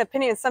a different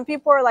opinion. Some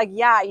people are like,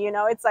 yeah,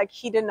 it's like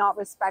he did not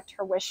respect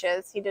her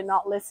wishes. He did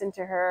not listen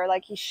to her.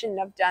 Like he shouldn't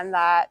have done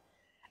that.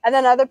 And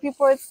then other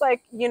people, it's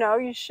like,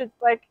 you should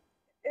like,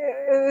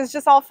 it was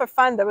just all for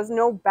fun. There was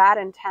no bad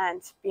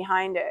intent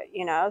behind it,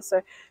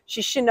 so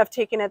she shouldn't have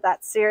taken it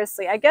that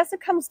seriously. I guess it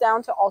comes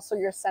down to also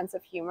your sense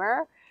of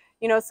humor.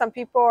 Some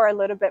people are a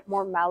little bit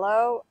more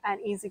mellow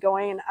and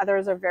easygoing, and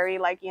others are very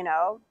like,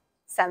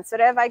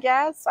 sensitive, I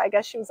guess. So I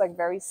guess she was like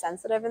very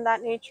sensitive in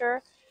that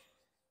nature.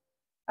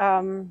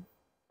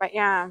 But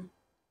yeah.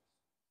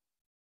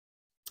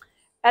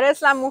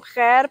 Eres la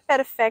mujer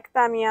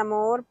perfecta, mi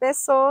amor.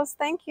 Besos.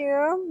 Thank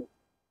you.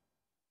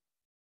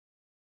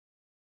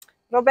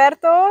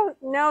 Roberto,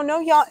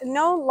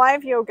 no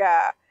live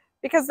yoga.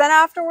 Because then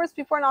afterwards,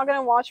 people are not going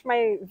to watch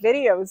my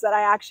videos that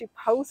I actually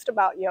post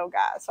about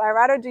yoga. So I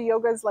rather do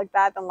yogas like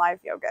that than live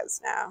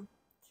yogas now.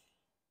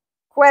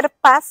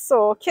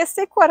 Cuerpazo. Que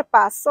este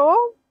cuerpazo?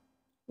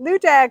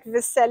 Ludek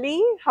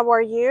Viseli, how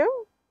are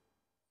you?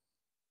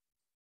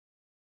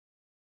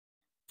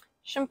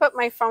 Shouldn't put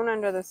my phone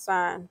under the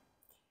sun.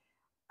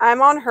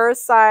 I'm on her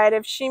side.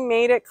 If she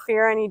made it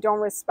clear and you don't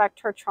respect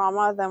her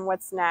trauma, then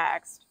what's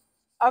next?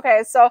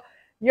 Okay, so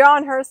you're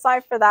on her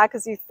side for that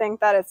because you think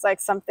that it's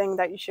like something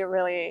that you should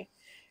really.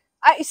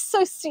 I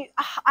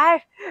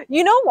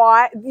you know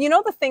what? You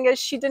know the thing is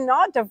she did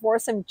not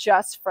divorce him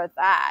just for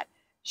that.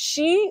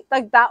 She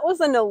like that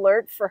was an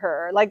alert for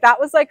her. Like that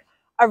was like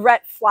a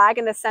red flag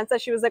in the sense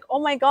that she was like, "Oh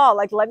my god,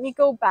 like let me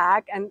go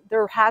back." And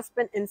there has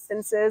been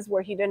instances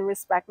where he didn't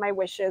respect my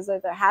wishes, or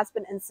there has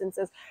been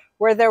instances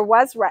where there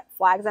was red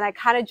flags and I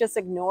kind of just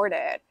ignored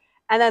it.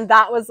 And then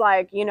that was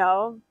like, you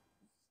know,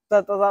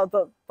 the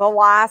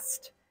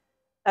last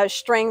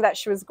string that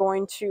she was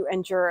going to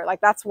endure.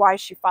 Like that's why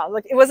she filed.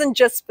 Like it wasn't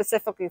just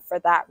specifically for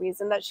that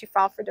reason that she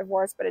filed for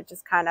divorce, but it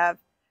just kind of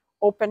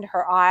opened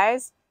her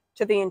eyes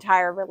to the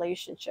entire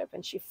relationship,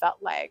 and she felt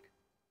like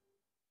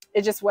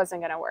it just wasn't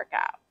going to work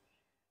out.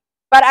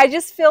 But I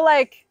just feel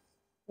like,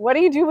 what do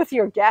you do with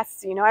your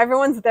guests? You know,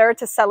 everyone's there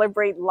to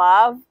celebrate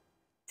love,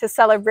 to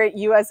celebrate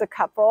you as a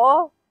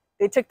couple.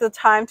 They took the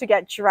time to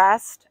get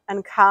dressed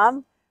and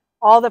come,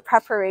 all the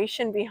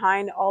preparation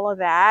behind all of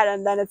that,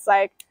 and then it's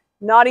like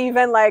not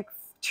even like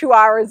 2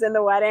 hours in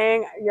the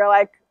wedding, you're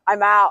like,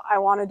 I'm out, I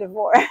want a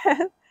divorce.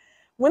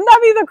 Wouldn't that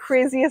be the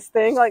craziest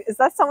thing? Like, is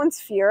that someone's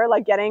fear,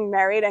 like getting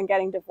married and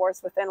getting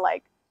divorced within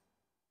like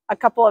a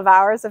couple of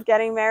hours of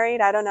getting married?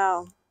 I don't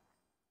know.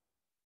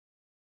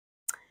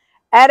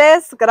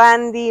 Eres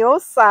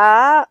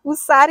grandiosa.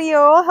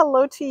 Usario,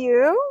 hello to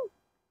you.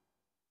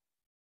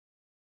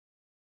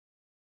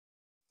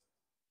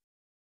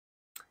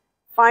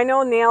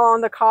 Final nail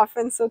on the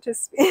coffin, so to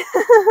speak.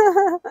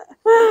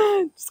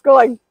 Just go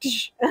like,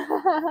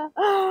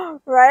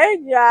 right?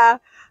 Yeah,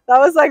 that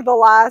was like the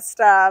last.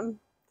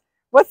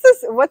 What's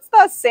this? What's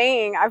the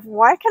saying?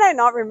 Why can I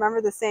not remember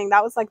the saying?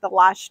 That was like the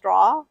last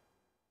straw,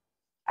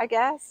 I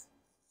guess.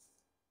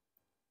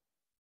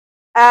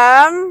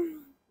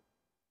 Um,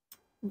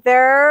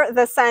 they're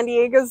the San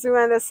Diego Zoo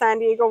and the San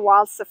Diego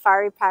Wild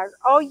Safari Park.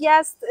 Oh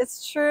yes,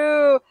 it's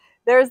true.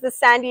 There's the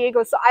San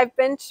Diego. So I've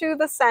been to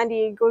the San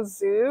Diego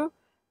Zoo,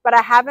 but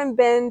I haven't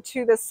been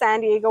to the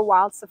San Diego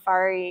Wild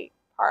Safari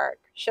Park.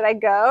 Should I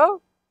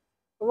go?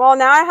 Well,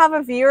 now I have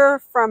a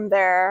viewer from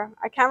there.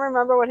 I can't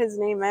remember what his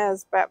name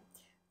is, but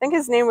I think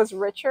his name was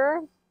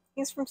Richard.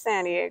 He's from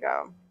San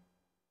Diego.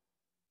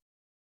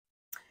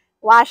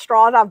 Last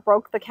straw that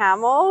broke the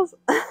camels.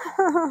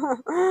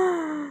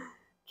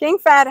 King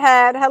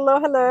Fathead,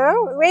 hello,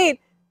 hello. Wait,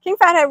 King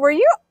Fathead, were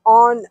you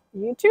on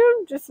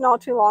YouTube just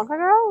not too long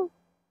ago?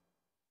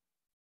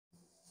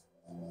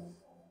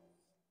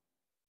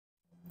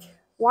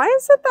 Why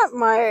is it that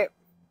my...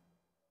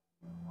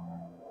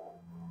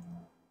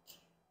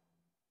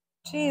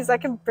 Jeez, I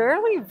can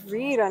barely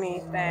read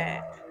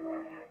anything.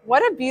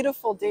 What a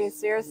beautiful day,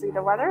 seriously.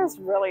 The weather is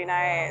really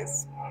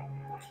nice.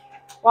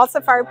 Wild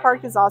Safari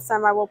Park is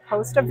awesome. I will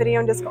post a video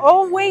on Discord.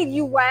 Oh, wait,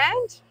 you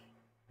went?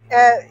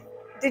 Uh,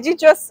 did you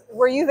just...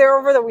 Were you there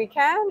over the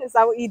weekend? Is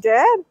that what you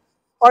did?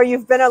 Or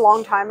you've been a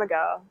long time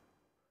ago?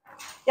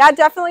 Yeah,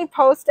 definitely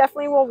post,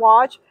 definitely will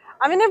watch.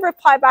 I'm going to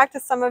reply back to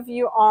some of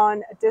you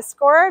on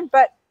Discord,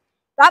 but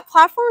that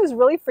platform is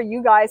really for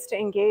you guys to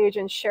engage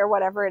and share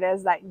whatever it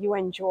is that you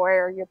enjoy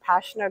or you're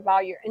passionate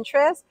about, your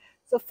interests.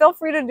 So feel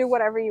free to do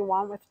whatever you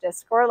want with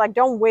Discord. Like,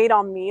 don't wait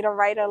on me to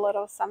write a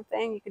little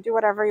something. You can do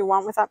whatever you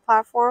want with that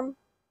platform.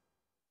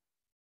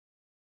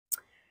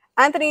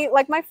 Anthony,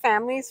 like my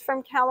family's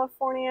from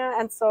California,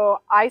 and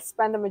so I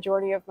spend the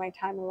majority of my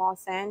time in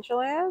Los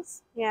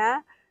Angeles.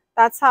 Yeah,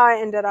 that's how I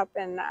ended up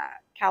in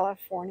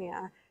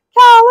California.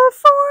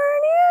 California!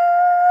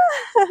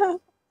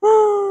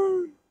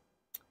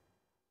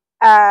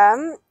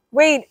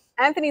 Wait,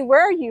 Anthony,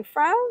 where are you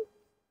from?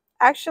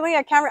 Actually,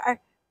 I can't.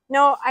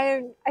 No,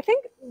 I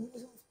think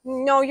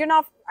no, you're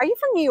not. Are you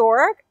from New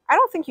York? I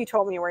don't think you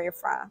told me where you're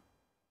from.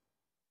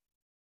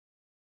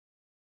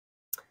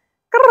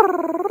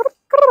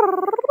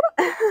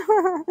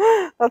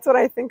 That's what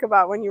I think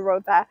about when you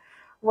wrote that.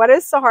 What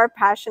is Sahar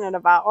passionate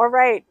about? All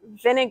right,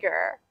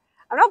 vinegar.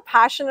 I'm not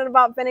passionate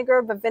about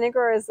vinegar, but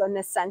vinegar is an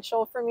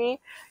essential for me.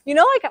 You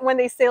know, like when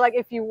they say, like,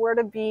 if you were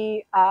to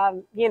be,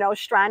 you know,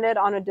 stranded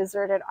on a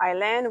deserted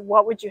island,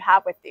 what would you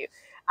have with you?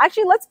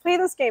 Actually, let's play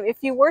this game. If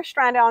you were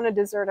stranded on a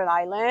deserted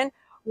island,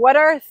 what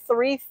are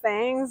 3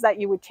 things that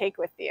you would take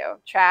with you?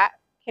 Chat,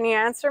 can you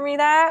answer me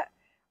that?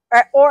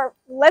 Or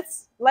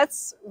let's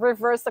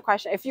reverse the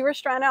question. If you were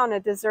stranded on a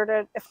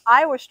deserted, if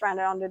I was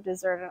stranded on a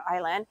deserted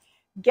island,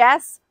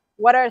 guess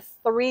what are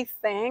 3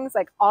 things,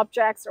 like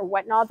objects or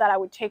whatnot, that I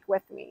would take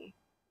with me?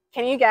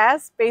 Can you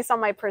guess based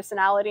on my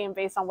personality and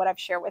based on what I've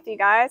shared with you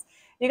guys?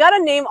 You got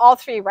to name all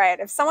 3 right.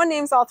 If someone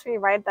names all 3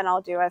 right, then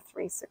I'll do a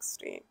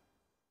 360.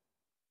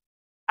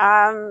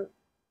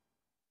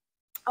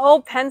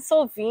 Oh,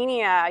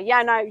 Pennsylvania.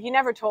 Yeah, no, you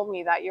never told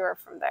me that you were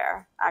from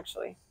there,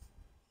 actually.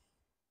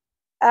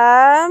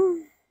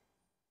 Um,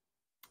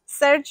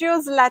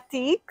 Sergio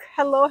Zlatik.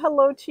 Hello,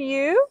 hello to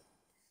you.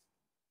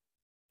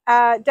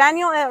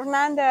 Daniel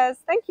Hernandez.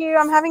 Thank you.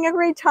 I'm having a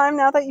great time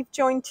now that you've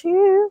joined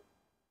too.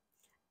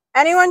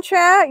 Anyone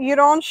chat? You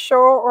don't show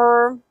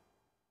or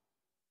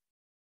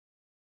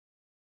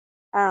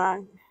uh,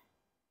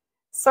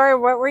 sorry,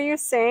 what were you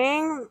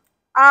saying?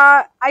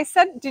 I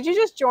said, did you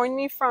just join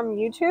me from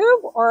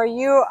YouTube or are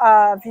you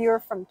a viewer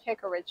from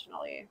Kick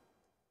originally?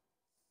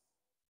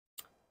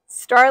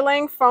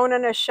 Starling, phone,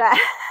 and a chef.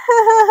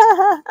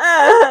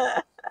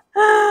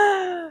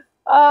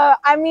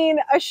 I mean,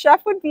 a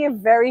chef would be a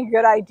very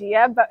good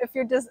idea, but if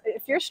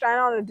you're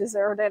stranded on a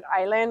deserted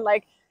island,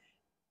 like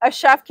a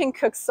chef can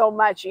cook so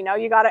much, you know,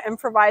 you got to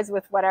improvise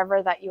with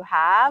whatever that you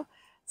have.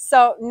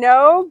 So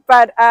no,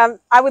 but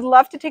I would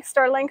love to take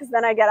Starlink because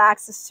then I get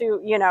access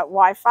to, you know,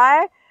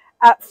 Wi-Fi.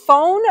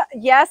 Phone,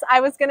 yes,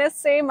 I was gonna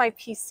say my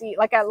PC,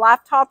 like a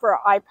laptop or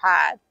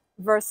iPad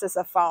versus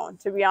a phone,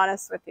 to be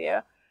honest with you.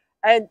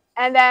 And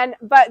then,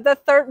 but the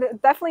third,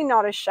 definitely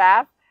not a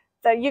chef.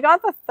 That you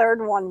got the third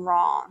one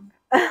wrong.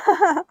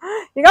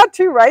 You got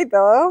two right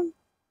though.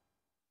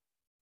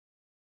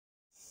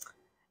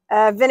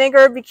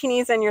 Vinegar,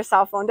 bikinis, and your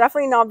cell phone.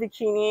 Definitely not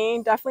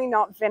bikini. Definitely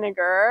not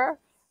vinegar.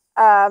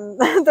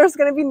 There's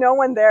going to be no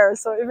one there.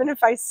 So even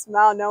if I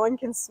smell, no one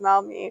can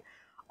smell me.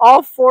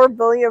 All 4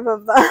 billion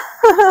of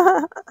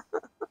them.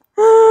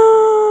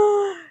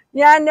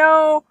 Yeah,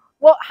 no.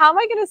 Well, how am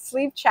I going to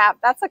sleep, chap?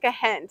 That's like a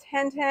hint.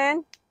 Hint,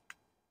 hint.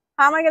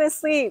 How am I going to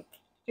sleep?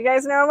 Do you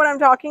guys know what I'm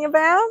talking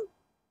about?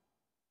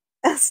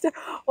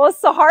 Well,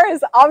 Sahara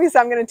is obviously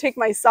I'm going to take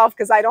myself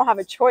because I don't have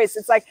a choice.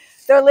 It's like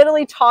they're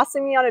literally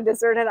tossing me on a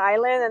deserted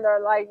island and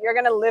they're like, you're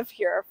going to live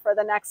here for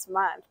the next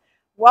month.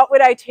 What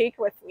would I take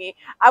with me?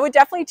 I would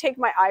definitely take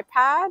my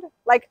iPad.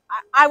 Like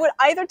I would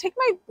either take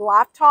my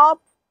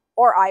laptop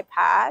or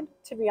iPad,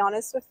 to be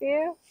honest with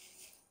you.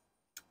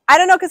 I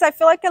don't know, because I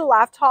feel like a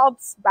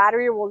laptop's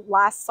battery will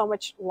last so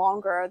much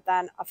longer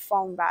than a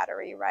phone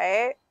battery,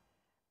 right?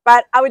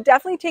 But I would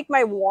definitely take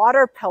my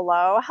water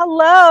pillow.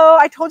 Hello,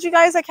 I told you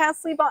guys I can't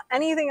sleep on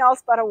anything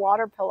else but a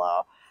water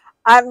pillow.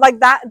 I'm like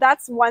that.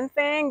 That's one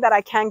thing that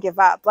I can't give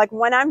up. Like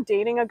when I'm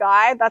dating a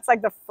guy, that's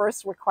like the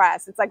first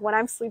request. It's like when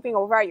I'm sleeping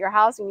over at your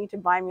house, you need to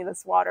buy me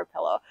this water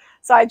pillow.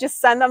 So I just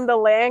send them the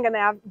link and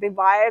they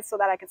buy it so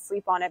that I can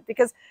sleep on it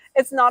because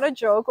it's not a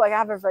joke. Like I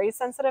have a very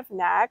sensitive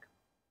neck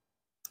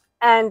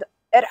and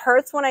it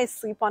hurts when I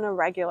sleep on a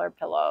regular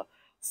pillow.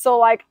 So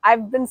like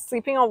I've been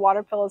sleeping on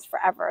water pillows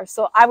forever.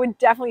 So I would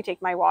definitely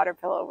take my water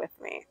pillow with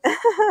me.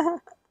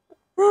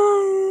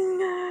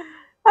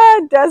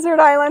 Desert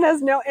Island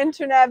has no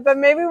internet, but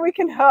maybe we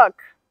can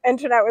hook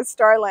internet with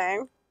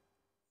Starlink.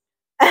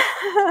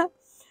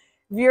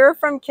 Viewer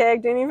from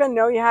Kig, didn't even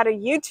know you had a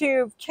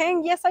YouTube.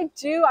 King, yes I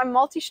do. I'm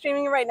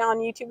multi-streaming right now on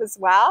YouTube as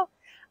well.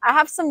 I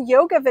have some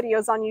yoga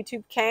videos on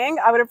YouTube, King.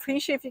 I would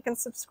appreciate if you can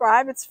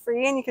subscribe. It's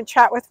free and you can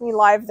chat with me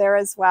live there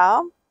as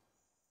well.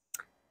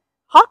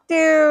 Hawk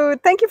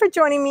Dude, thank you for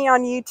joining me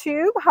on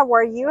YouTube. How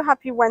are you?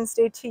 Happy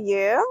Wednesday to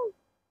you.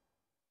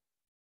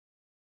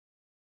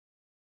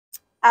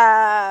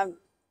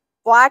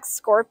 Black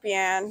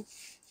Scorpion.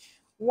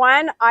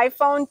 1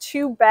 iPhone,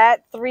 2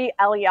 Bet, 3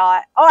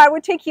 Elliot. Oh, I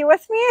would take you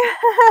with me?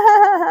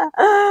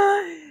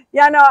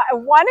 Yeah, no,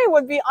 1, it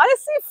would be,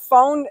 honestly,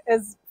 phone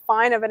is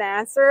fine of an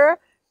answer.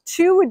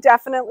 2 would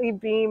definitely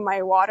be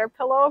my water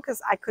pillow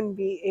because I couldn't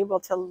be able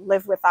to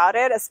live without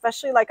it,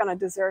 especially like on a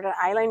deserted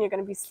island. You're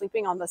going to be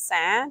sleeping on the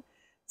sand.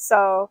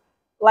 So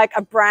like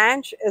a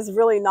branch is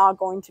really not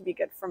going to be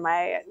good for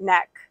my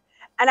neck.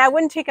 And I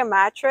wouldn't take a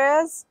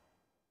mattress.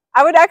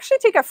 I would actually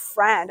take a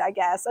friend, I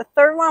guess. A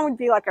third one would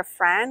be like a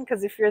friend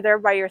because if you're there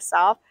by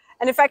yourself.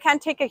 And if I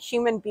can't take a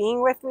human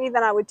being with me,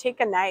 then I would take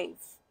a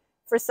knife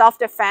for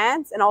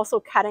self-defense and also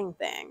cutting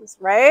things,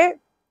 right?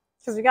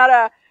 Because you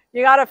gotta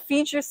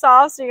feed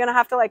yourself, so you're gonna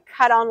have to like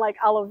cut on like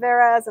aloe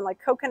veras and like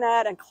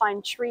coconut and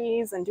climb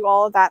trees and do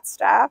all of that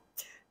stuff.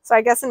 So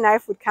I guess a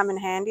knife would come in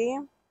handy.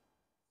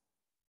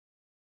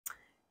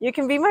 You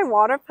can be my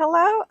water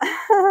pillow.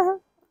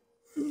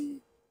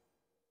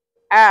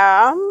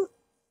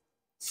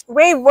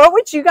 Wait, what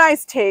would you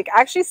guys take?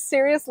 Actually,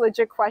 serious,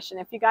 legit question.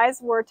 If you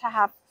guys were to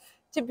have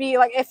to be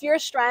like, if you're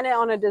stranded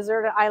on a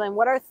deserted island,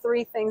 what are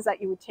 3 things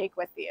that you would take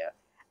with you?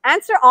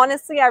 Answer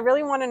honestly. I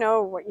really want to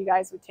know what you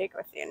guys would take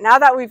with you. Now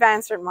that we've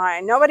answered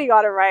mine, nobody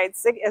got it right.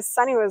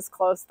 Sunny was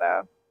close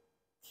though.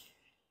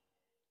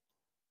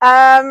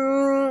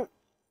 Starlink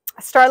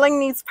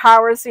needs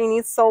power, so you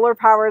need solar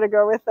power to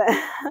go with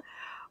it.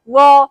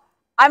 Well,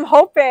 I'm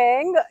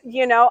hoping,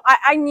 you know,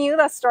 I knew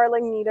that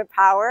Starlink needed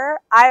power.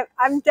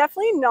 I'm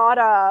definitely not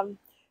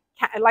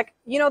like,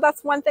 you know,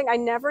 that's one thing. I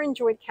never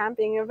enjoyed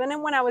camping.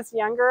 Even when I was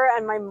younger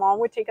and my mom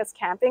would take us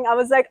camping, I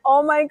was like,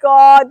 oh my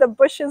God, the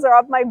bushes are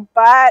up my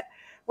butt.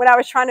 When I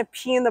was trying to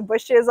pee in the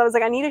bushes, I was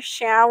like, I need a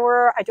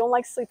shower. I don't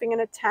like sleeping in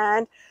a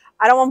tent.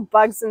 I don't want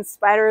bugs and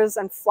spiders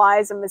and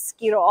flies and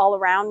mosquito all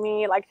around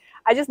me. Like,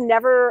 I just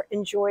never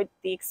enjoyed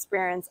the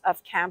experience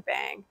of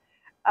camping.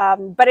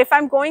 But if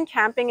I'm going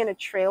camping in a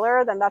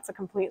trailer, then that's a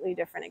completely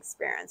different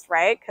experience,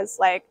 right? Because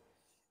like,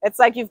 it's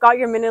like you've got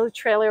your mini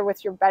trailer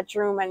with your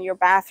bedroom and your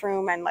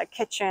bathroom and like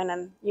kitchen,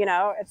 and you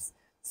know, it's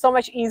so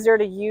much easier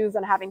to use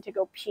than having to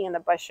go pee in the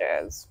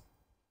bushes.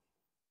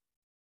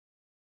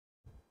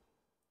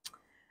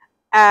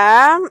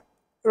 Um,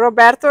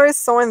 Roberto is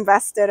so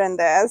invested in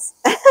this.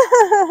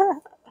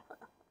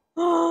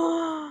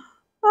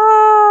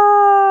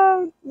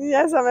 Oh,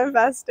 yes, I'm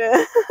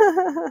invested.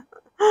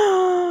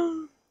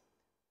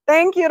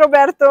 Thank you,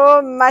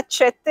 Roberto.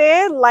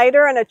 Machete,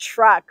 lighter, and a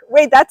truck.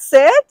 Wait, that's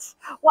it?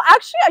 Well,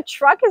 actually, a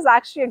truck is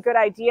actually a good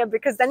idea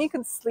because then you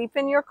can sleep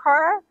in your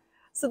car.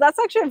 So that's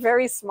actually a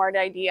very smart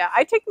idea.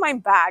 I take mine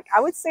back. I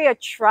would say a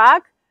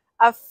truck,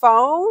 a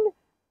phone,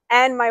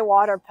 and my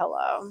water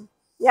pillow.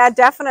 Yeah,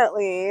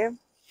 definitely.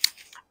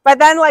 But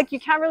then, like, you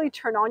can't really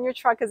turn on your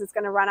truck because it's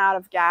going to run out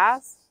of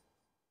gas.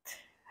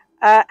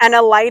 And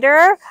a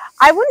lighter.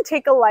 I wouldn't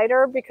take a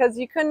lighter because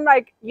you can,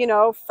 like, you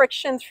know,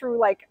 friction through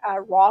like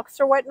rocks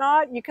or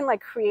whatnot. You can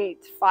like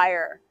create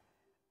fire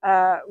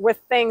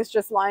with things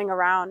just lying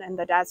around in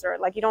the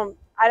desert. Like, you don't.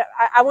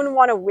 I wouldn't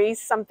want to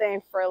waste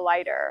something for a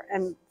lighter,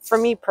 and for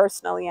me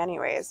personally,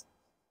 anyways.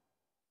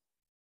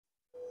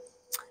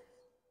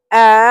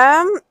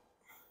 Um,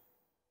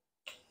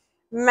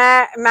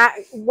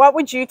 what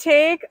would you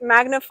take?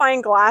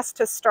 Magnifying glass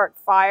to start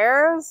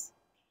fires.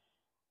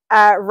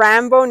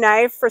 Rambo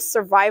knife for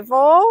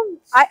survival.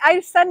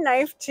 I said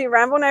knife to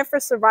Rambo knife for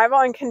survival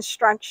and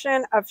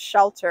construction of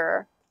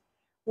shelter.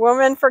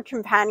 Woman for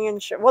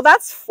companionship. Well,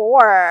 that's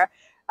four.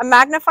 A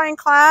magnifying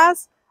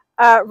glass,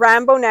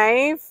 Rambo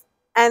knife,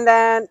 and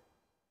then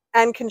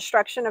and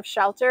construction of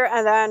shelter,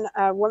 and then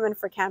woman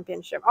for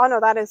companionship. Oh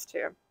no, that is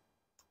two.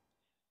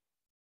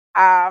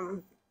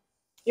 Um,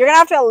 you're gonna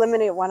have to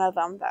eliminate one of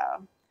them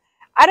though.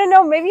 I don't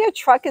know. Maybe a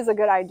truck is a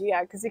good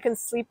idea because you can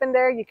sleep in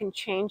there, you can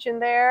change in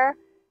there.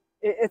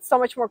 It's so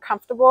much more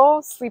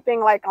comfortable sleeping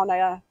like on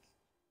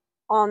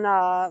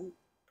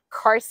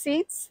car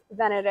seats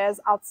than it is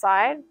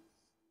outside.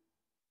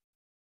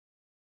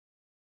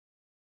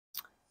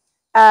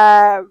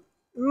 Uh,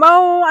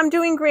 Mo, I'm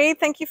doing great.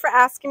 Thank you for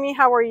asking me.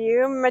 How are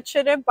you?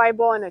 Machete,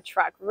 Bible, and a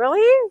truck.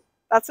 Really?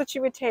 That's what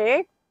you would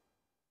take?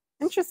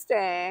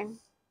 Interesting.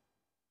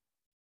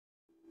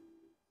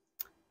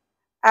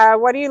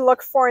 What do you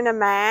look for in a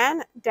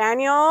man?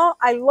 Daniel,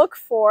 I look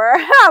for,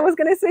 I was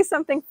going to say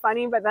something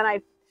funny, but then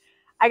I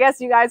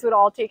guess you guys would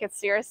all take it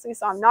seriously,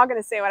 so I'm not going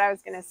to say what I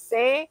was going to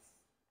say.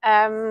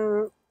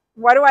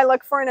 What do I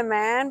look for in a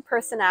man?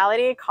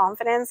 Personality,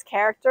 confidence,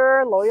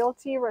 character,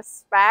 loyalty,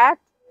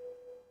 respect,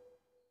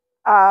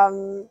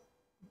 um,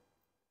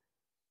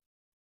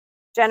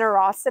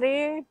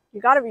 generosity.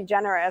 You got to be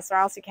generous or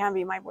else you can't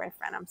be my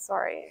boyfriend. I'm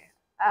sorry.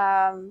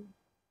 Um,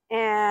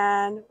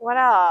 and what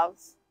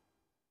else?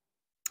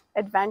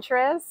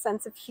 Adventurous,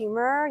 sense of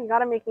humor. You got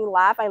to make me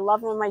laugh. I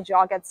love when my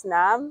jaw gets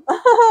numb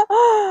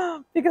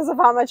because of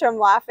how much I'm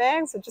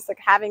laughing. So just like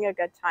having a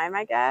good time,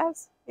 I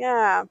guess.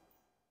 Yeah.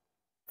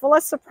 Full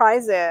of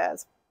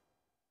surprises.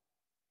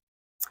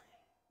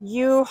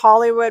 You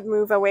Hollywood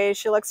move away.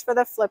 She looks for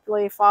the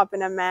flippity flop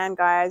in a man,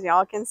 guys.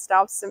 Y'all can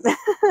stop some.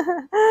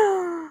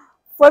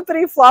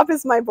 Flippity flop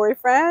is my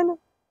boyfriend.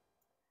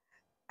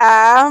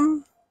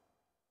 Um,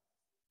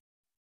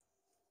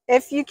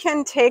 if you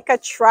can take a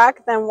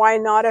truck, then why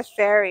not a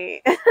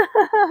ferry?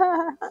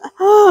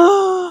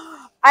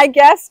 I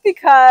guess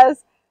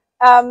because,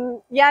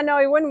 yeah, no,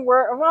 it wouldn't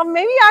work. Well,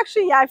 maybe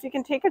actually, yeah, if you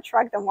can take a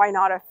truck, then why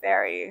not a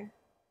ferry?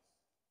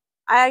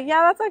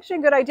 Yeah, that's actually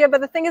a good idea.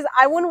 But the thing is,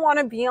 I wouldn't want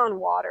to be on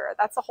water.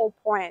 That's the whole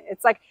point.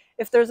 It's like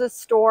if there's a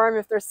storm,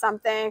 if there's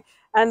something,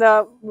 and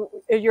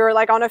you're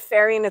like on a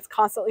ferry and it's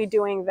constantly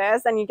doing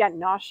this, then you get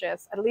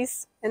nauseous. At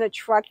least in a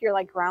truck, you're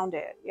like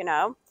grounded, you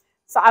know?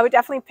 So I would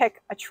definitely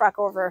pick a truck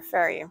over a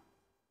ferry.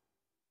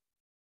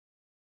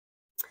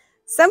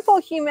 Simple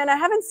human, I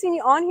haven't seen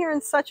you on here in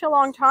such a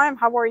long time.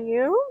 How are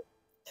you?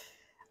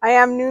 I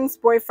am Noon's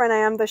boyfriend. I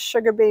am the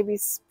sugar baby.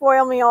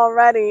 Spoil me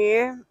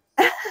already.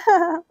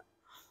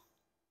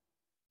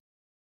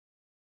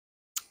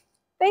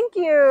 Thank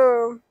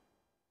you.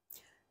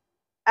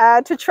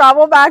 To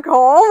travel back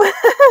home.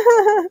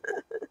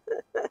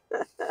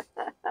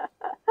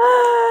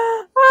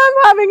 I'm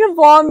having a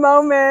blonde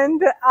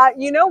moment.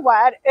 You know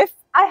what? If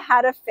I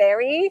had a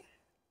ferry,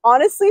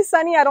 honestly,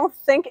 Sunny, I don't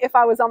think if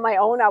I was on my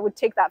own, I would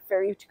take that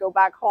ferry to go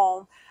back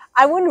home.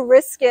 I wouldn't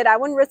risk it. I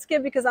wouldn't risk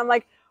it because I'm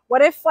like,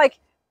 what if like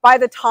by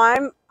the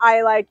time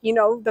I like, you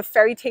know, the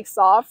ferry takes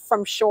off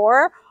from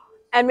shore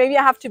and maybe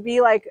I have to be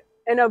like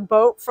in a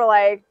boat for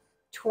like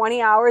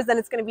 20 hours, then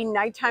it's going to be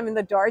nighttime in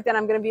the dark, then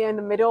I'm going to be in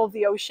the middle of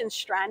the ocean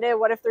stranded.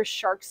 What if there's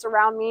sharks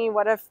around me?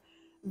 What if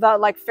the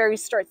like ferry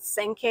starts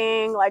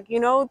sinking? Like, you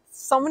know,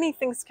 so many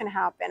things can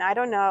happen. I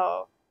don't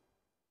know.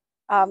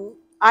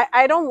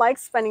 I don't like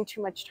spending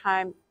too much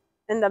time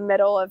in the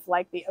middle of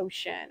like the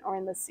ocean or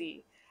in the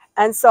sea.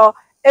 And so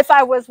If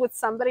I was with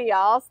somebody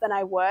else, then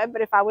I would.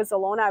 But if I was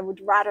alone, I would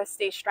rather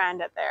stay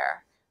stranded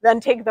there than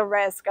take the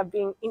risk of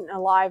being eaten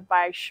alive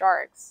by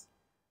sharks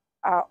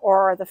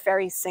or the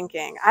ferry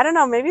sinking. I don't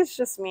know. Maybe it's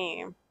just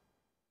me.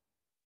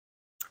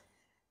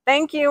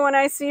 Thank you. When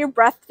I see your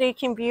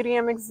breathtaking beauty,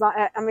 I'm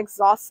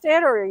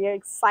exhausted, or are you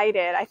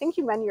excited? I think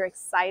you meant you're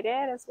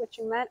excited is what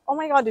you meant. Oh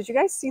my God, did you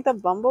guys see the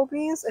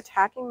bumblebees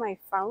attacking my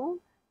phone?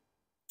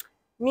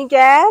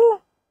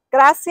 Miguel,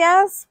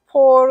 gracias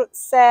por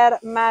ser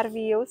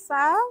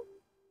maravillosa.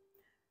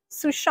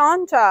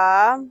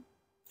 Sushanta,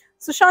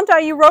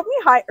 you wrote me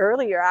hi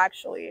earlier,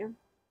 actually.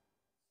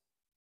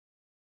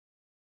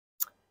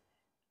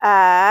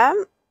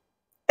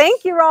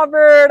 Thank you,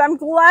 Robert. I'm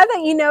glad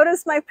that you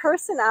noticed my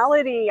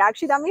personality.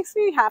 Actually, that makes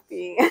me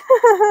happy.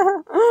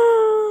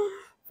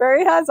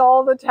 Barry has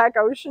all the tech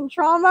ocean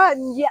trauma.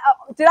 Yeah,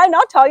 did I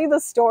not tell you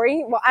the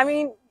story? Well, I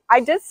mean, I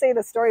did say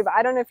the story, but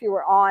I don't know if you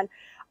were on.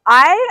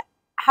 I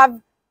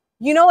have,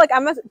 you know, like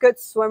I'm a good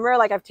swimmer.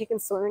 Like I've taken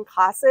swimming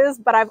classes,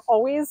 but I've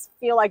always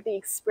feel like the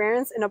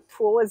experience in a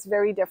pool is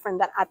very different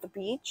than at the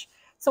beach.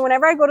 So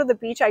whenever I go to the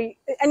beach, and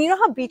you know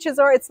how beaches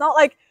are, it's not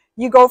like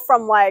you go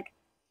from like,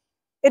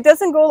 it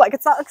doesn't go like,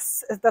 it's not like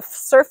the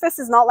surface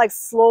is not like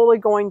slowly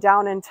going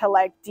down into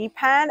like deep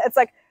end. It's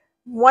like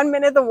 1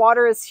 minute the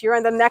water is here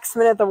and the next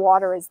minute the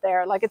water is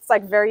there. Like it's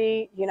like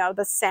very, you know,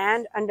 the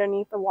sand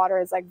underneath the water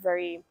is like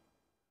very,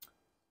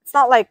 it's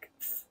not like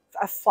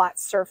a flat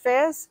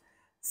surface.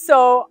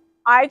 So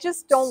I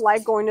just don't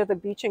like going to the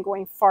beach and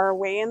going far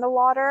away in the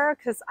water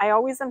because I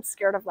always am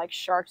scared of like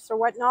sharks or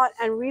whatnot.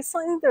 And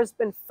recently there's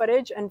been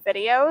footage and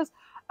videos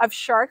of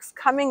sharks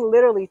coming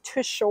literally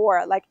to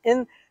shore, like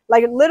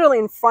literally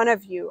in front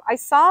of you. I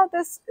saw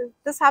this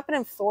happen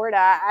in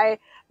Florida.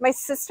 My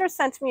sister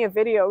sent me a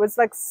video. It was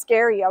like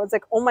scary. I was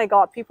like, oh my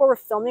God, people were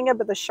filming it,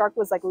 but the shark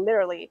was like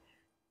literally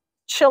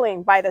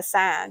chilling by the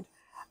sand.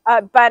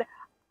 But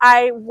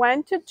I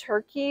went to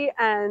Turkey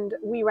and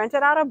we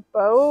rented out a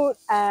boat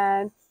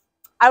and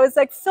I was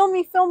like, film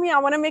me. I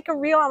want to make a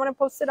reel. I want to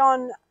post it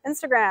on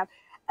Instagram.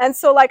 And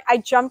so like I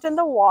jumped in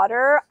the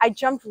water. I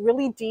jumped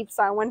really deep.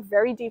 So I went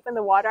very deep in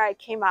the water. I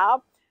came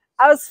out.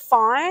 I was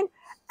fine.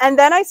 And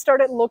then I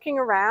started looking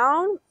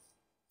around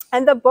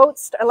and the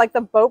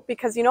boat,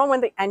 because you know,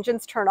 when the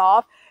engines turn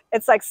off,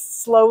 it's like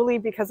slowly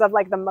because of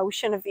like the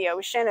motion of the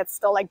ocean, it's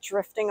still like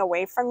drifting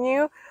away from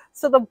you.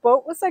 So the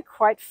boat was like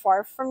quite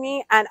far from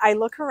me. And I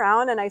look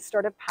around and I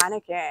started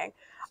panicking.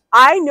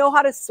 I know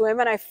how to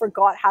swim and I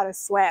forgot how to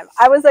swim.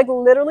 I was like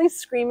literally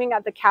screaming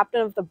at the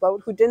captain of the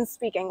boat who didn't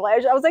speak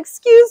English. I was like,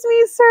 excuse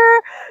me,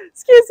 sir,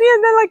 excuse me.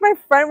 And then like my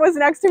friend was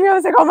next to me. I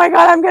was like, oh my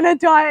God, I'm going to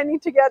die. I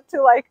need to get to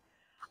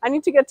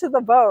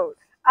the boat.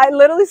 I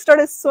literally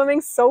started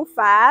swimming so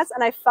fast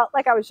and I felt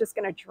like I was just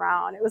going to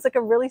drown. It was like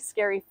a really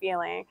scary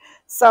feeling.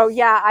 So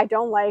yeah, I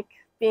don't like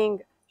being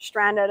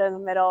stranded in the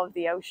middle of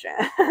the ocean.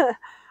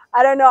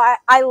 I don't know.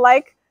 I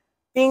like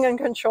being in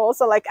control.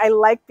 So like, I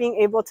like being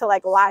able to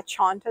like latch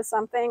onto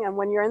something. And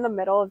when you're in the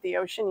middle of the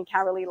ocean, you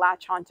can't really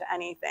latch onto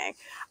anything.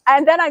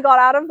 And then I got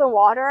out of the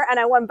water and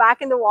I went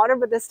back in the water,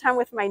 but this time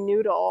with my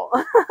noodle,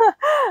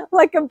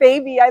 like a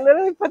baby. I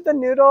literally put the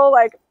noodle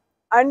like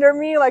under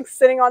me, like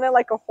sitting on it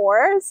like a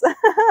horse. And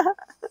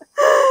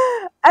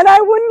I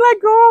wouldn't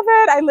let go of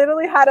it. I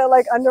literally had it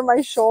like under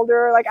my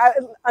shoulder, like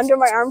under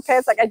my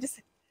armpits. Like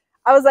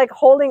I was like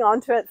holding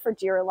on to it for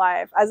dear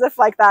life, as if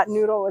like that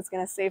noodle was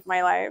going to save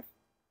my life.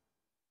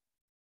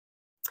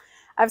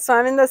 I've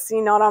swam in the sea,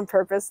 not on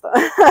purpose though.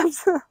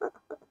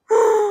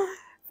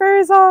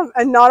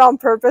 And not on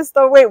purpose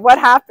though. Wait, what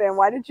happened?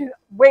 Why did you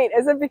wait?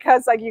 Is it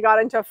because like you got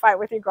into a fight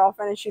with your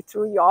girlfriend and she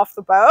threw you off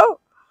the boat?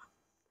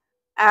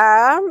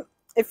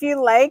 If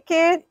you like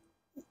it,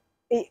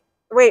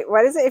 wait,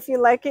 what is it? If you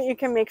like it, you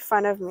can make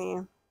fun of me.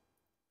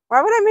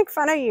 Why would I make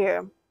fun of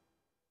you?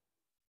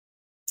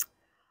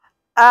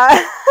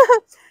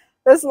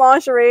 This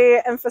lingerie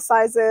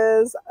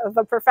emphasizes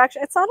the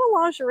perfection. It's not a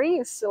lingerie,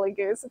 you silly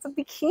goose. It's a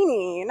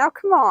bikini. Now,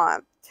 come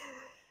on.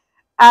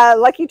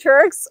 Lucky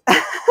Turks.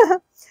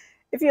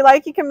 If you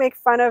like, you can make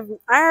fun of.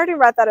 I already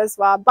read that as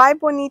well. Bye,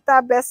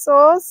 bonita.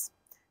 Besos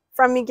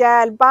from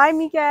Miguel. Bye,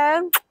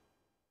 Miguel.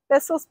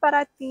 Besos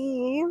para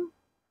ti.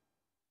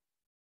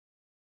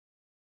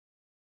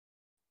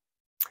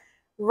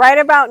 Right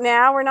about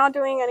now, we're not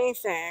doing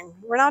anything.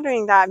 We're not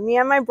doing that. Me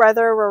and my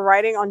brother were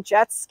riding on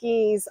jet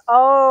skis.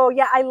 Oh,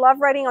 yeah, I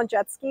love riding on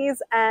jet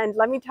skis. And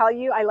let me tell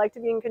you, I like to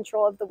be in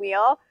control of the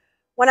wheel.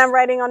 When I'm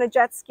riding on a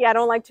jet ski, I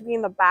don't like to be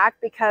in the back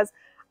because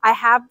I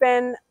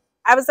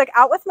was like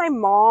out with my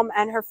mom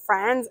and her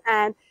friends,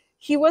 and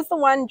he was the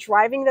one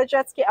driving the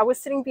jet ski. I was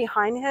sitting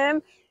behind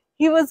him.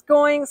 He was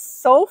going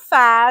so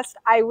fast.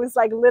 I was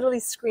like literally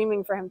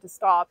screaming for him to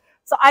stop.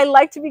 So I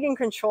like to be in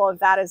control of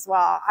that as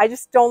well. I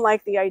just don't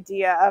like the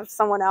idea of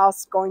someone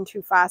else going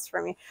too fast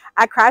for me.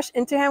 I crashed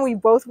into him. We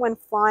both went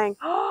flying.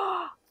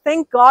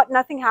 Thank God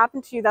nothing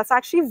happened to you. That's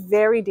actually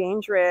very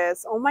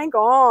dangerous. Oh my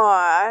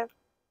God.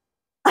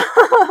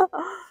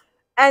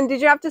 And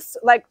did you have to,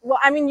 like, well,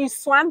 I mean, you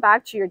swam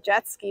back to your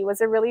jet ski. Was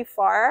it really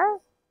far?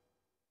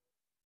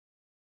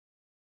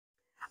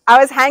 I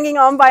was hanging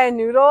on by a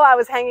noodle. I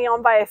was hanging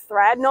on by a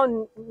thread.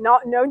 No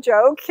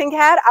joke, King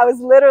Cat. I was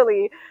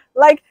literally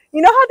like,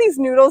 you know how these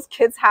noodles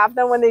kids have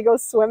them when they go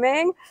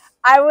swimming?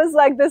 I was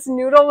like, this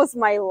noodle was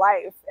my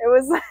life. It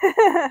was,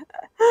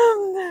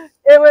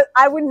 it was.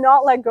 I would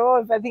not let go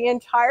of it the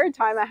entire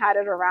time I had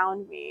it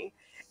around me.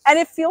 And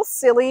it feels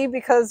silly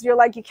because you're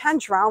like, you can't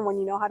drown when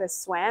you know how to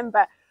swim,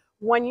 but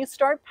when you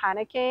start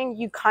panicking,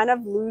 you kind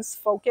of lose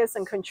focus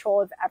and control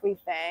of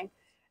everything.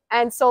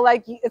 And so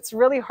like it's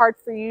really hard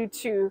for you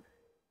to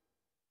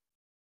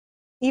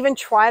even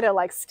try to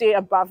like stay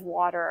above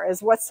water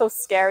is what's so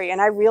scary.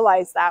 And I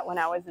realized that when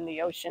I was in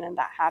the ocean and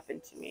that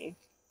happened to me.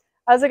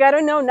 I was like, I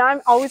don't know, now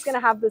I'm always going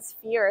to have this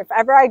fear. If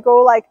ever I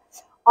go like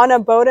on a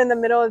boat in the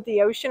middle of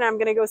the ocean, I'm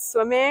going to go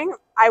swimming,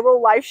 I will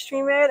live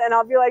stream it and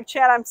I'll be like,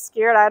 Chad, I'm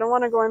scared, I don't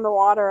want to go in the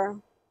water.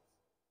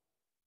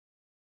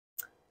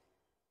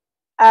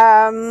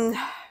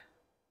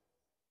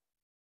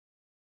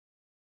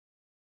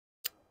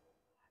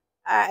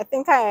 I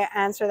think I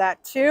answered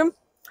that too.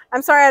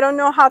 I'm sorry, I don't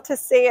know how to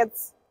say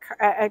it's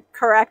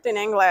correct in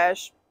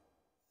English.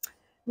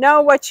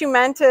 No, what you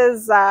meant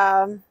is,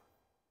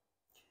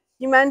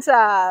 you meant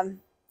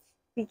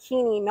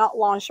bikini, not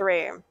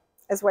lingerie,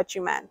 is what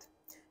you meant.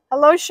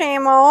 Hello,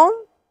 Shamal.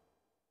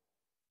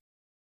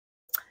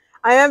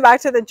 I went back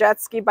to the jet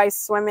ski by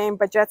swimming,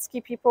 but jet ski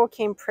people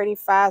came pretty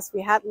fast.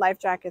 We had life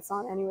jackets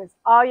on anyways.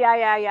 Oh,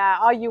 yeah.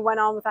 Oh, you went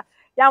on with that.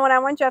 Yeah, when I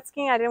went jet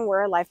skiing, I didn't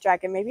wear a life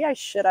jacket. Maybe I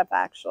should have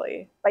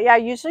actually. But yeah,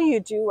 usually you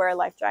do wear a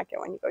life jacket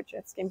when you go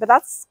jet skiing. But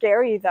that's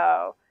scary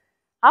though.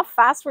 How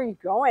fast were you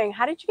going?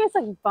 How did you guys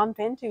like bump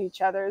into each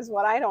other is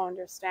what I don't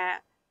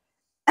understand.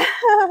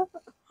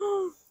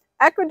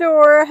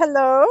 Ecuador,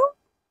 hello.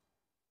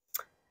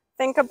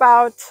 Think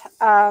about,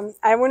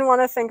 I wouldn't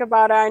want to think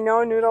about it. I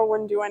know noodle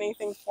wouldn't do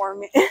anything for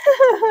me.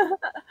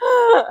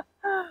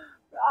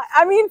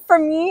 I mean, for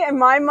me, in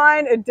my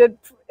mind, it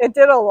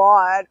did a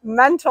lot.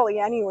 Mentally,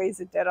 anyways,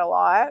 it did a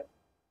lot.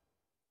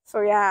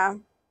 So yeah.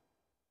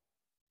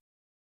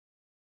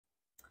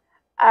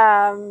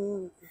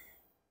 Um,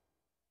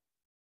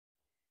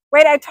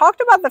 wait, I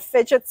talked about the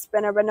fidget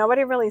spinner, but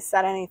nobody really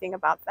said anything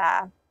about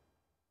that.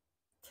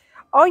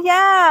 Oh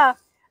yeah,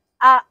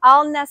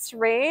 Al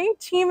Nasri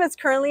team is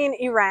currently in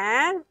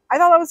Iran. I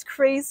thought that was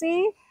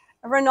crazy.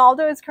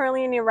 Ronaldo is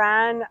currently in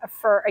Iran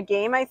for a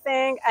game, I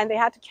think, and they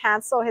had to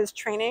cancel his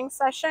training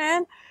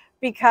session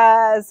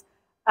because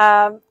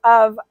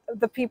of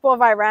the people of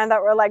Iran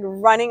that were like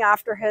running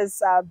after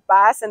his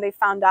bus, and they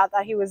found out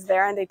that he was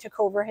there, and they took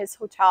over his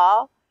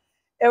hotel.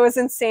 It was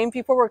insane.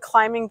 People were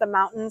climbing the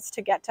mountains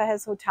to get to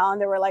his hotel, and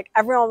they were like,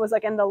 everyone was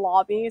like in the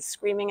lobby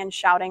screaming and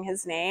shouting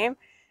his name.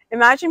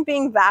 Imagine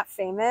being that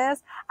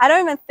famous. I don't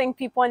even think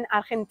people in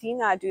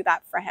Argentina do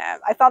that for him.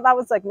 I thought that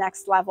was like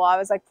next level. I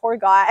was like, poor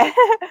guy.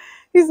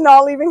 He's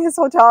not leaving his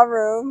hotel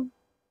room.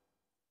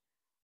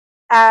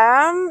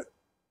 All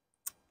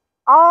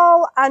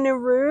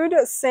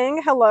Anirudh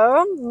Singh,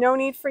 hello. No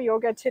need for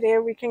yoga today.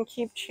 We can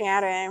keep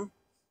chatting.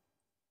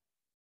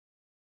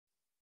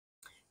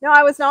 No,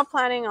 I was not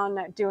planning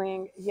on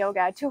doing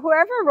yoga. To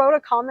whoever wrote a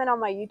comment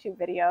on my YouTube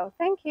video,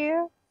 thank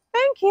you.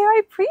 Thank you.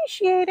 I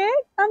appreciate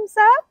it. Thumbs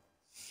up.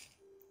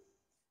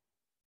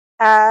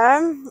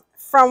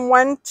 From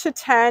 1 to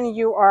 10,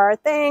 you are.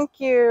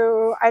 Thank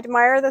you. I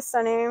admire the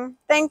sunning.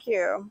 Thank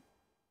you.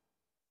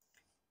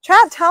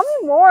 Chat, tell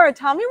me more.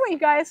 Tell me what you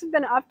guys have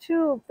been up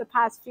to the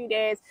past few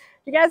days.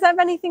 Do you guys have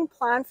anything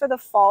planned for the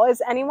fall?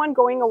 Is anyone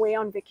going away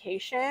on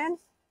vacation?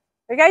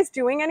 Are you guys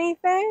doing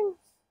anything?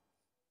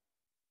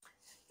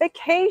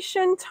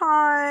 Vacation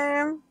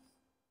time.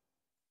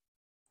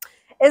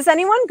 Is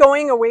anyone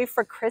going away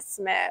for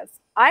Christmas?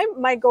 I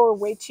might go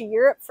away to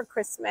Europe for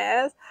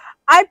Christmas.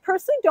 I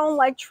personally don't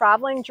like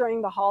traveling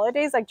during the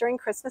holidays. Like during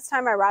Christmas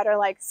time, I rather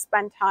like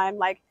spend time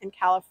like in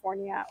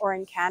California or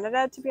in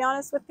Canada, to be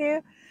honest with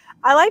you.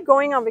 I like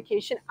going on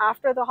vacation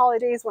after the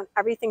holidays when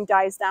everything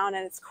dies down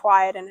and it's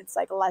quiet and it's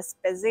like less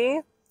busy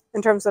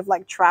in terms of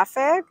like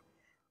traffic.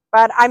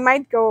 But I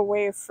might go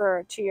away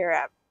to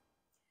Europe.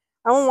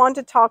 I don't want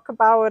to talk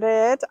about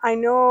it. I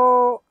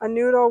know a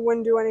noodle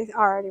wouldn't do anything.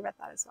 Oh, I already read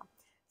that as well.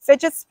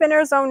 Fidget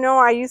spinners, oh no,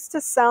 I used to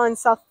sell and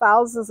sell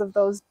thousands of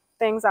those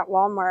things at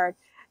Walmart.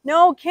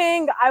 No,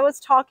 King, I was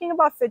talking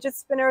about fidget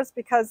spinners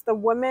because the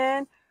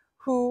woman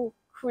who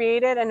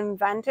created and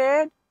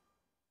invented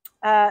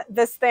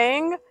this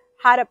thing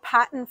had a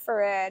patent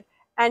for it.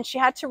 And she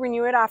had to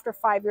renew it after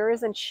 5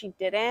 years and she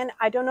didn't.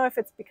 I don't know if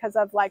it's because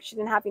of like she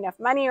didn't have enough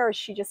money or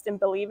she just didn't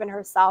believe in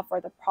herself or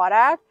the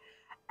product.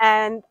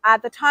 And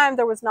at the time,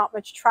 there was not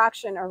much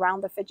traction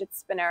around the fidget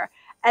spinner.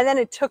 And then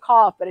it took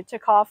off, but it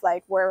took off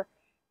like where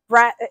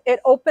it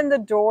opened the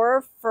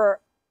door for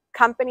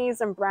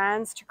companies and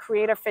brands to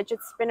create a fidget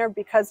spinner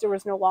because there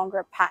was no longer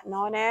a patent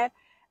on it.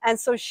 And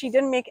so she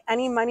didn't make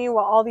any money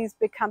while all these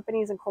big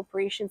companies and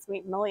corporations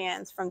made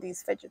millions from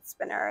these fidget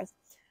spinners.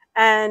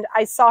 And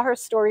I saw her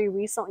story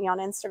recently on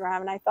Instagram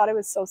and I thought it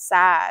was so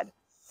sad.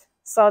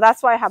 So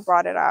that's why I have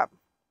brought it up.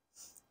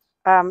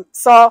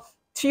 So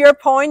to your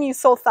point, you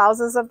sold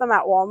thousands of them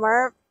at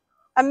Walmart.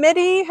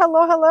 Amity,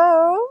 hello,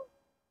 hello.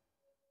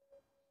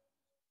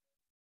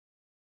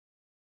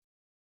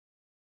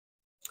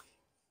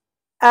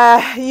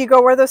 You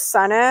go where the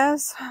sun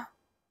is.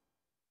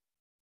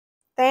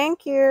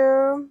 Thank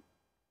you.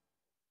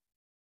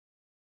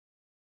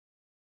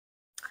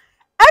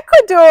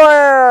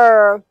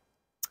 Ecuador.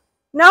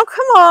 Now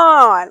come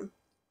on.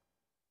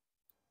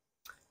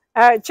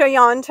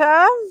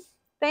 Joyanta.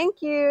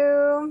 Thank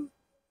you.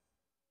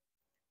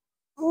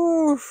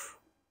 Oof.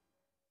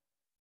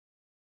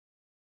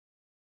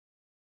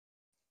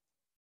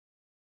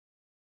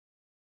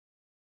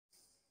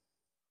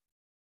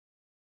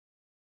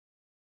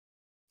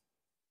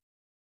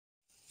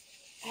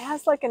 It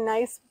has like a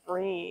nice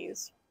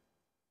breeze.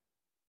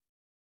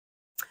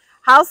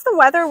 How's the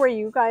weather where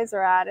you guys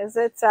are at? Is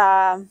it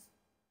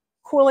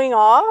cooling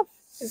off?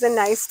 Is it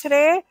nice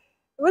today?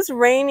 It was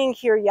raining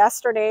here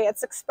yesterday.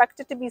 It's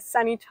expected to be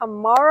sunny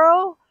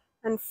tomorrow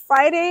and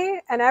Friday,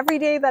 and every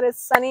day that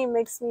it's sunny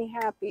makes me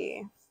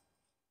happy.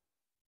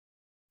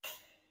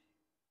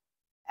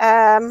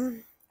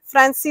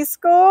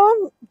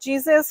 Francisco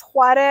Jesus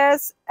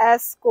Juárez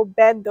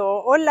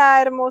Escobedo.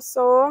 Hola,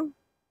 hermoso.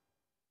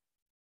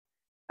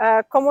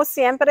 Como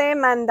siempre,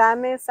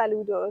 mandame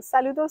saludos.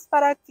 Saludos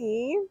para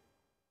ti.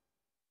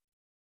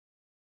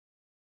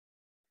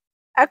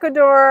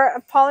 Ecuador,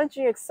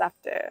 apology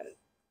accepted.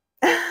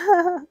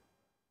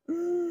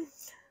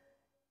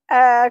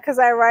 Because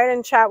I write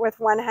and chat with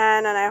one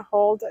hand and I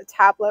hold a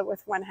tablet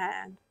with one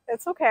hand.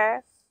 It's okay.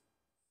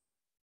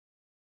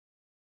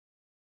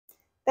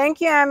 Thank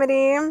you,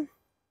 Amity.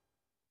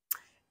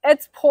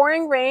 It's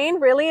pouring rain.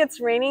 Really, it's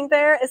raining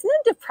there. Isn't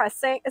it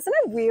depressing? Isn't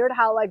it weird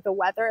how like the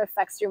weather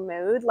affects your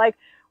mood? Like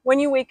when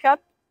you wake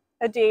up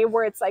a day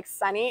where it's like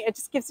sunny, it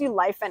just gives you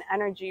life and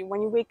energy.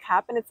 When you wake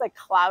up and it's like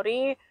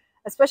cloudy,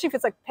 especially if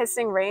it's like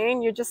pissing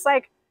rain, you're just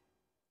like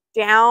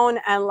down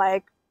and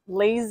like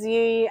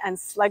lazy and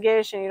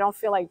sluggish and you don't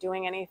feel like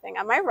doing anything.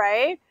 Am I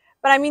right?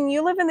 But I mean,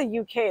 you live in the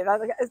UK.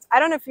 I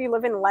don't know if you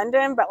live in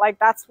London, but like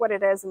that's what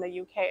it is in the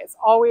UK. It's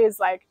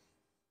always like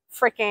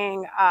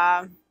freaking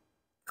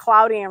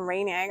cloudy and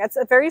raining. It's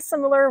a very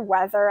similar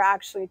weather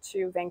actually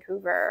to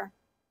Vancouver.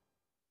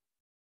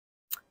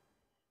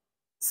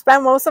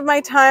 Spent most of my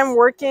time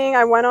working.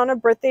 I went on a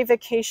birthday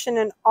vacation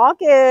in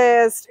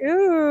August.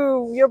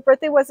 Ooh, your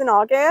birthday was in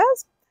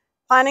August?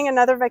 Planning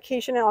another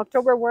vacation in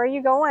October. Where are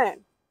you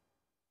going?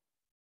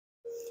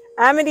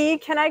 Amity,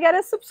 can I get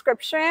a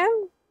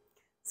subscription?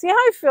 See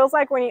how it feels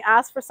like when you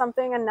ask for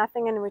something and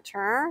nothing in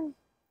return?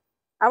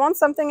 I want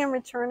something in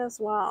return as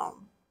well.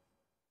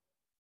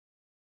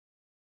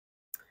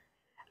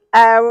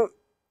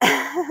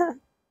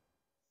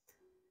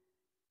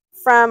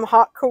 From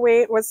hot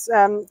Kuwait was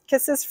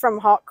kisses from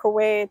hot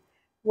Kuwait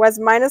was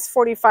minus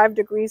 45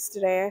 degrees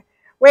today.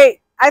 Wait,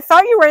 I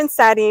thought you were in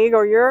San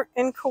Diego. You're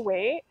in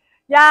Kuwait?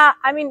 Yeah,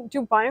 I mean,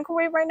 Dubai and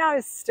Kuwait right now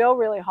is still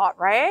really hot,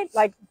 right?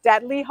 Like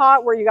deadly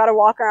hot where you got to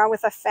walk around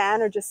with a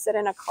fan or just sit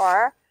in a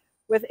car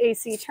with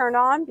AC turned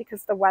on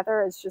because the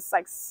weather is just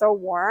like so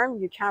warm.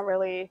 You can't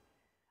really,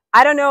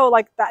 I don't know,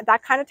 like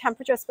that kind of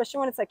temperature, especially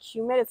when it's like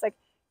humid, it's like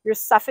you're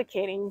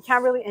suffocating. You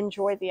can't really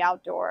enjoy the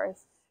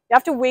outdoors. You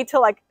have to wait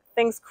till like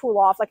things cool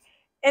off. Like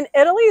in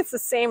Italy, it's the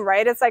same,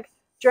 right? It's like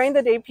during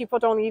the day, people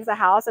don't leave the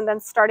house. And then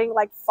starting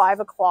like 5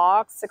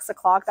 o'clock, 6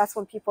 o'clock, that's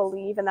when people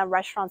leave. And then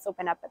restaurants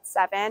open up at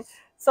 7.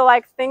 So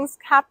like things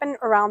happen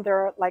around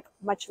there like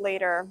much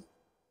later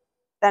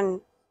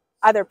than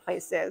other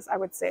places, I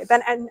would say.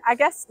 Then, and I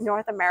guess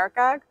North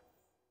America,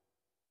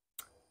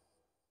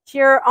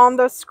 here on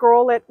the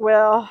scroll, it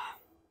will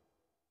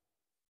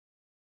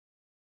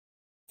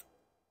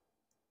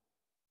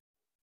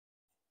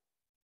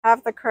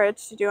have the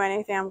courage to do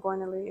anything. I'm going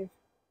to leave.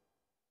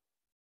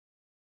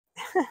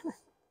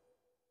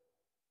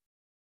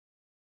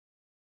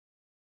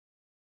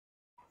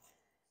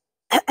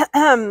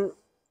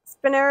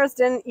 Spinners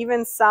didn't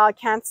even sell.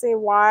 Can't say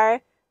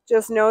why.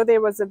 Just know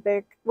there was a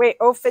big wait.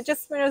 Oh, fidget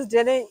spinners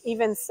didn't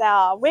even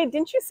sell. Wait,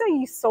 didn't you say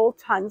you sold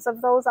tons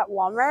of those at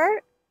Walmart?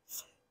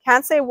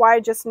 Can't say why.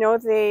 Just know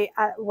they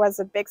was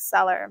a big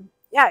seller.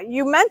 Yeah,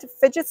 you meant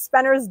fidget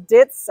spinners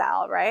did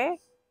sell, right?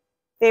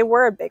 They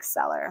were a big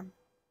seller.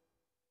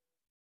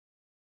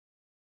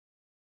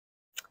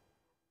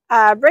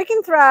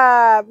 Breaking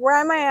Thread. Where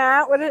am I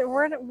at?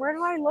 Where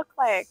do I look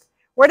like?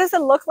 Where does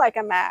it look like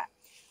I'm at?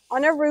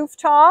 On a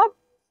rooftop.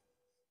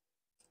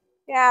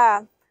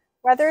 Yeah.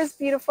 Weather is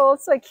beautiful,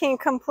 so I can't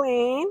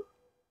complain.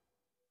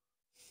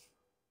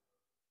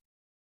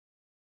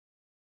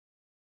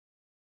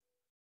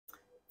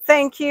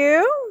 Thank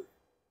you.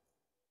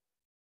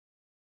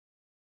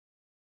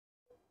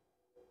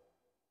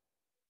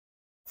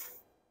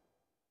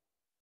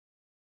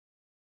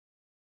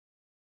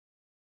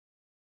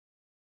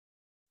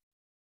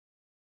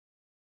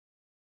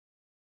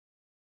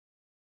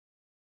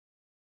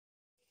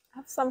 I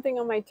have something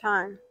on my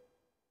tongue.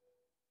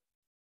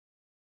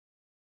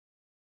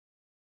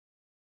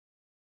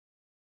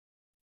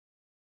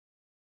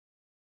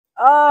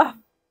 Oh,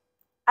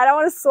 I don't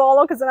want to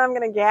swallow because then I'm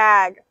going to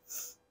gag.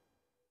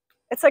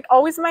 It's like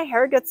always my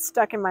hair gets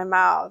stuck in my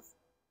mouth.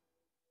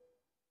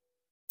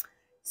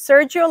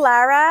 Sergio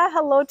Lara,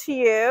 hello to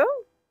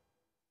you.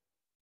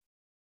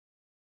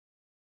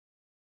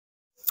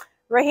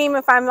 Raheem,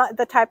 if I'm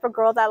the type of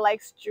girl that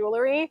likes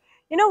jewelry,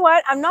 you know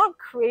what? I'm not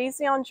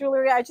crazy on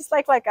jewelry. I just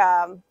like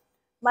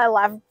my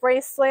love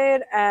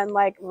bracelet and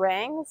like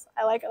rings.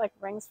 I like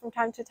rings from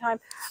time to time.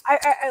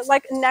 I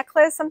like a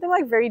necklace, something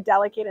like very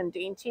delicate and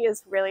dainty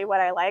is really what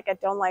I like. I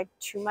don't like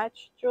too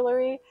much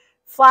jewelry.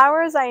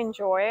 Flowers I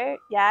enjoy,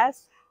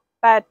 yes,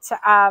 but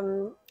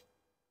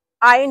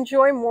I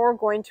enjoy more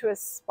going to a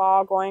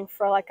spa, going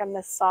for like a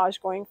massage,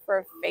 going for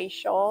a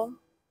facial,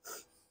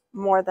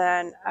 more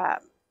than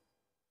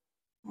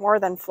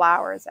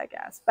flowers, I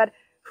guess. But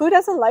who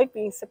doesn't like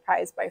being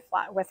surprised by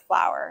with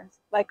flowers?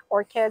 Like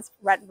orchids,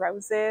 red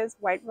roses,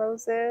 white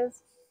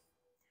roses.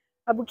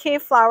 A bouquet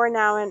of flower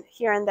now and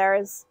here and there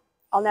is,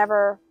 I'll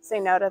never say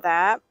no to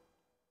that.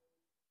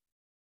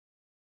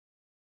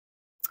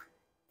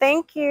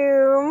 Thank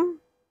you.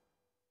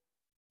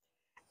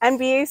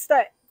 NBA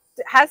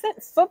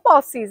hasn't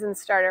football season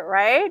started,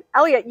 right?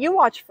 Elliot, you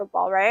watch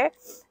football, right?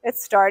 It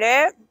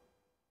started.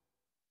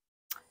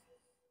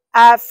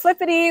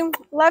 Flippity,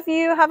 love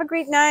you. Have a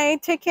great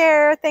night. Take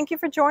care. Thank you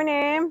for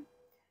joining.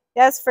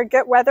 Yes, for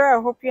good weather.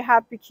 I hope you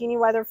have bikini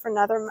weather for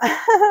another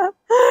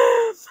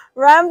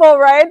ramble,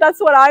 right? That's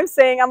what I'm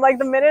saying. I'm like,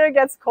 the minute it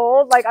gets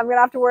cold, like I'm gonna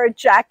have to wear a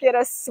jacket,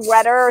 a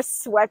sweater,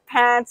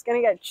 sweatpants. It's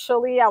gonna get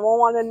chilly. I won't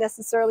want to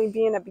necessarily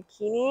be in a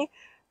bikini.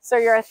 So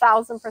you're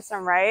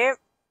 1,000% right.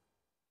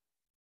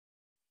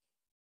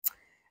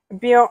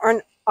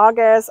 On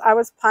August, I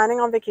was planning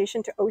on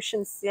vacation to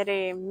Ocean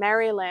City,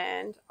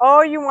 Maryland.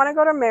 Oh, you want to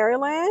go to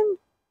Maryland?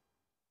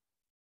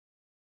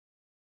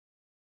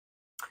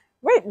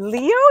 Wait,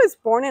 Leo is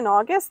born in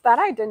August? That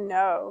I didn't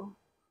know.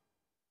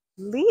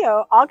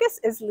 Leo,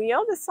 August, is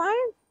Leo the sign?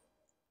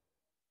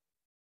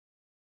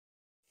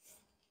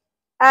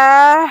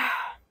 Uh,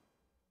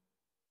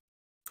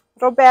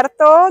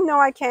 Roberto, no,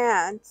 I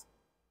can't.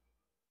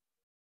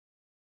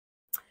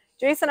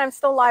 Jason, I'm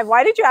still live.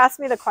 Why did you ask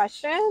me the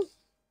question?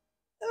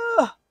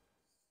 Ugh.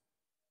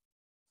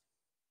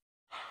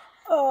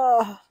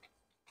 Ugh.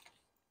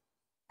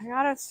 I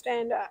gotta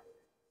stand up.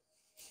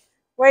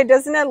 Wait,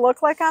 doesn't it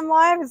look like I'm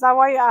live? Is that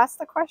why you asked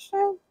the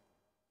question?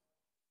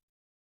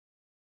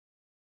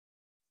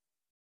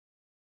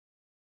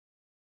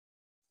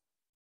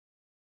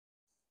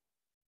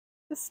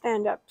 Just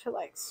stand up to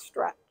like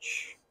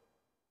stretch.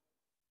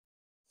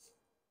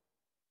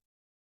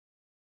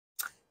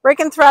 Break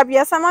and Thread,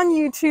 yes, I'm on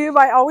YouTube.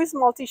 I always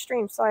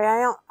multi-stream, so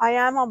I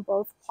am on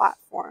both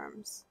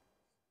platforms.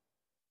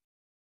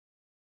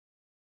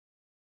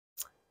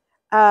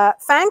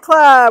 Fan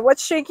club,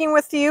 what's shaking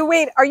with you?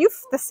 Wait, are you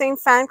the same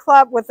fan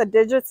club with the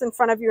digits in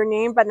front of your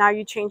name, but now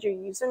you change your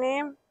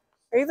username?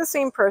 Are you the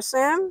same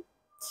person?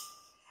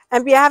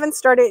 NBA haven't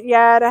started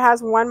yet. It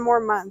has one more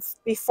month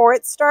before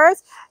it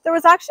starts. There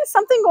was actually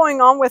something going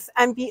on with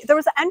NBA. There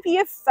was an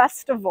NBA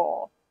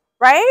festival,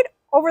 right?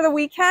 Over the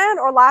weekend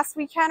or last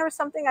weekend or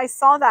something. I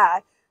saw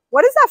that.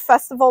 What is that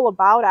festival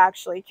about,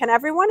 actually? Can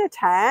everyone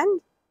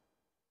attend?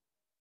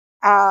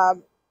 I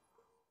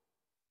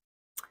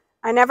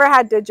never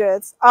had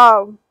digits.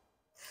 Oh,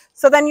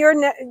 so then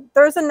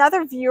there's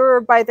another viewer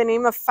by the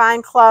name of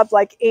Fan Club,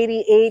 like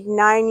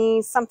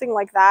 8890, something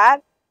like that,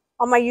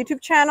 on my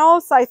YouTube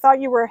channel. So I thought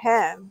you were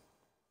him.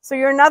 So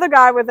you're another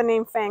guy with the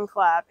name Fan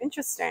Club.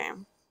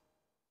 Interesting.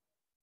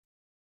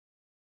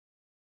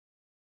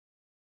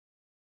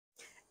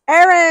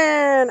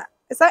 Aaron,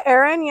 is that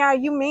Aaron? Yeah,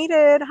 you made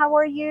it. How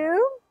are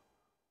you?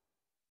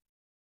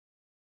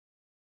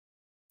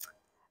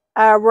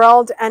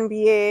 World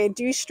NBA.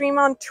 Do you stream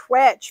on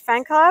Twitch?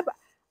 Fan Club?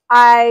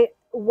 I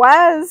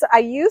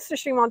used to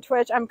stream on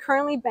Twitch. I'm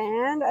currently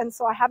banned, and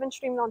so I haven't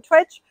streamed on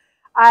Twitch.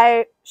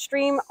 I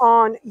stream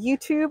on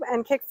YouTube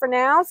and Kick for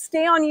now.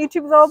 Stay on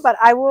YouTube though, but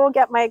I will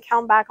get my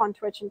account back on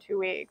Twitch in 2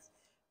 weeks.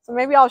 So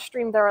maybe I'll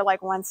stream there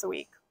like once a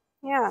week.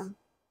 Yeah.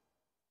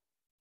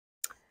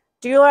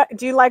 Do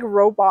you like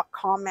robot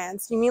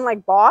comments? You mean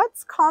like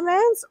bots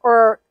comments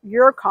or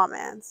your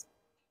comments?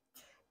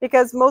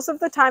 Because most of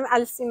the time,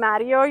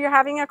 Alcimario, you're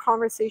having a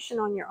conversation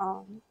on your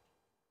own.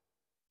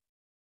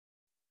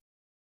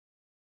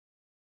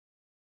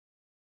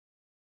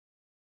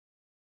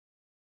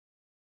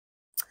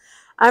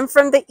 I'm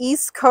from the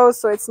East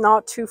Coast, so it's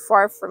not too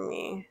far from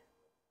me.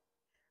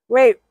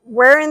 Wait,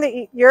 you're in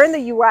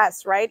the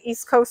US, right?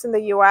 East Coast in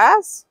the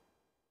US?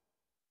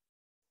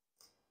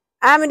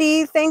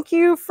 Amity, thank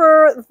you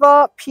for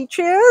the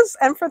peaches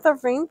and for the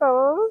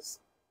rainbows.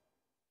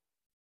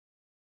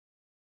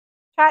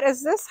 Chat,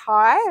 is this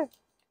high? I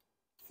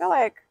feel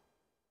like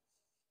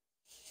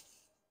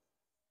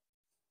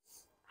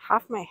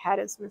half my head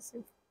is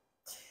missing.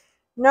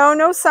 No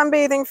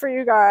sunbathing for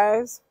you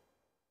guys.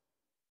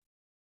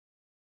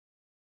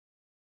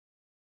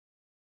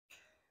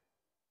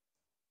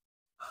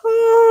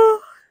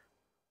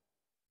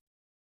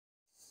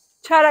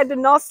 Chad, I did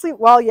not sleep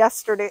well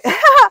yesterday.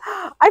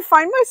 I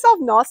find myself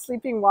not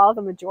sleeping well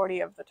the majority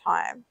of the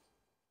time.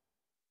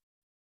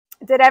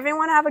 Did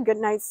everyone have a good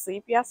night's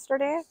sleep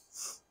yesterday?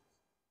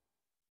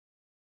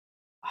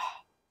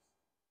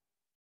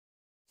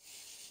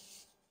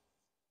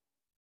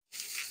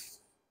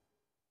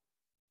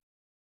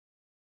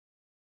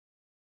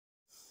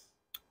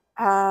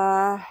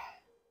 Uh,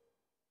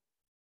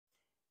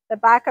 the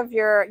back of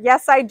your,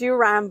 yes, I do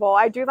ramble.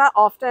 I do that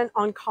often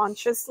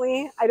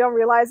unconsciously. I don't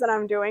realize that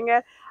I'm doing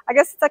it. I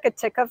guess it's like a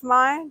tick of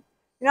mine.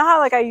 You know how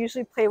like I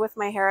usually play with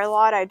my hair a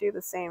lot? I do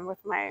the same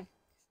with my,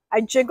 I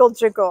jiggle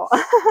jiggle.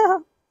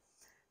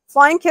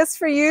 Flying kiss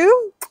for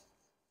you.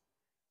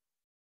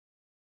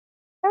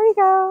 There you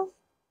go.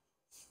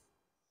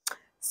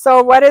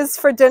 So what is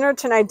for dinner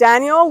tonight?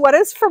 Daniel, what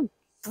is for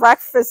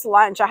breakfast,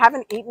 lunch? I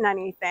haven't eaten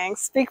anything.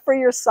 Speak for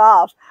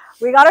yourself.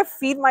 We got to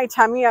feed my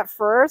tummy at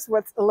first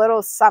with a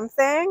little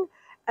something.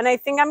 And I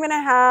think I'm going to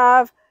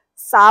have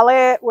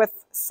salad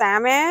with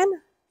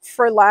salmon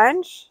for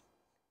lunch.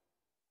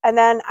 And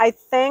then I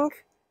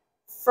think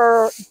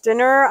for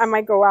dinner, I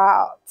might go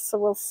out. So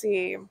we'll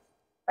see.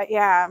 But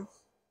yeah.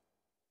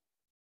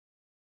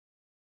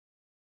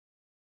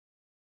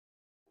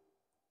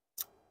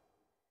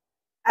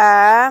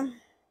 Uh,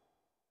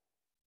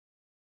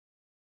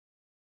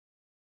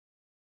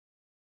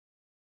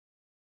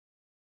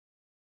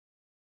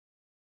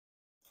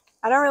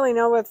 I don't really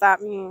know what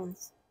that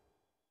means.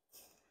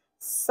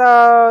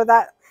 So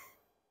that,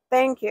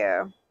 thank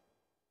you.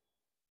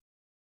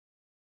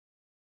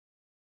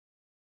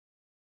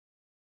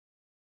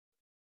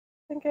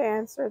 I think I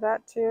answered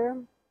that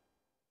too.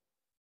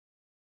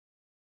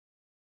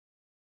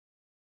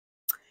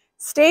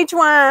 Stage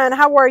one,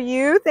 how are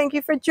you? Thank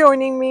you for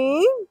joining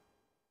me.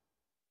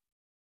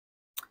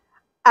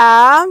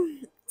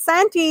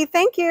 Santi,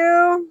 thank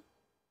you.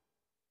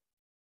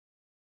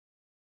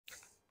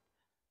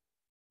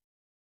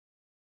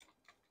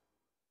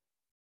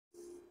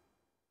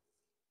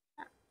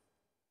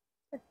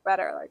 It's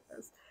better like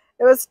this.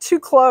 It was too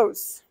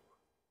close.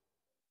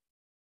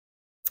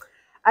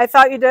 I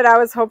thought you did. I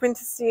was hoping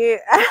to see.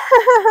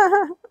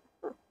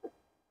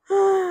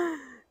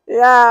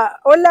 Yeah.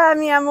 Hola,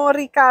 mi amor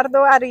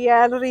Ricardo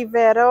Ariel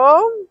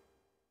Rivero.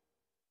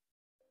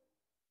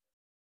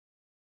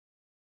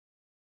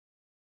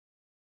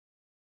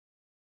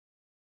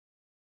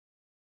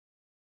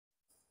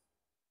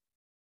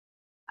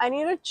 I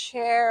need a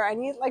chair. I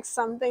need like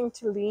something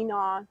to lean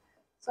on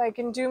so I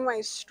can do my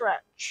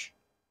stretch.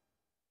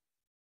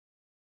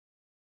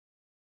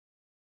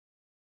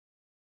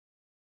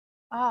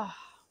 Ah.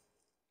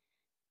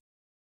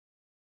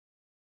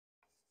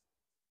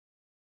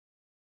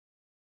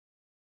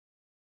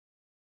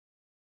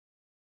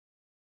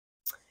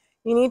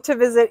 You need to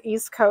visit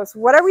East Coast.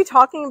 What are we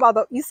talking about?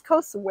 The East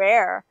Coast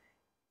where?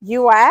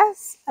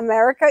 US?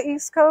 America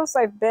East Coast?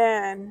 I've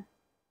been.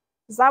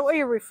 Is that what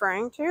you're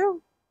referring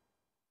to?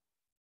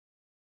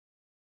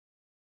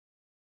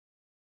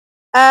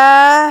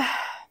 Uh,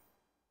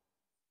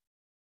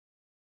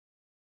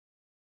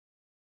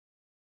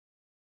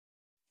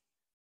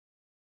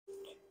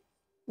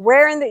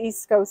 where in the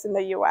East Coast in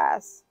the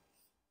US?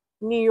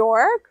 New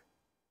York?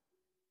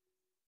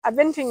 I've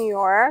been to New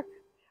York.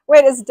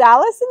 Wait, is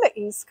Dallas in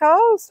the East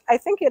Coast? I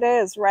think it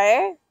is,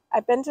 right?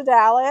 I've been to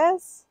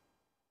Dallas.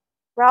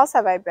 Where else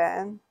have I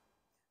been?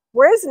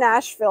 Where's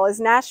Nashville? Is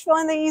Nashville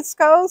in the East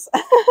Coast?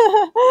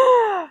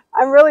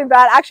 I'm really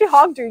bad. Actually,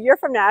 Hog Dude, you're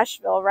from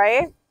Nashville,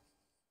 right?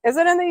 Is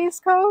it in the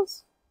East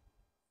Coast?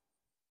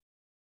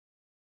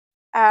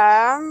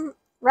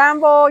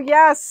 Ramble,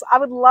 yes, I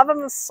would love a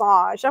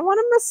massage. I want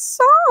a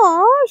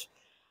massage.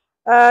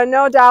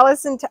 No,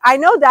 Dallas and I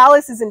know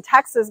Dallas is in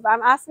Texas, but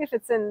I'm asking if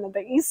it's in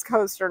the East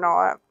Coast or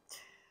not.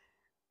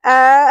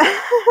 Uh,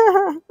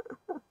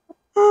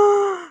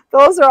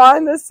 those are all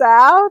in the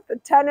South.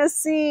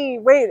 Tennessee.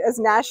 Wait, is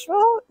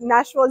Nashville?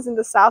 Nashville is in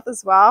the South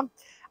as well.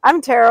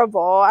 I'm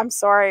terrible. I'm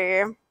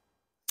sorry.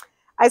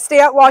 I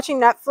stay up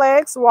watching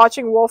Netflix,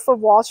 watching Wolf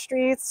of Wall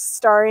Street,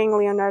 starring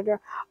Leonardo.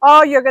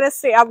 Oh, you're gonna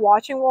stay up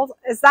watching Wolf?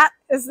 Is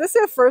this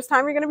the first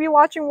time you're gonna be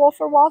watching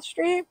Wolf of Wall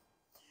Street?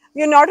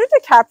 Leonardo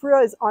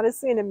DiCaprio is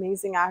honestly an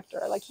amazing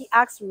actor. Like he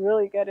acts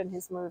really good in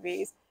his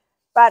movies.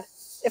 But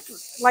if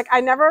like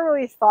I never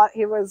really thought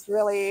he was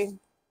really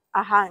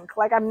a hunk.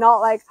 Like I'm not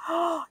like,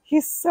 oh,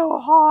 he's so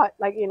hot.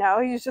 Like, you know,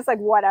 he's just like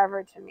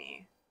whatever to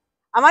me.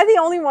 Am I the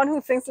only one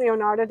who thinks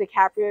Leonardo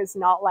DiCaprio is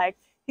not like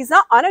he's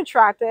not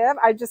unattractive?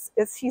 I just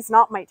is he's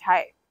not my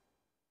type.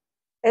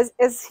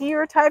 Is he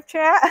your type,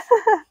 chat?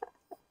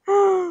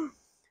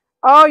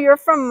 Oh, you're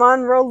from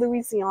Monroe,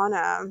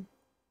 Louisiana.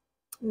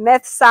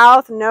 Meth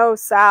South, no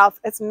South.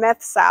 It's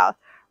Meth South.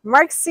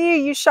 Mark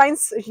C, you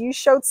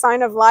showed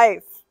sign of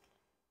life.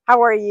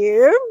 How are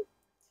you?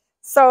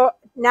 So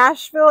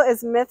Nashville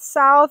is Mid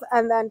South,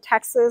 and then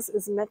Texas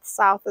is Mid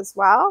South as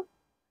well.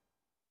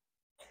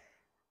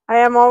 I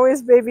am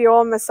always baby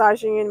oil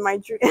massaging in my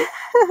dream.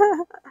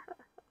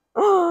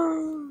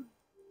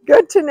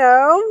 Good to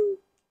know.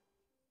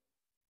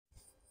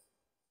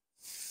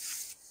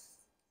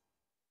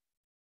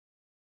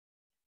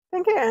 I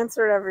think I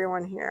answered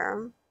everyone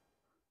here.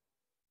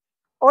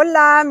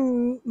 Hola,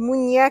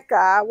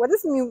 muñeca. What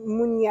does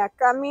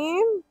muñeca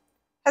mean?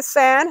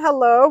 Hassan,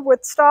 hello.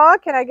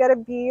 Woodstock, can I get a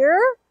beer?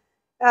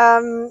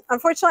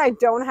 Unfortunately, I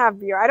don't have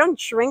beer. I don't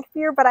drink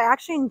beer, but I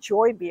actually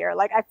enjoy beer.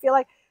 Like, I feel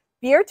like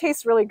beer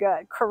tastes really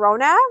good.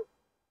 Corona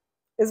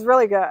is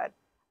really good,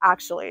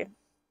 actually.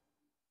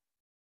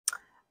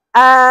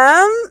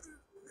 Um,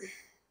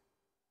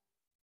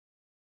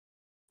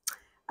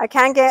 I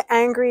can't get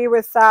angry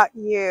without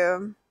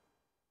you.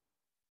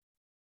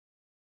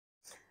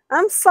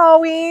 I'm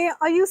sorry.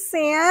 Are you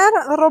sad,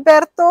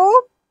 Roberto?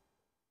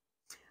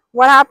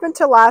 What happened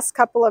to last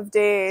couple of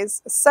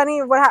days?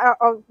 Sunny,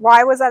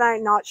 why was I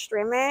not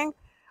streaming?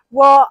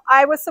 Well,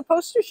 I was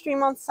supposed to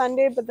stream on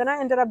Sunday, but then I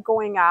ended up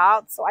going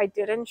out, so I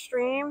didn't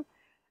stream.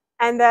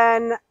 And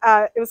then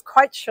it was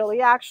quite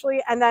chilly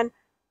actually. And then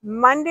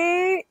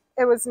Monday,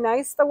 it was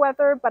nice, the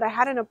weather, but I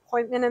had an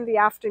appointment in the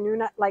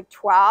afternoon at like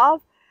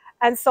 12.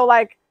 And so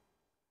like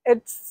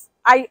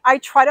I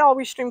try to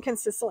always stream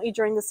consistently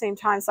during the same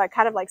time, so I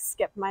kind of like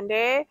skipped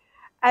Monday.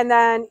 And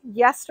then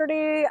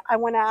yesterday I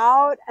went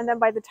out, and then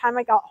by the time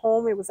I got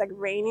home it was like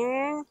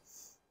raining,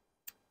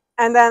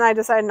 and then I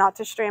decided not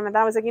to stream. And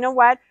then I was like, you know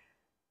what,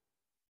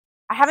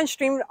 I haven't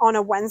streamed on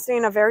a Wednesday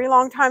in a very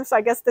long time, so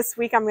I guess this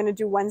week I'm going to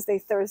do Wednesday,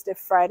 Thursday,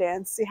 Friday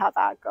and see how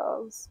that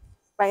goes.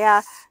 But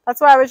yeah, that's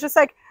why I was just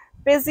like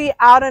busy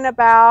out and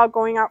about,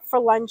 going out for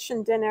lunch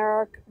and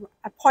dinner,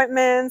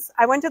 appointments.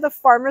 I went to the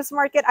farmer's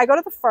market. I go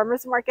to the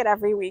farmer's market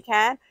every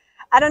weekend.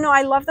 I don't know,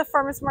 I love the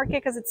farmer's market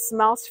because it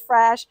smells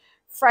fresh,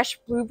 fresh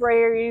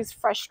blueberries,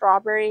 fresh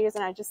strawberries,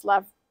 and I just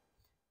love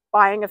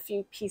buying a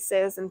few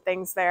pieces and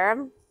things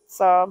there.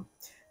 So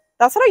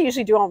that's what I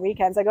usually do on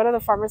weekends. I go to the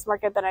farmer's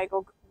market, then I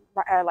go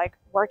like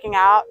working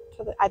out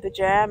at the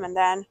gym, and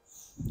then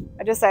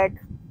I just like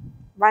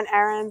run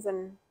errands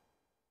and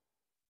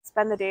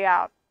spend the day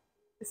out.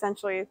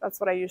 Essentially, that's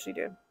what I usually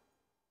do.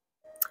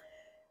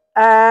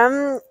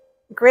 Um,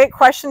 Great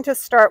question to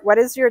start. What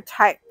is your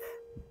type?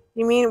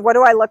 You mean what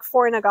do I look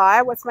for in a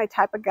guy? What's my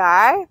type of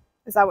guy?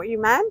 Is that what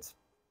you meant?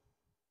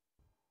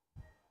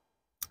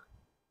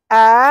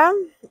 I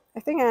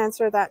think I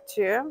answered that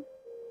too.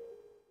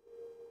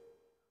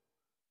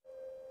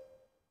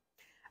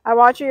 I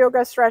watched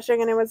yoga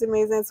stretching and it was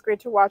amazing. It's great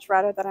to watch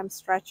rather than I'm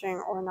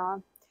stretching or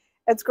not.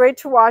 It's great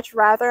to watch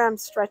rather I'm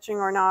stretching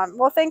or not.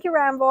 Well, thank you,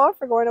 Rambo,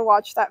 for going to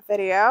watch that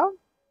video.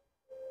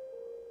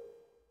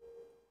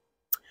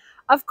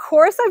 Of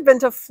course, I've been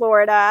to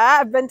Florida.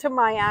 I've been to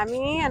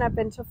Miami and I've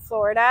been to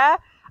Florida.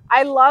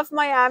 I love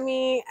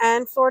Miami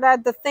and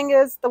Florida. The thing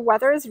is, the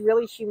weather is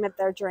really humid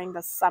there during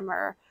the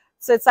summer.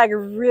 So it's like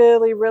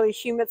really, really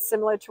humid,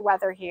 similar to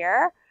weather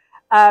here.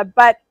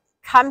 But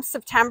come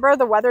September,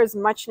 the weather is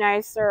much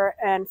nicer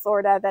in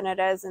Florida than it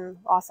is in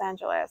Los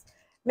Angeles.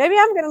 Maybe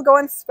I'm going to go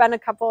and spend a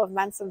couple of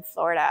months in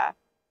Florida.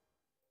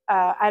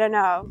 I don't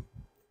know.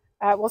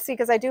 We'll see,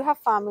 because I do have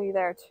family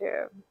there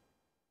too.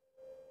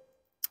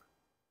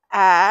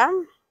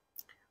 Um,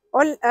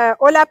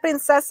 Hola,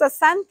 Princesa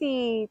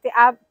Santi.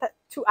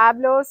 ¿Tú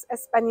hablas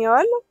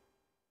español?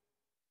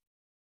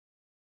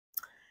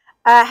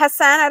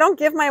 Hassan, I don't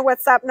give my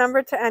WhatsApp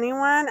number to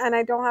anyone, and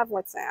I don't have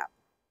WhatsApp.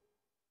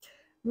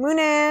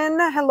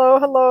 Moonin, hello,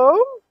 hello.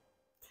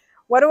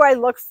 What do I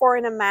look for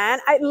in a man?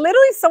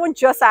 Literally, someone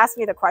just asked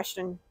me the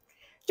question.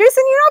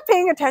 Jason, you're not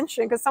paying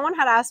attention, because someone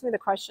had asked me the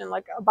question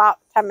like about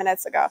 10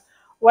 minutes ago.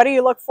 What do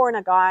you look for in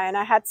a guy? And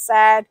I had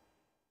said,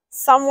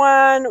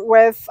 someone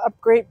with a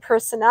great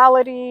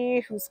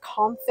personality, who's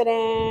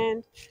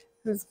confident,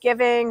 who's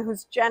giving,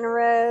 who's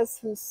generous,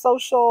 who's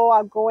social,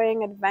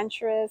 outgoing,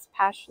 adventurous,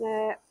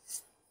 passionate,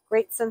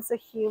 great sense of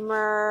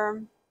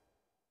humor,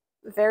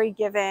 very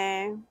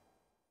giving.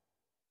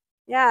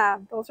 Yeah,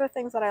 those are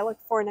things that I look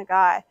for in a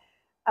guy.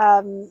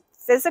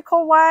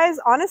 Physical wise,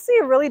 honestly,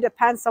 it really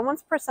depends.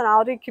 Someone's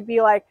personality could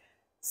be like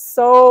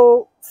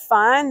so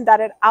fun that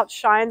it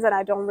outshines, and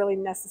I don't really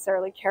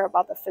necessarily care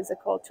about the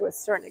physical to a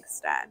certain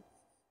extent.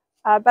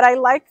 But I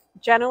like,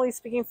 generally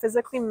speaking,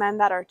 physically men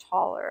that are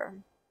taller.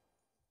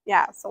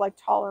 Yeah, so like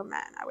taller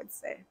men, I would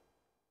say.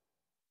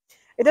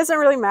 It doesn't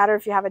really matter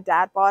if you have a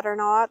dad bod or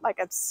not. Like,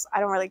 I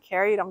don't really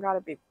care. You don't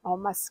gotta be all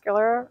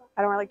muscular.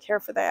 I don't really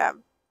care for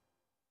them.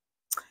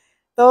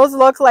 Those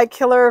look like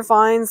killer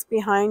vines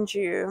behind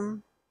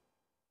you.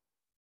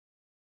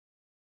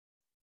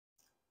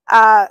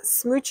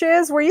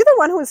 Smooches, were you the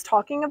one who was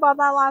talking about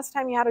that last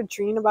time? You had a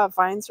dream about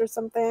vines or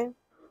something?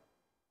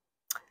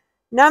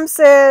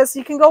 Nemesis,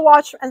 you can go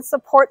watch and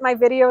support my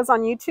videos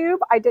on YouTube.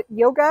 I did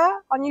yoga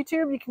on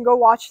YouTube. You can go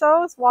watch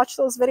those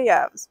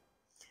videos.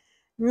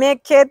 Me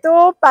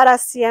quedo para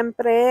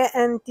siempre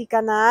en ti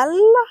canal.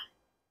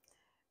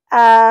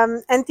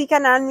 En ti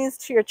canal means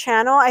to your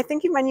channel. I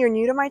think when you're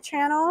new to my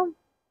channel.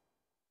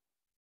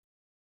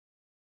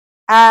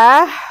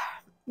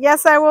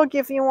 Yes, I will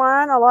give you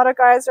one. A lot of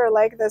guys are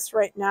like this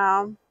right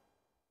now.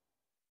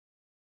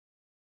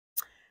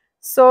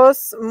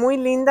 Sos muy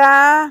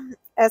linda.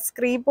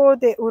 Escribo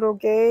de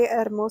Uruguay,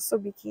 hermoso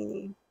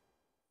bikini.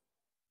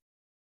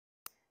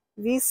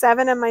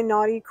 V7 and my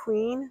naughty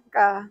queen.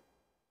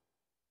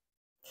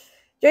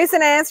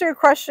 Jason, I answer your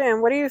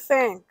question. What do you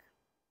think?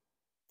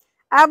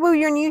 Abu,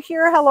 you're new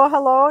here. Hello,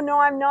 hello. No,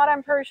 I'm not.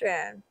 I'm Persian.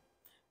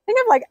 I think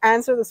I've like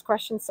answered this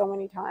question so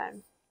many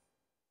times.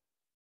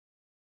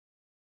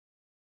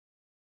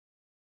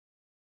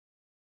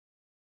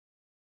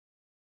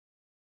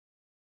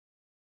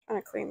 I'm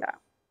trying to clean that.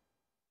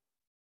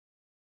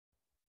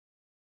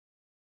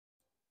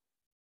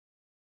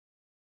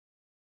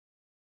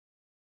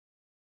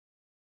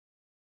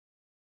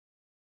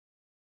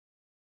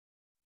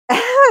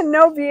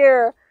 No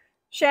beer.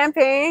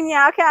 Champagne?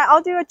 Yeah, okay,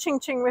 I'll do a ching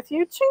ching with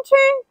you. Ching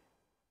ching.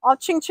 I'll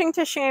ching ching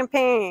to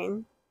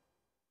champagne.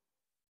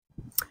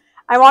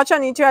 I watch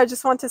on YouTube. I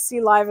just want to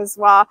see live as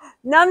well.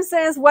 Num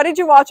says, what did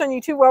you watch on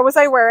YouTube? What was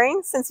I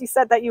wearing? Since you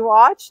said that you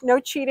watched. No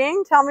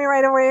cheating. Tell me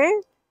right away.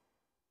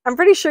 I'm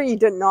pretty sure you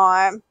did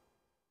not.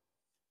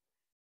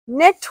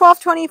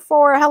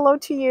 Nick1224, hello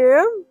to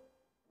you.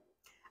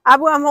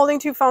 Abu, I'm holding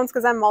two phones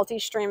because I'm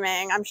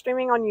multi-streaming. I'm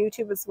streaming on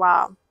YouTube as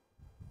well.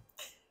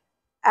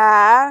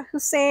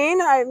 Hussein,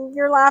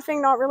 you're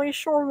laughing, not really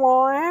sure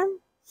why.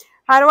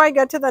 How do I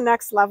get to the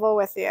next level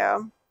with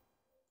you?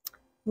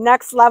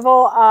 Next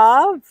level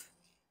of...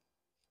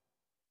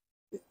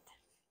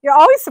 You're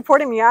always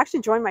supporting me. You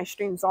actually join my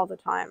streams all the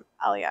time,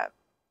 Elliot.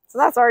 So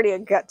that's already a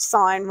good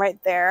sign right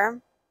there.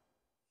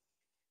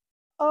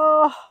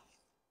 Oh,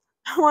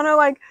 I want to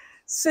like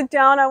sit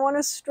down. I want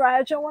to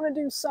stretch. I want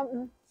to do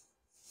something.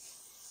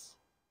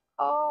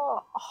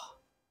 Oh.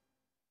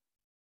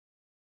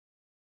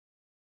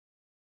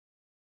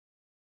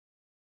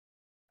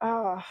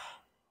 Oh.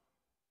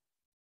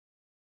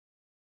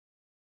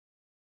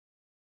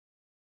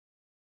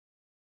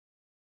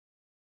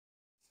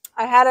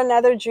 I had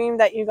another dream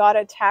that you got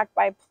attacked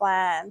by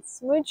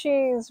plants.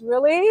 Smoochies,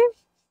 really?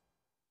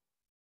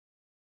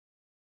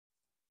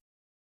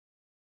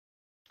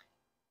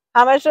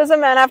 How much does a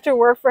man have to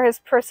work for his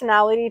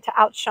personality to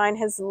outshine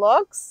his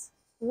looks?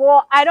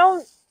 Well, I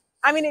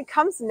mean, it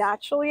comes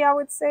naturally, I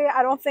would say.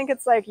 I don't think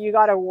it's like you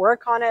got to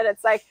work on it.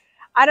 It's like,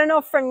 I don't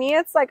know. For me,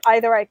 it's like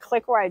either I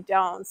click or I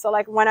don't. So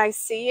like when I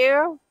see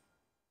you,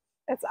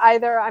 it's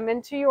either I'm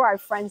into you or I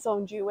friend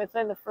zoned you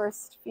within the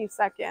first few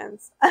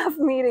seconds of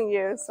meeting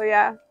you. So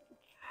yeah.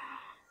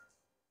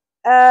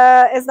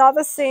 It's not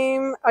the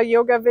same a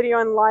yoga video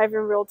and live in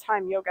real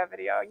time yoga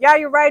video. Yeah,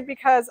 you're right,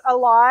 because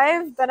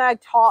alive, then I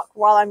talk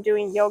while I'm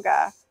doing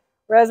yoga.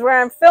 Whereas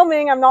where I'm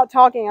filming, I'm not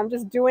talking. I'm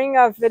just doing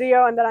a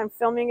video and then I'm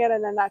filming it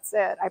and then that's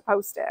it. I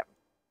post it.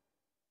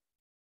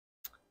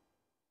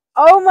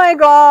 Oh my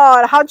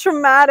God, how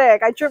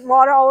traumatic. I dripped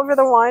water all over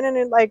the wine and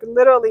it like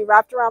literally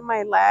wrapped around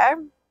my leg.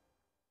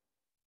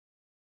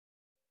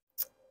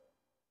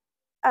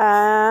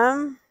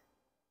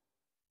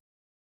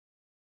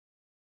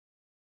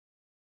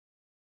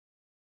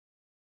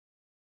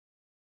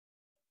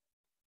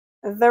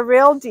 The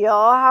real deal.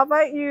 How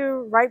about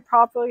you write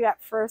properly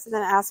at first and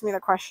then ask me the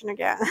question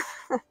again?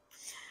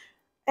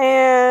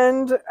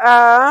 And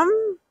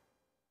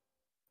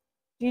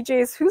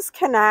DJs, who's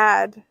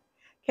Kanad?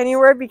 Can you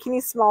wear a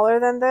bikini smaller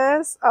than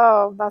this?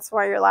 Oh, that's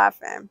why you're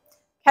laughing.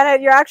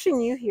 Kanad, you're actually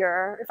new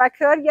here. If I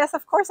could, yes,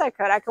 of course I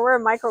could. I could wear a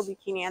micro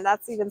bikini, and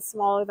that's even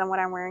smaller than what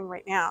I'm wearing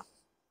right now.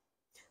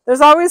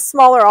 There's always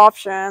smaller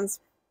options.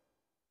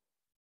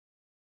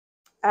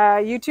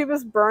 YouTube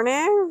is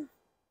burning.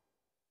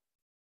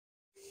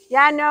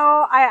 Yeah,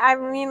 no, I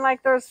mean,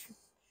 like,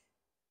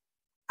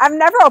 I'm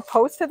never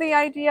opposed to the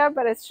idea,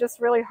 but it's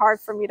just really hard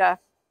for me to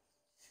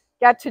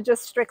get to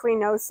just strictly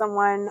know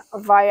someone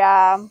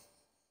via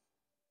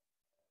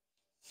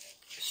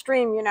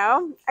stream, you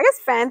know? I guess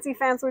fancy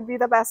fans would be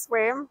the best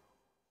way.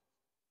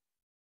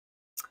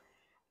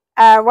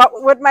 What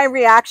would my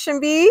reaction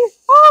be?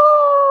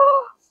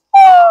 Oh,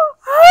 oh,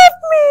 help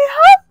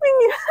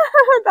me.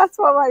 That's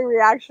what my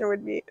reaction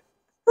would be.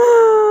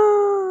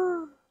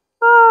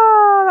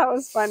 Oh, that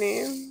was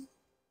funny.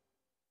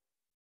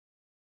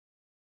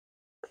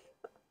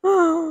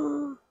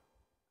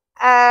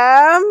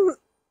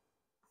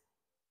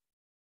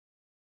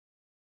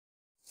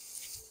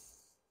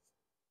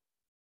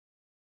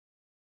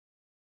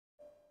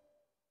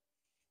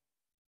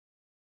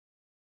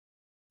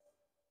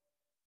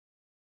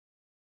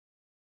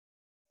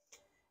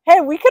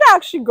 Hey, we could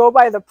actually go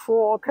by the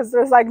pool because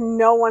there's like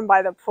no one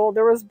by the pool.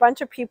 There was a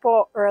bunch of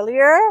people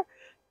earlier,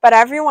 but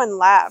everyone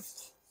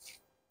left.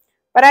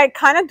 But I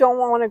kind of don't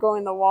want to go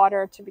in the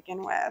water to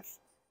begin with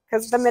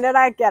because the minute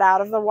I get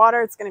out of the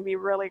water, it's going to be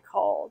really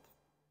cold.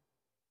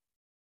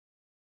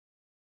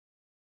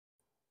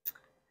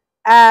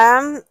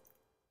 I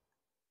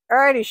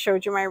already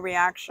showed you my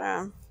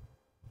reaction.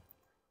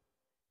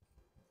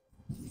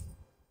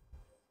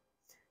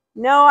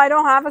 No, I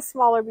don't have a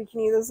smaller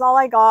bikini. This is all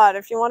I got.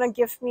 If you want to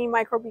gift me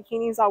micro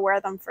bikinis, I'll wear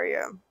them for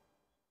you.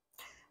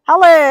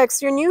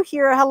 Alex, you're new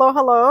here. Hello,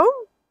 hello.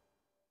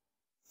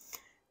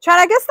 Chad,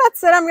 I guess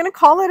that's it. I'm going to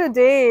call it a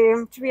day,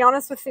 to be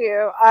honest with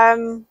you.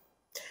 I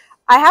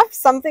have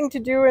something to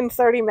do in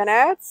 30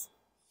 minutes.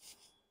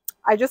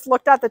 I just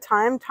looked at the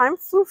time. Time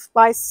flew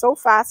by so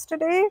fast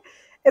today.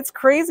 It's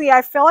crazy.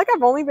 I feel like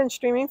I've only been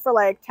streaming for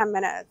like 10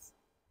 minutes.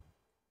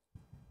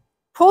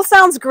 Pool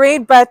sounds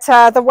great, but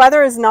the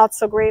weather is not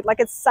so great. Like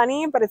it's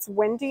sunny, but it's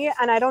windy.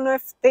 And I don't know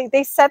if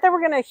they said they were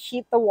going to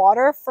heat the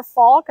water for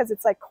fall because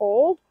it's like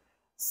cold.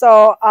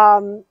 So,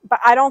 but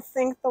I don't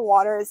think the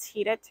water is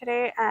heated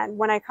today. And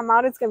when I come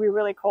out, it's going to be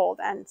really cold.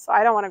 And so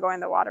I don't want to go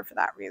in the water for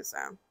that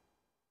reason.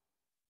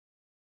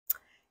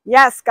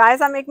 Yes, guys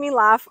that make me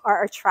laugh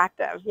are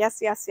attractive. Yes,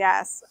 yes,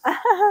 yes.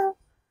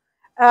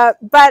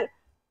 But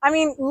I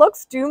mean,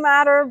 looks do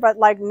matter, but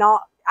like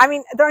not I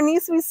mean, there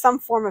needs to be some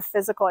form of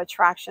physical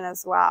attraction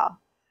as well.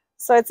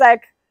 So it's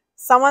like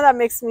someone that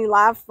makes me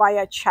laugh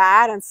via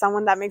chat and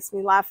someone that makes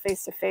me laugh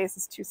face to face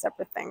is two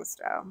separate things,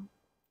 though.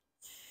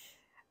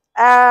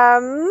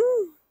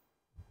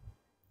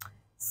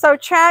 So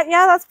chat,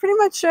 yeah, that's pretty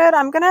much it.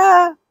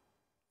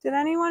 Did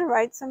anyone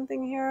write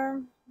something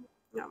here?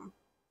 No.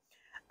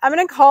 I'm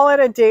gonna call it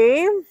a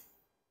day.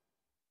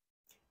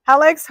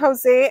 Alex,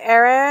 Jose,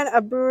 Aaron,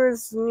 Abu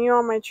is new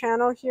on my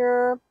channel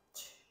here.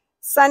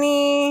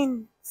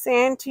 Sunny,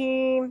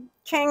 Santi,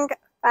 King,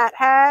 Fat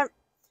Hat,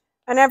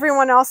 and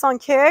everyone else on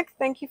Kick.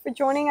 Thank you for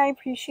joining. I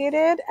appreciate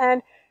it.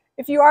 And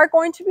if you are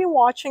going to be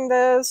watching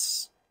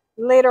this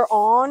later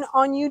on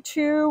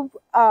YouTube,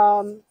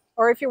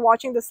 or if you're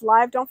watching this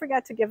live, don't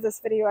forget to give this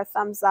video a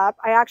thumbs up.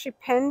 I actually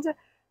pinned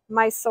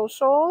my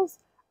socials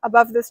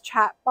above this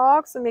chat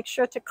box, so make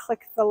sure to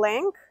click the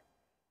link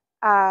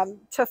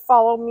to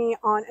follow me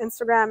on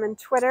Instagram and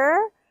Twitter.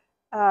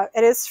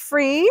 It is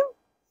free.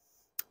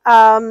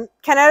 Kenneth,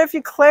 if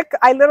you click,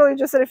 I literally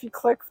just said if you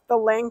click the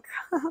link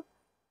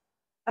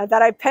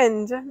that I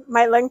pinned,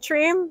 my link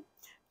tree,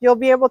 you'll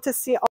be able to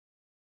see all.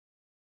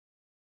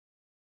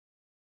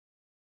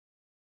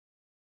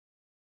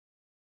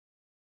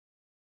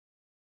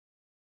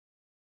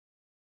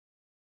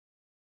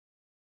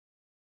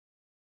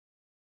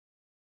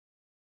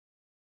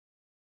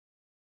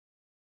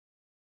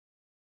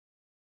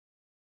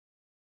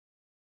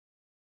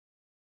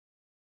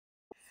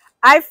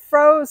 I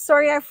froze.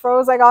 Sorry, I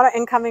froze. I got an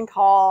incoming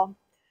call.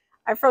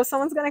 I froze.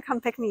 Someone's going to come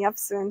pick me up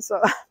soon.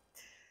 So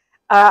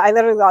I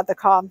literally got the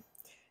call.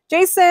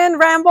 Jason,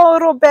 Rambo,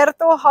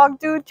 Roberto, Hog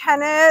Dude,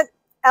 Kenneth,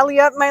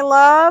 Elliot, my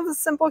love,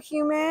 Simple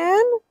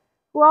Human.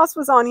 Who else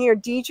was on here?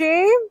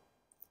 DJ.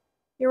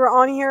 You were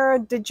on here,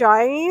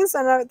 DJs,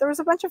 and there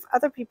was a bunch of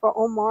other people.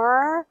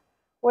 Omar,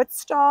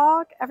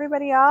 Woodstock,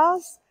 everybody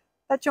else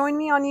that joined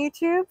me on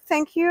YouTube.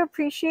 Thank you.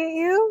 Appreciate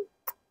you.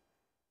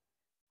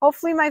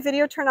 Hopefully my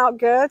video turned out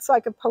good so I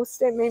could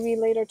post it maybe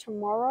later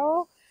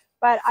tomorrow.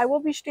 But I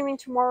will be streaming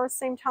tomorrow,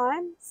 same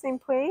time, same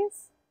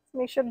place. So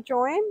make sure to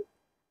join.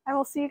 I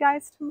will see you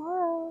guys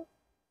tomorrow.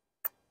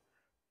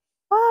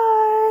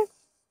 Bye.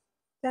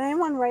 Did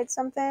anyone write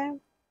something?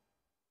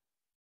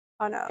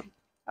 Oh no.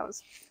 That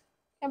was...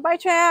 And bye,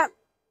 chat.